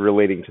part is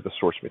relating to the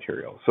source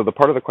material. So the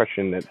part of the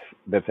question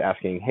that's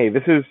asking, hey,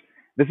 this is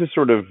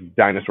sort of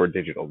dinosaur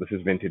digital. This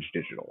is vintage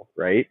digital,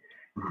 right?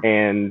 Mm-hmm.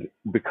 And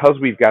because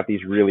we've got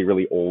these really,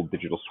 really old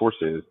digital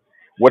sources,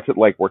 what's it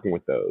like working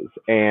with those?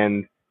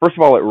 And first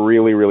of all, it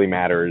really, really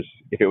matters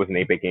if it was an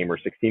 8-bit game or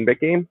 16-bit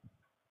game.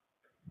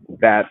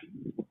 That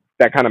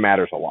kind of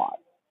matters a lot.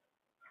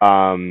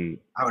 I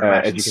would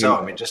imagine so.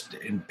 I mean, just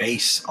in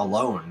bass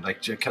alone,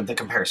 like the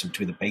comparison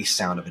between the bass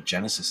sound of a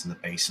Genesis and the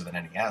bass of an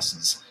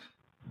NES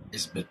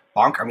is a bit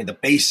bonk. I mean, the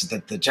bass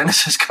that the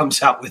Genesis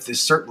comes out with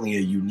is certainly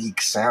a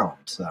unique sound.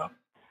 So,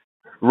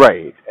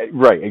 right,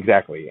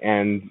 exactly,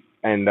 and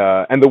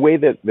the way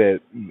that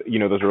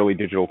those early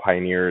digital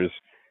pioneers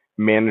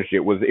managed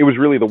it was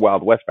really the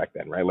Wild West back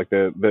then, right? Like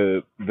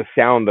the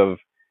sound of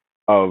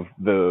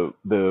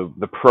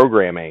the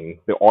programming,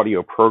 the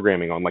audio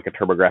programming on like a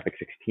TurboGrafx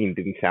 16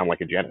 didn't sound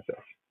like a Genesis.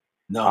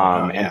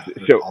 Yeah.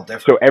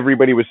 So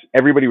everybody was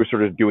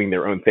sort of doing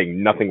their own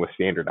thing. Nothing was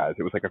standardized.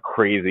 It was like a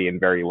crazy and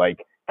very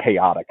like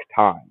chaotic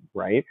time,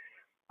 right?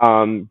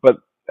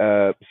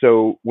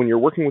 So when you're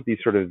working with these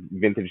sort of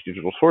vintage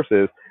digital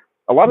sources,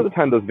 a lot of the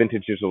time those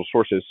vintage digital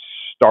sources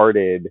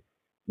started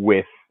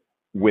with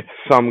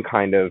some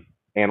kind of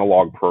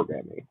analog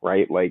programming,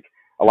 right? Like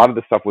a lot of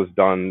the stuff was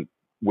done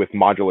with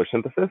modular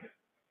synthesis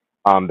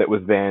that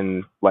was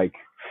then like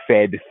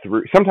fed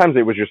through. Sometimes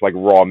it was just like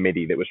raw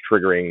MIDI that was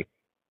triggering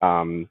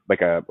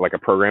like a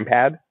program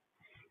pad,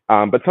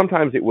 but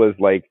sometimes it was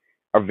like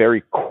a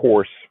very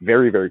coarse,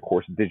 very, very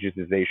coarse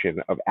digitization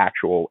of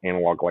actual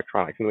analog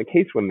electronics. In the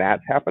case when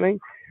that's happening,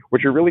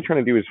 what you're really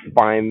trying to do is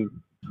find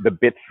the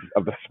bits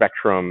of the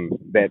spectrum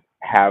that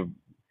have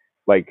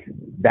like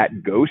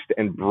that ghost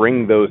and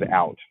bring those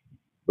out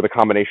with a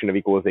combination of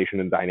equalization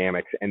and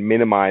dynamics and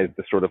minimize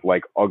the sort of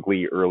like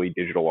ugly early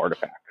digital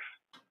artifacts,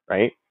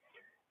 right?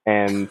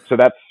 And so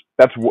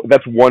that's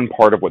one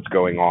part of what's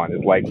going on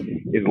is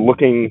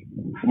looking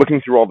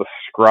through all the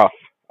scruff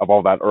of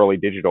all that early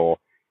digital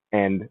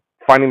and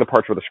finding the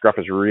parts where the scruff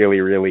is really,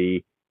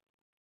 really,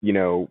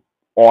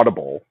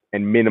 audible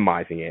and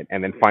minimizing it,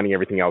 and then finding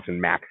everything else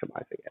and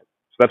maximizing it.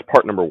 So that's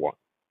part number one.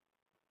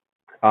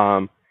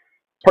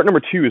 Part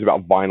number two is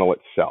about vinyl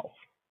itself,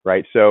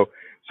 right? So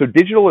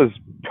digital is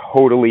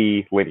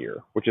totally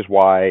linear, which is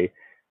why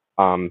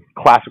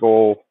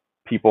classical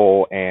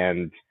people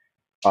and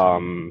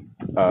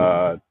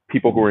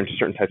people who are into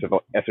certain types of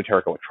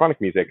esoteric electronic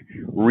music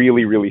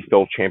really, really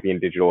still champion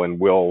digital and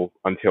will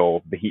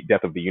until the heat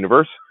death of the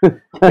universe.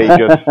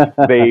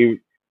 They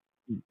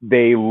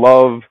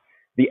love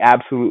the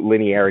absolute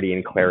linearity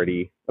and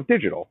clarity of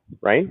digital,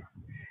 right?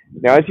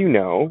 Now, as you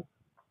know,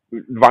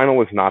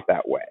 vinyl is not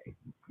that way.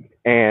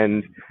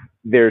 And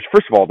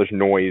first of all, there's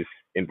noise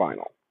in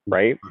vinyl,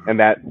 right? And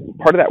that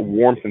part of that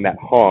warmth and that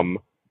hum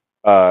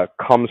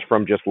comes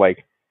from just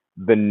like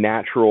the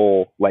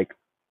natural, like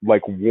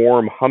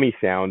warm hummy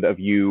sound of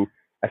you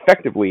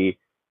effectively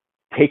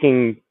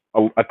taking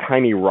a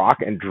tiny rock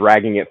and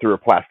dragging it through a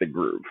plastic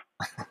groove.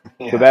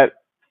 Yeah. So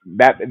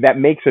that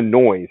makes a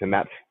noise, and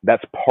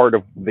that's part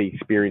of the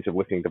experience of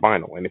listening to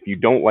vinyl. And if you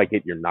don't like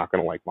it, you're not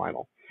going to like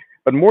vinyl.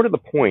 But more to the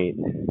point,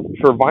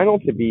 for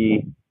vinyl to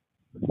be,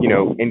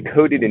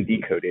 encoded and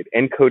decoded,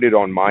 encoded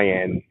on my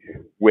end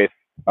with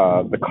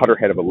the cutter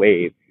head of a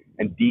lathe,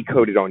 and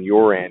decoded on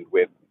your end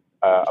with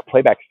a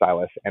playback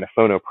stylus and a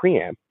phono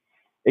preamp,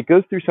 it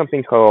goes through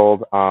something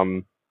called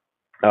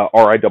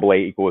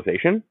RIAA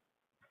equalization.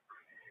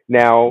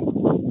 Now,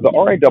 the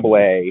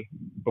RIAA,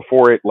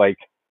 before it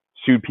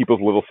sued people's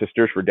little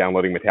sisters for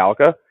downloading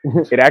Metallica,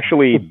 it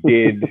actually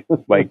did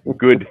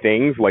good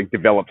things,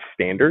 developed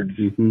standards.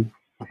 Mm-hmm.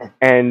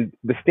 And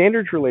the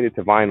standards related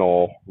to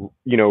vinyl,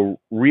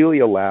 really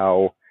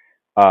allow,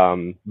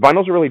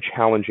 vinyl's a really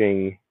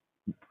challenging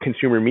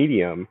consumer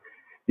medium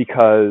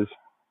because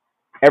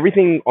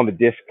everything on the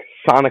disc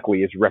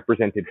sonically is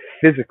represented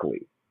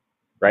physically,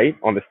 right,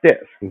 on this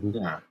disc. Mm-hmm.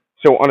 Yeah.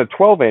 So on a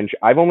 12-inch,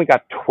 I've only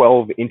got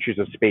 12 inches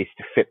of space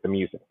to fit the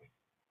music,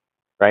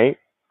 right?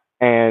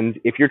 And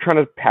if you're trying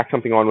to pack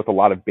something on with a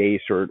lot of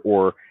bass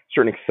or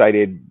certain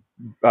excited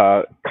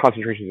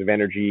concentrations of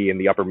energy in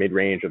the upper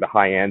mid-range or the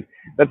high end,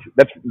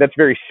 that's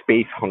very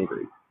space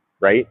hungry,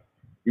 right?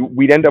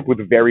 We'd end up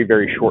with very,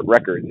 very short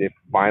records if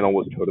vinyl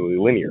was totally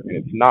linear, and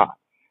it's not.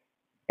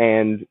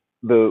 And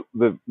the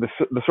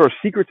sort of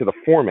secret to the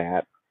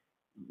format,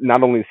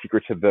 not only the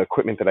secret to the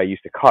equipment that I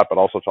use to cut, but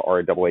also to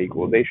RIAA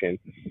equalization,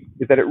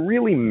 is that it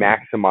really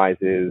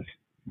maximizes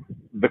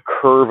the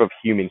curve of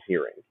human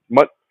hearing.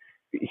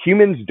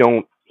 Humans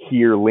don't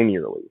hear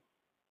linearly.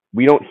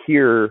 We don't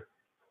hear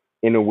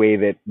in a way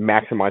that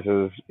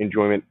maximizes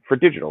enjoyment for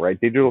digital, right?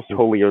 Digital is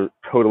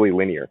totally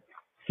linear.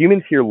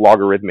 Humans hear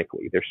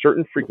logarithmically. There's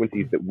certain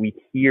frequencies that we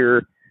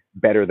hear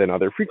better than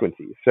other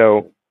frequencies.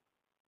 So,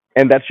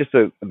 and that's just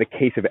the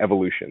case of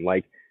evolution.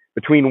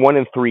 Between 1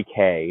 and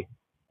 3K,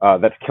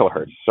 that's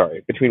kilohertz,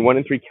 sorry. Between 1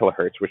 and 3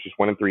 kilohertz, which is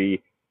 1 in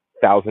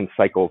 3,000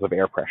 cycles of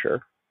air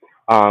pressure,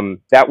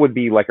 that would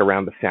be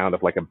around the sound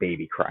of a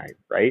baby crying,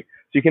 right?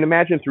 So you can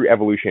imagine through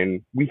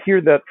evolution, we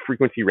hear that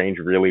frequency range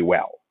really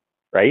well,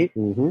 right?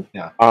 Mm-hmm.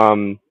 Yeah.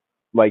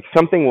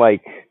 Something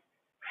like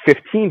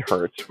 15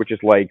 hertz, which is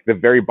the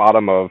very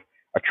bottom of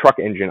a truck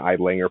engine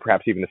idling, or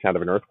perhaps even the sound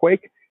of an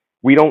earthquake,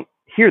 we don't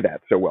hear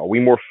that so well. We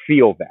more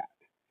feel that.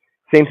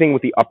 Same thing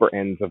with the upper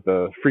ends of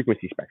the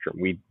frequency spectrum.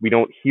 We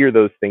don't hear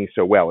those things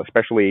so well,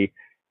 especially,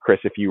 Chris,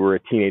 if you were a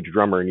teenage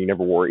drummer and you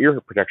never wore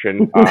ear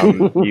protection,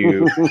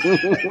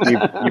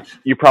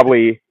 you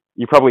probably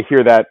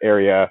hear that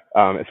area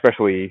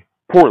especially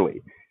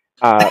poorly.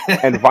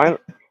 And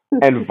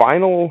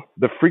vinyl,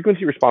 the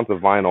frequency response of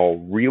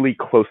vinyl really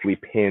closely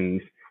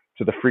pins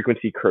to the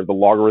frequency curve, the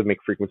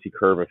logarithmic frequency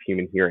curve of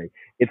human hearing.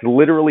 It's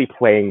literally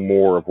playing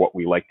more of what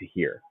we like to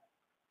hear.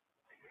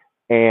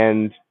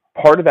 And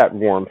part of that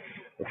warmth,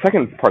 the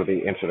second part of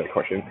the answer to that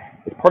question,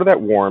 is part of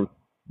that warmth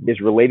is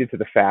related to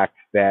the fact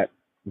that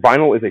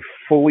vinyl is a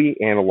fully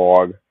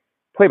analog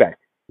playback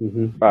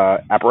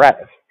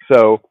apparatus.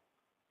 So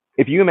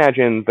if you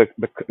imagine the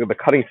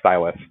cutting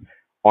stylus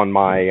on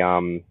my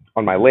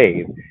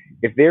lathe,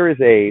 if there is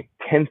a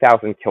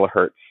 10,000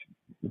 kilohertz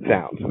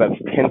sound, so that's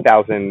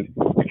 10,000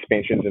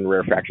 expansions and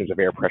rarefactions of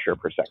air pressure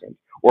per second,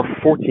 or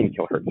 14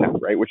 kilohertz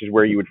sound, right, which is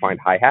where you would find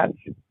hi-hats.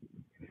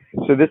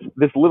 So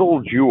this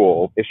little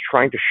jewel is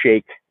trying to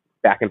shake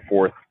back and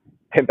forth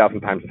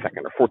 10,000 times a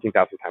second or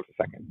 14,000 times a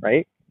second,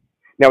 right?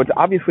 Now it's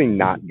obviously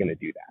not going to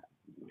do that.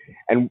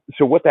 And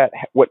so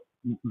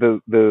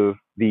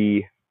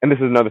and this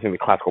is another thing that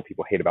classical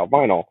people hate about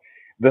vinyl,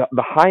 the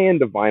high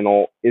end of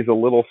vinyl is a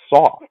little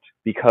soft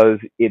because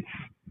it's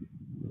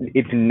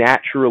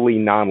naturally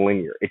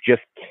nonlinear. It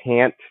just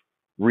can't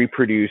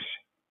reproduce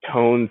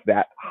tones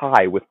that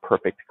high with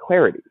perfect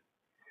clarity.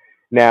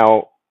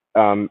 Now,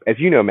 as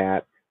you know,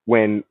 Matt,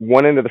 when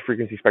one end of the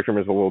frequency spectrum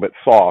is a little bit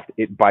soft,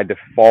 it by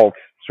default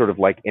sort of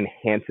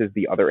enhances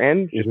the other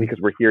end just because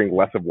we're hearing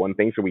less of one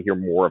thing, so we hear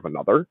more of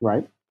another.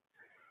 Right.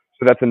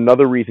 So that's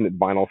another reason that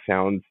vinyl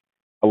sounds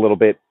a little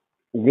bit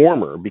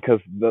warmer, because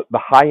the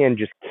high end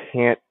just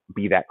can't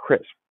be that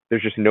crisp.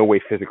 There's just no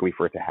way physically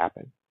for it to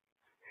happen.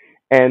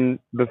 And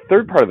the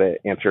third part of the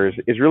answer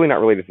is really not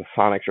related to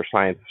sonics or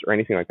science or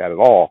anything like that at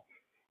all.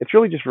 it's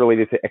really just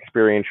related to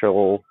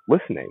experiential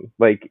listening.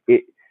 Like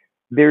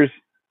there's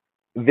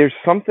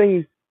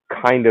something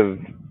kind of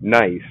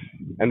nice,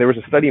 and there was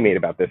a study made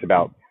about this,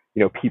 about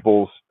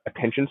people's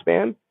attention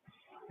span,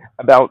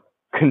 about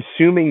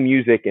consuming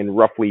music in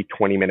roughly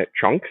 20-minute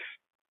chunks,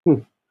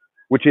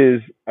 which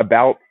is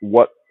about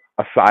what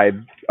a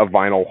side of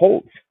vinyl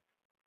holds.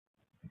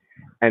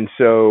 And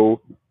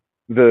so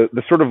the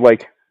sort of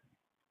like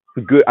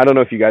good, I don't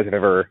know if you guys have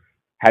ever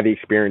had the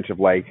experience of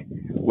like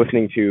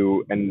listening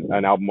to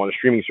an album on a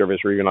streaming service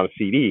or even on a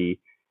CD,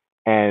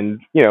 and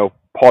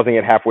pausing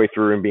it halfway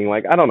through and being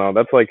like, I don't know,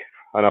 that's like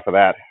enough of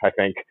that, I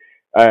think,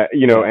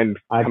 and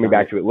coming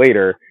back to it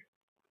later.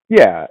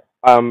 Yeah,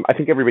 I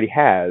think everybody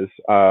has,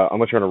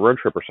 unless you're on a road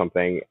trip or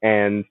something.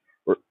 And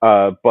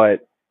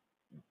but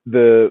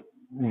the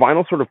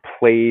vinyl sort of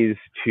plays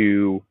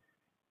to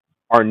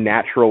our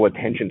natural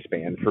attention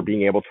span for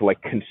being able to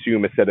like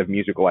consume a set of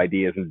musical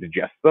ideas and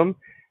digest them.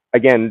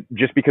 Again,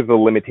 just because of the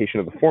limitation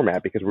of the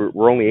format, because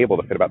we're only able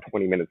to fit about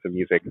 20 minutes of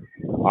music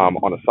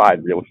on a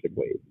side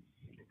realistically.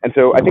 And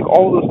so I think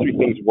all of those three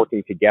things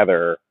working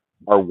together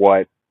are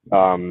what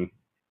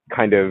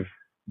kind of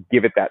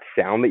give it that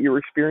sound that you're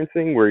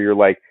experiencing, where you're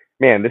like,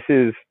 man, this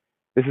is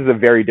a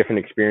very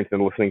different experience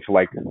than listening to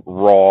like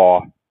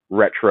raw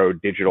retro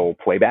digital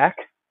playback,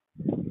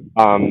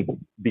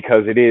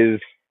 because it is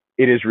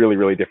really,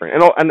 really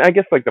different. And I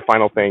guess like the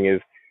final thing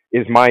is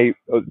my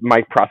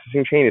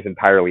processing chain is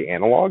entirely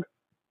analog,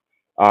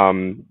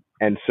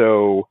 and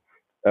so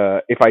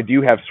if I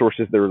do have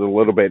sources that are a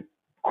little bit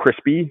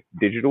crispy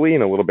digitally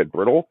and a little bit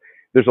brittle,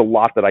 there's a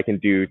lot that I can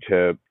do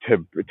to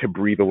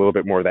breathe a little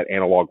bit more of that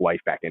analog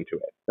life back into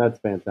it. That's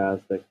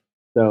fantastic.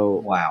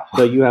 So wow.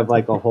 So you have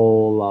like a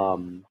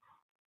whole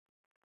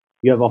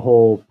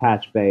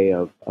patch bay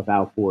of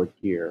outboard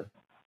gear.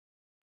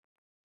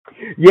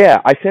 Yeah,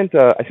 I sent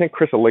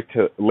Chris a link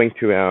to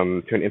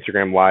an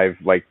Instagram live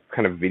like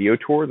kind of video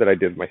tour that I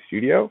did with my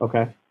studio.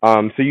 Okay.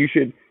 So you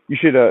should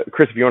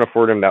Chris, if you want to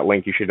forward him that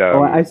link, you should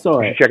I saw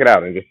it. Check it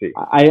out and just see.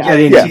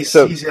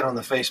 He's in on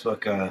the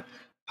Facebook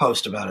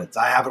post about it.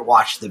 I haven't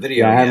watched the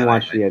video. Yeah, I haven't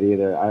watched it yet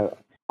either.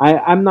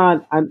 I'm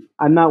not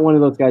one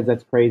of those guys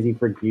that's crazy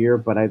for gear,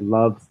 but I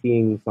love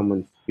seeing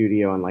someone's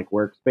studio and like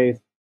workspace,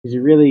 because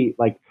you really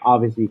like,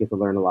 obviously you get to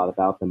learn a lot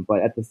about them,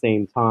 but at the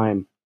same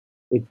time,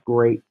 it's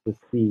great to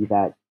see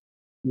that,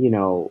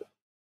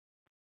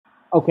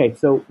 okay,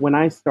 so when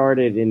I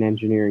started in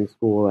engineering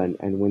school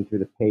and went through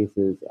the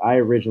paces, I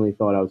originally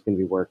thought I was going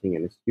to be working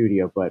in a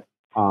studio, but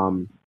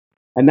and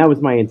that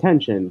was my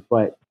intention.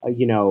 But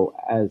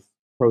as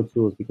Pro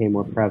Tools became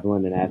more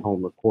prevalent and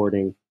at-home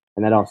recording,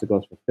 and that also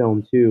goes for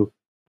film too,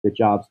 the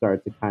job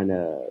started to kind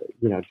of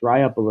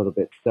dry up a little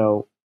bit.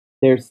 So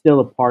there's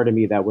still a part of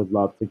me that would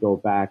love to go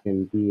back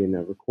and be in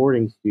a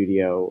recording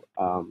studio.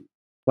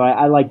 So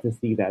I like to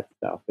see that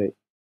stuff.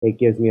 It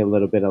gives me a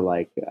little bit of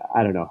like,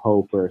 I don't know,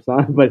 hope or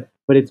something, but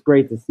it's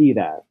great to see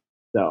that.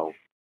 So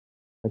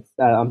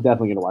I'm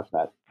definitely gonna watch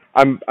that.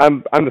 I'm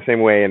the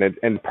same way,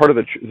 and part of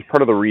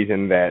the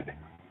reason that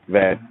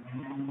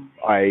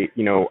I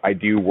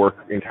do work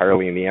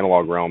entirely in the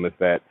analog realm is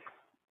that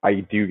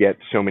I do get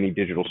so many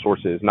digital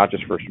sources, not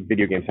just for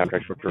video game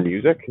soundtracks, but for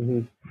music.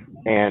 Mm-hmm.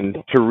 And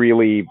to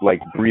really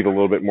like breathe a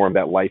little bit more of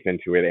that life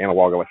into it,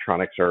 analog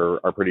electronics are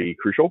pretty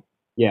crucial.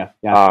 Yeah.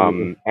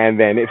 Absolutely. And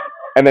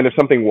then if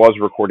something was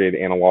recorded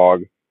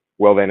analog,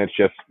 well then it's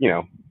just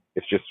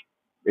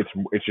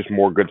it's just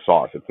more good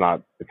sauce. It's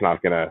not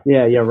gonna.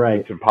 Yeah.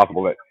 Right. It's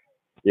impossible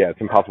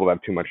to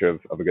have too much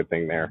of a good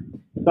thing there.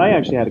 So I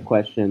actually had a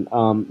question.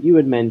 You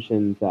had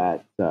mentioned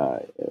that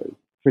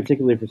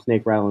particularly for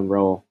Snake Rattle and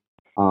Roll.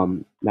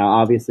 Now,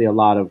 obviously, a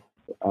lot of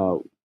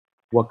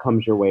what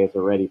comes your way is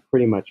already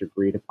pretty much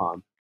agreed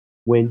upon.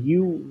 When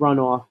you run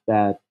off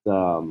that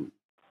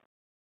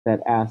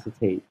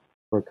acetate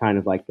for kind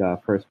of like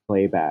first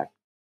playback,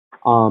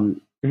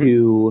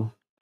 to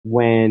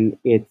when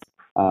it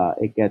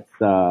gets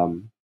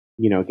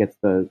gets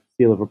the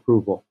seal of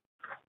approval,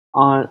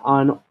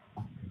 on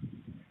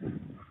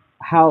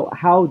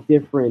how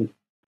different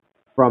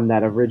from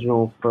that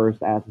original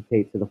first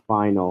acetate to the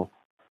final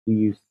do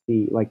you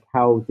see? Like,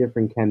 how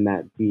different can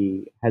that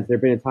be? Has there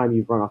been a time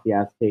you've run off the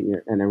acetate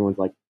and everyone's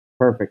like,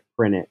 perfect,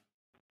 print it?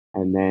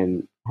 And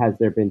then has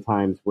there been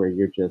times where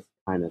you're just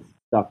kind of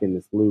stuck in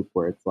this loop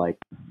where it's like,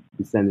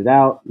 you send it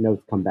out,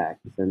 notes come back.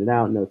 You send it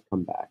out, notes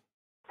come back.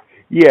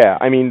 Yeah,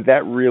 I mean,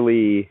 that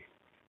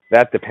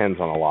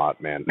depends on a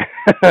lot, man.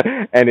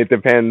 And it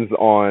depends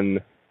on,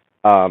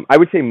 I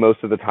would say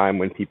most of the time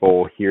when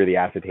people hear the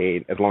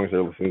acetate, as long as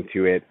they're listening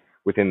to it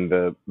within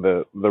the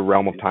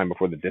realm of time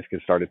before the disc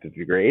has started to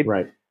degrade,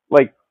 right?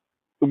 Like,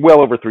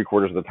 well over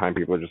 3/4 of the time,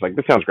 people are just like,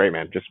 "This sounds great,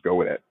 man. Just go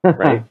with it."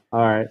 Right? All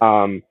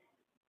right.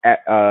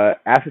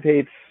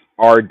 Acetates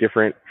are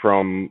different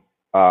from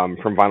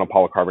vinyl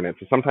polycarbonate.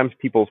 So sometimes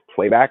people's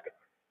playback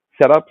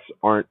setups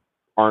aren't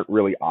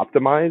really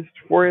optimized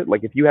for it.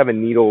 Like if you have a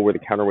needle where the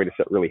counterweight is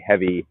set really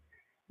heavy,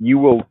 you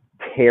will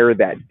tear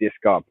that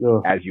disc up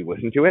as you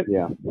listen to it.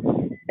 Yeah.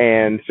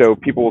 And so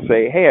people will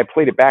say, "Hey, I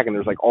played it back and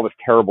there's like all this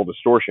terrible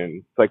distortion."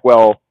 It's like,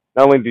 well,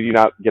 not only did you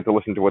not get to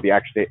listen to what the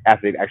acetate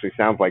actually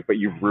sounds like, but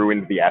you've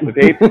ruined the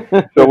acetate.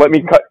 So let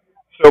me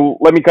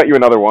cut you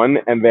another one,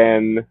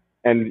 and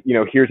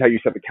here's how you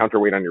set the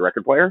counterweight on your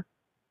record player.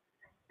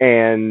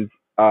 And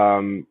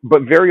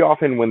but very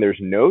often when there's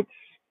notes,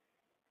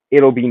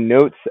 it'll be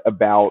notes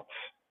about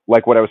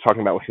like what I was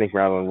talking about with Snake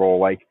Rattle and Roll.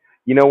 Like,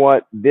 you know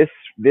what, this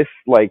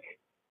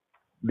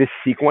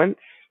sequence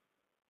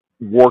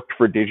worked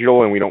for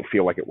digital, and we don't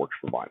feel like it works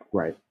for vinyl,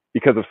 Right.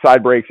 because of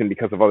side breaks and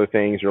because of other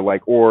things,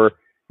 or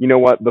you know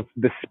what,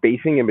 the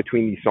spacing in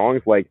between these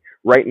songs. Like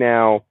right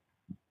now,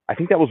 I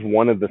think that was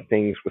one of the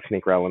things with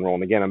Snake Rattle and Roll.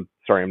 And again, I'm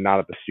sorry, I'm not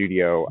at the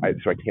studio,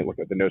 so I can't look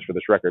at the notes for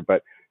this record.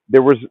 But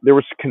there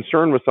was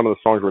concern with some of the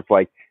songs where it's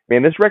like,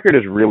 man, this record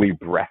is really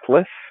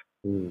breathless.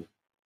 Mm.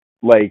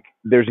 Like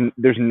there's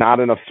not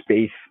enough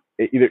space.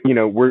 Either,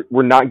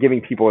 we're not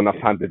giving people enough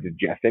time to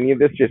digest any of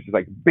this. Just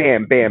like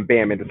bam, bam,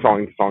 bam into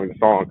song to song to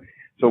song.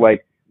 So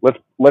like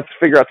let's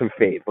figure out some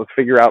fades. Let's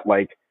figure out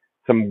like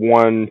some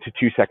 1 to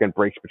 2 second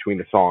breaks between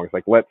the songs.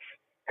 Like because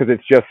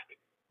it's just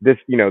this.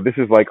 This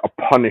is like a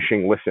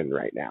punishing listen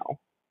right now.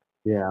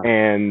 Yeah.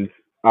 And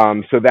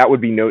so that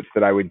would be notes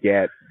that I would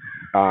get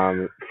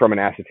from an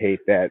acetate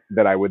that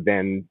I would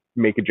then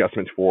make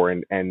adjustments for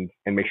and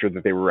make sure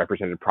that they were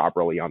represented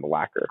properly on the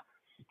lacquer.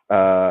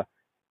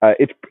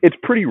 It's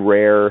pretty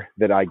rare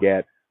that I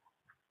get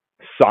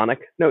sonic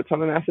notes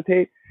on an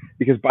acetate,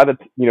 because by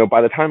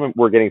the time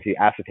we're getting to the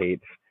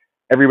acetates,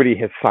 everybody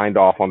has signed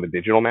off on the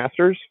digital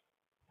masters,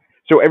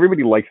 so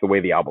everybody likes the way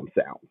the album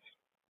sounds.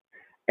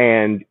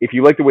 And if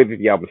you like the way that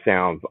the album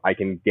sounds, I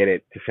can get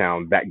it to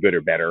sound that good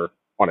or better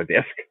on a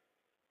disc.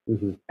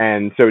 Mm-hmm.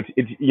 And so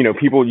it's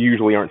people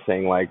usually aren't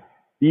saying like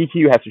the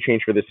EQ has to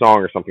change for this song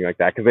or something like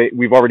that, because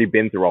we've already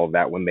been through all of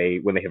that when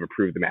they have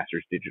approved the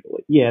masters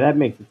digitally. Yeah, that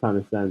makes a ton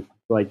of sense.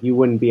 Like, you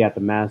wouldn't be at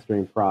the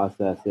mastering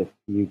process if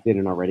you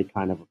didn't already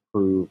kind of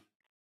approve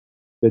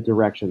the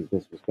direction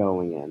this was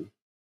going in.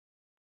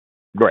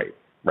 Right,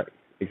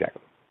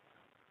 exactly.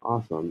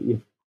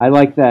 Awesome. I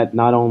like that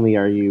not only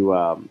are you,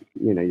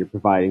 you're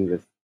providing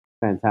this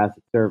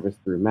fantastic service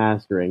through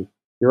mastering,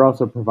 you're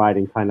also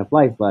providing kind of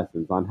life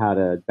lessons on how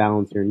to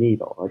balance your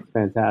needle. That's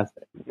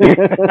fantastic.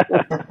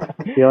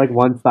 You're like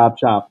one-stop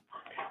shop.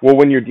 Well,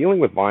 when you're dealing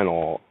with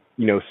vinyl,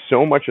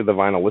 so much of the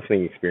vinyl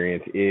listening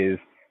experience is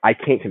I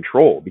can't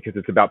control, because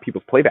it's about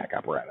people's playback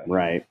apparatus.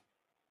 Right.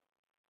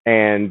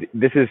 And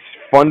this is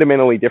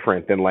fundamentally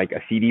different than like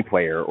a CD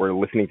player or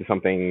listening to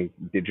something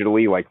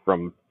digitally, like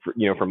from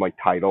like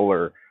Tidal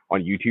or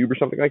on YouTube or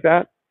something like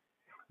that.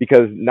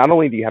 Because not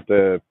only do you have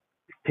to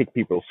take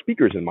people's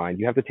speakers in mind,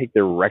 you have to take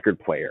their record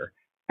player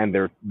and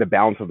the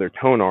balance of their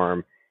tone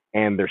arm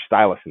and their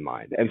stylus in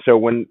mind. And so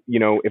when,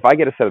 if I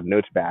get a set of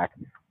notes back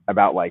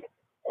about like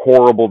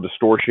horrible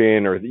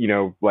distortion or,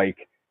 like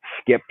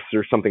skips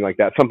or something like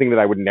that, something that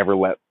I would never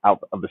let out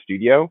of the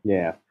studio.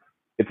 Yeah.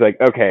 It's like,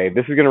 okay,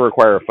 this is going to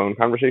require a phone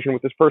conversation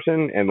with this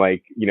person, and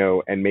like,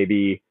 and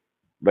maybe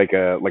like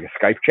a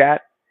Skype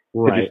chat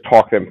Right. to just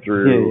talk them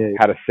through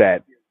how to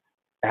set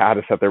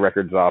their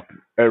records up,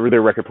 or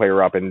their record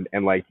player up, and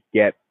like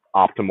get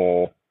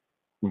optimal,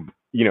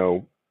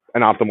 an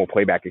optimal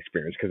playback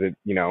experience. Because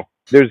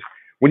there's,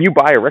 when you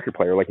buy a record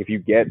player, like if you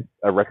get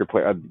a record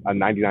player, a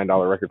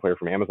 $99 record player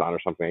from Amazon or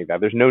something like that,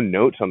 there's no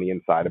notes on the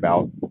inside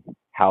about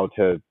how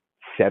to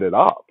set it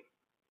up.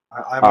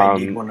 I might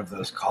need one of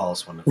those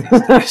calls one of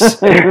these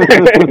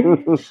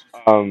days.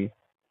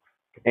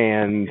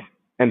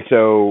 And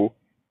so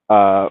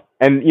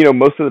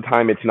most of the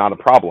time it's not a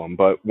problem,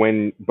 but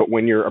when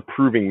you're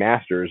approving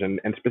masters, and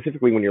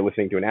specifically when you're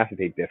listening to an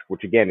acetate disc,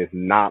 which again is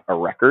not a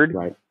record,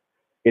 right,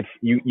 it's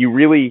you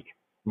really,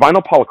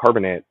 vinyl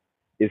polycarbonate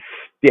is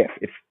stiff,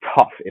 it's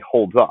tough, it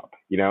holds up,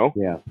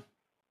 Yeah.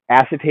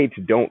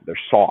 Acetates don't, they're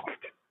soft,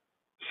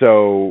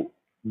 so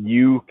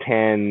you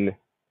can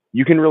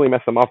really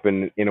mess them up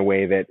in a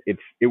way that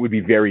it would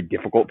be very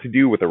difficult to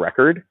do with a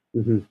record.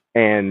 Mm-hmm.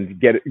 And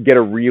get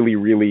a really,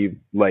 really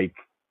like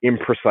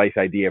imprecise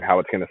idea of how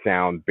it's going to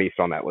sound based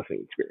on that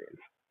listening experience.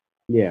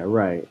 Yeah,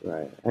 right.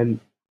 And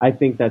I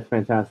think that's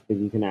fantastic that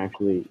you can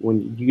actually,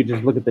 when you could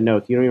just look at the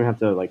notes, you don't even have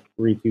to like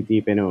read too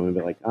deep into them and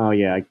be like, oh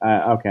yeah,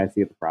 okay, I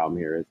see what the problem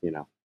here is,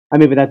 I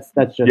mean, but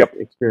that's just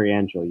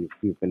experiential.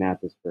 You've been at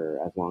this for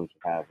as long as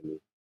you have, and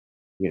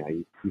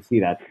you see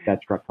that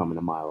truck coming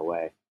a mile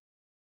away.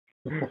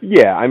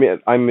 Yeah, I mean,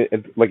 I'm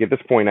like, at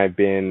this point, I've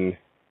been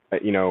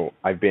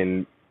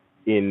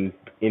in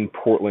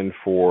Portland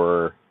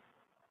for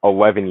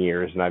 11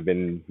 years, and I've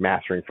been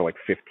mastering for like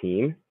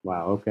 15.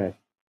 Wow. Okay.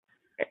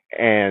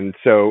 And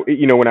so,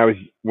 when I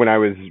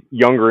was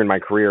younger in my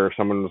career, if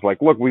someone was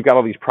like, "Look, we've got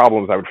all these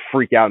problems," I would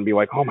freak out and be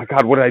like, "Oh my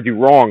God, what did I do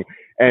wrong?"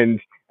 And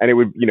it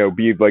would,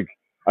 be like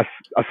a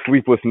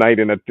sleepless night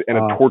and a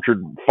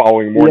tortured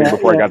following morning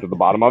before I got to the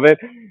bottom of it.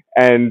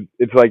 And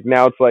it's like,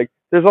 now it's like,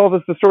 there's all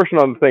this distortion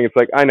on the thing. It's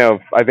like, I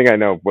think I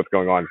know what's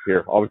going on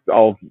here.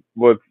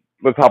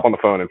 Let's hop on the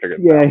phone and figure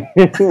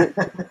it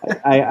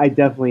out. I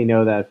definitely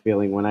know that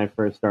feeling. When I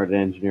first started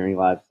engineering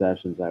live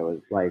sessions, I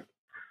was like,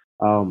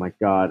 oh my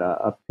God,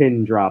 a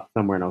pin dropped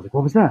somewhere, and I was like,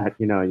 what was that?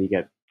 And you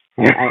get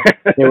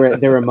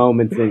There were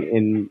moments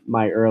in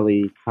my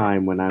early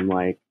time when I'm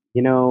like,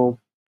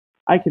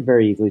 I could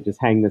very easily just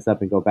hang this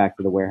up and go back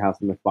to the warehouse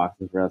and lift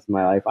boxes for the rest of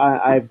my life.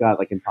 I've got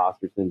like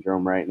imposter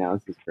syndrome right now.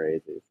 This is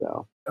crazy.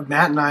 So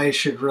Matt and I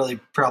should really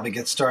probably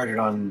get started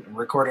on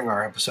recording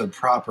our episode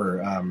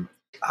proper.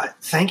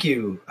 Thank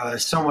you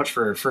so much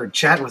for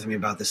chatting with me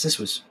about this. This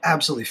was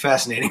absolutely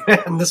fascinating,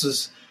 and this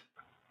was,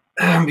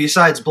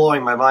 besides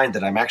blowing my mind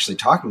that I'm actually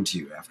talking to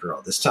you after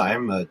all this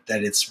time, that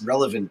it's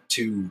relevant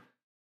to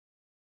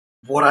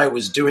what I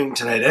was doing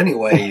tonight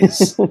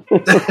anyways.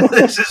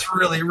 This is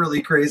really,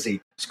 really crazy.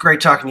 It's great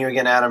talking to you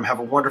again, Adam. Have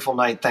a wonderful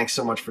night. Thanks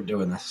so much for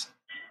doing this.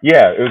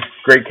 Yeah, it was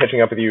great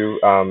catching up with you,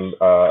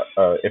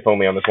 if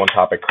only on this one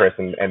topic, Chris,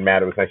 and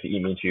Matt. It was nice to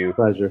meet you.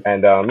 Pleasure.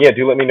 And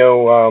do let me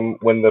know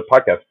when the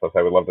podcast posts.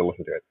 I would love to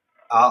listen to it.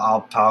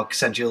 I'll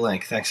send you a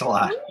link. Thanks a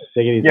lot.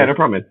 Take it easy. Yeah, no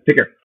problem, man. Take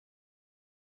care.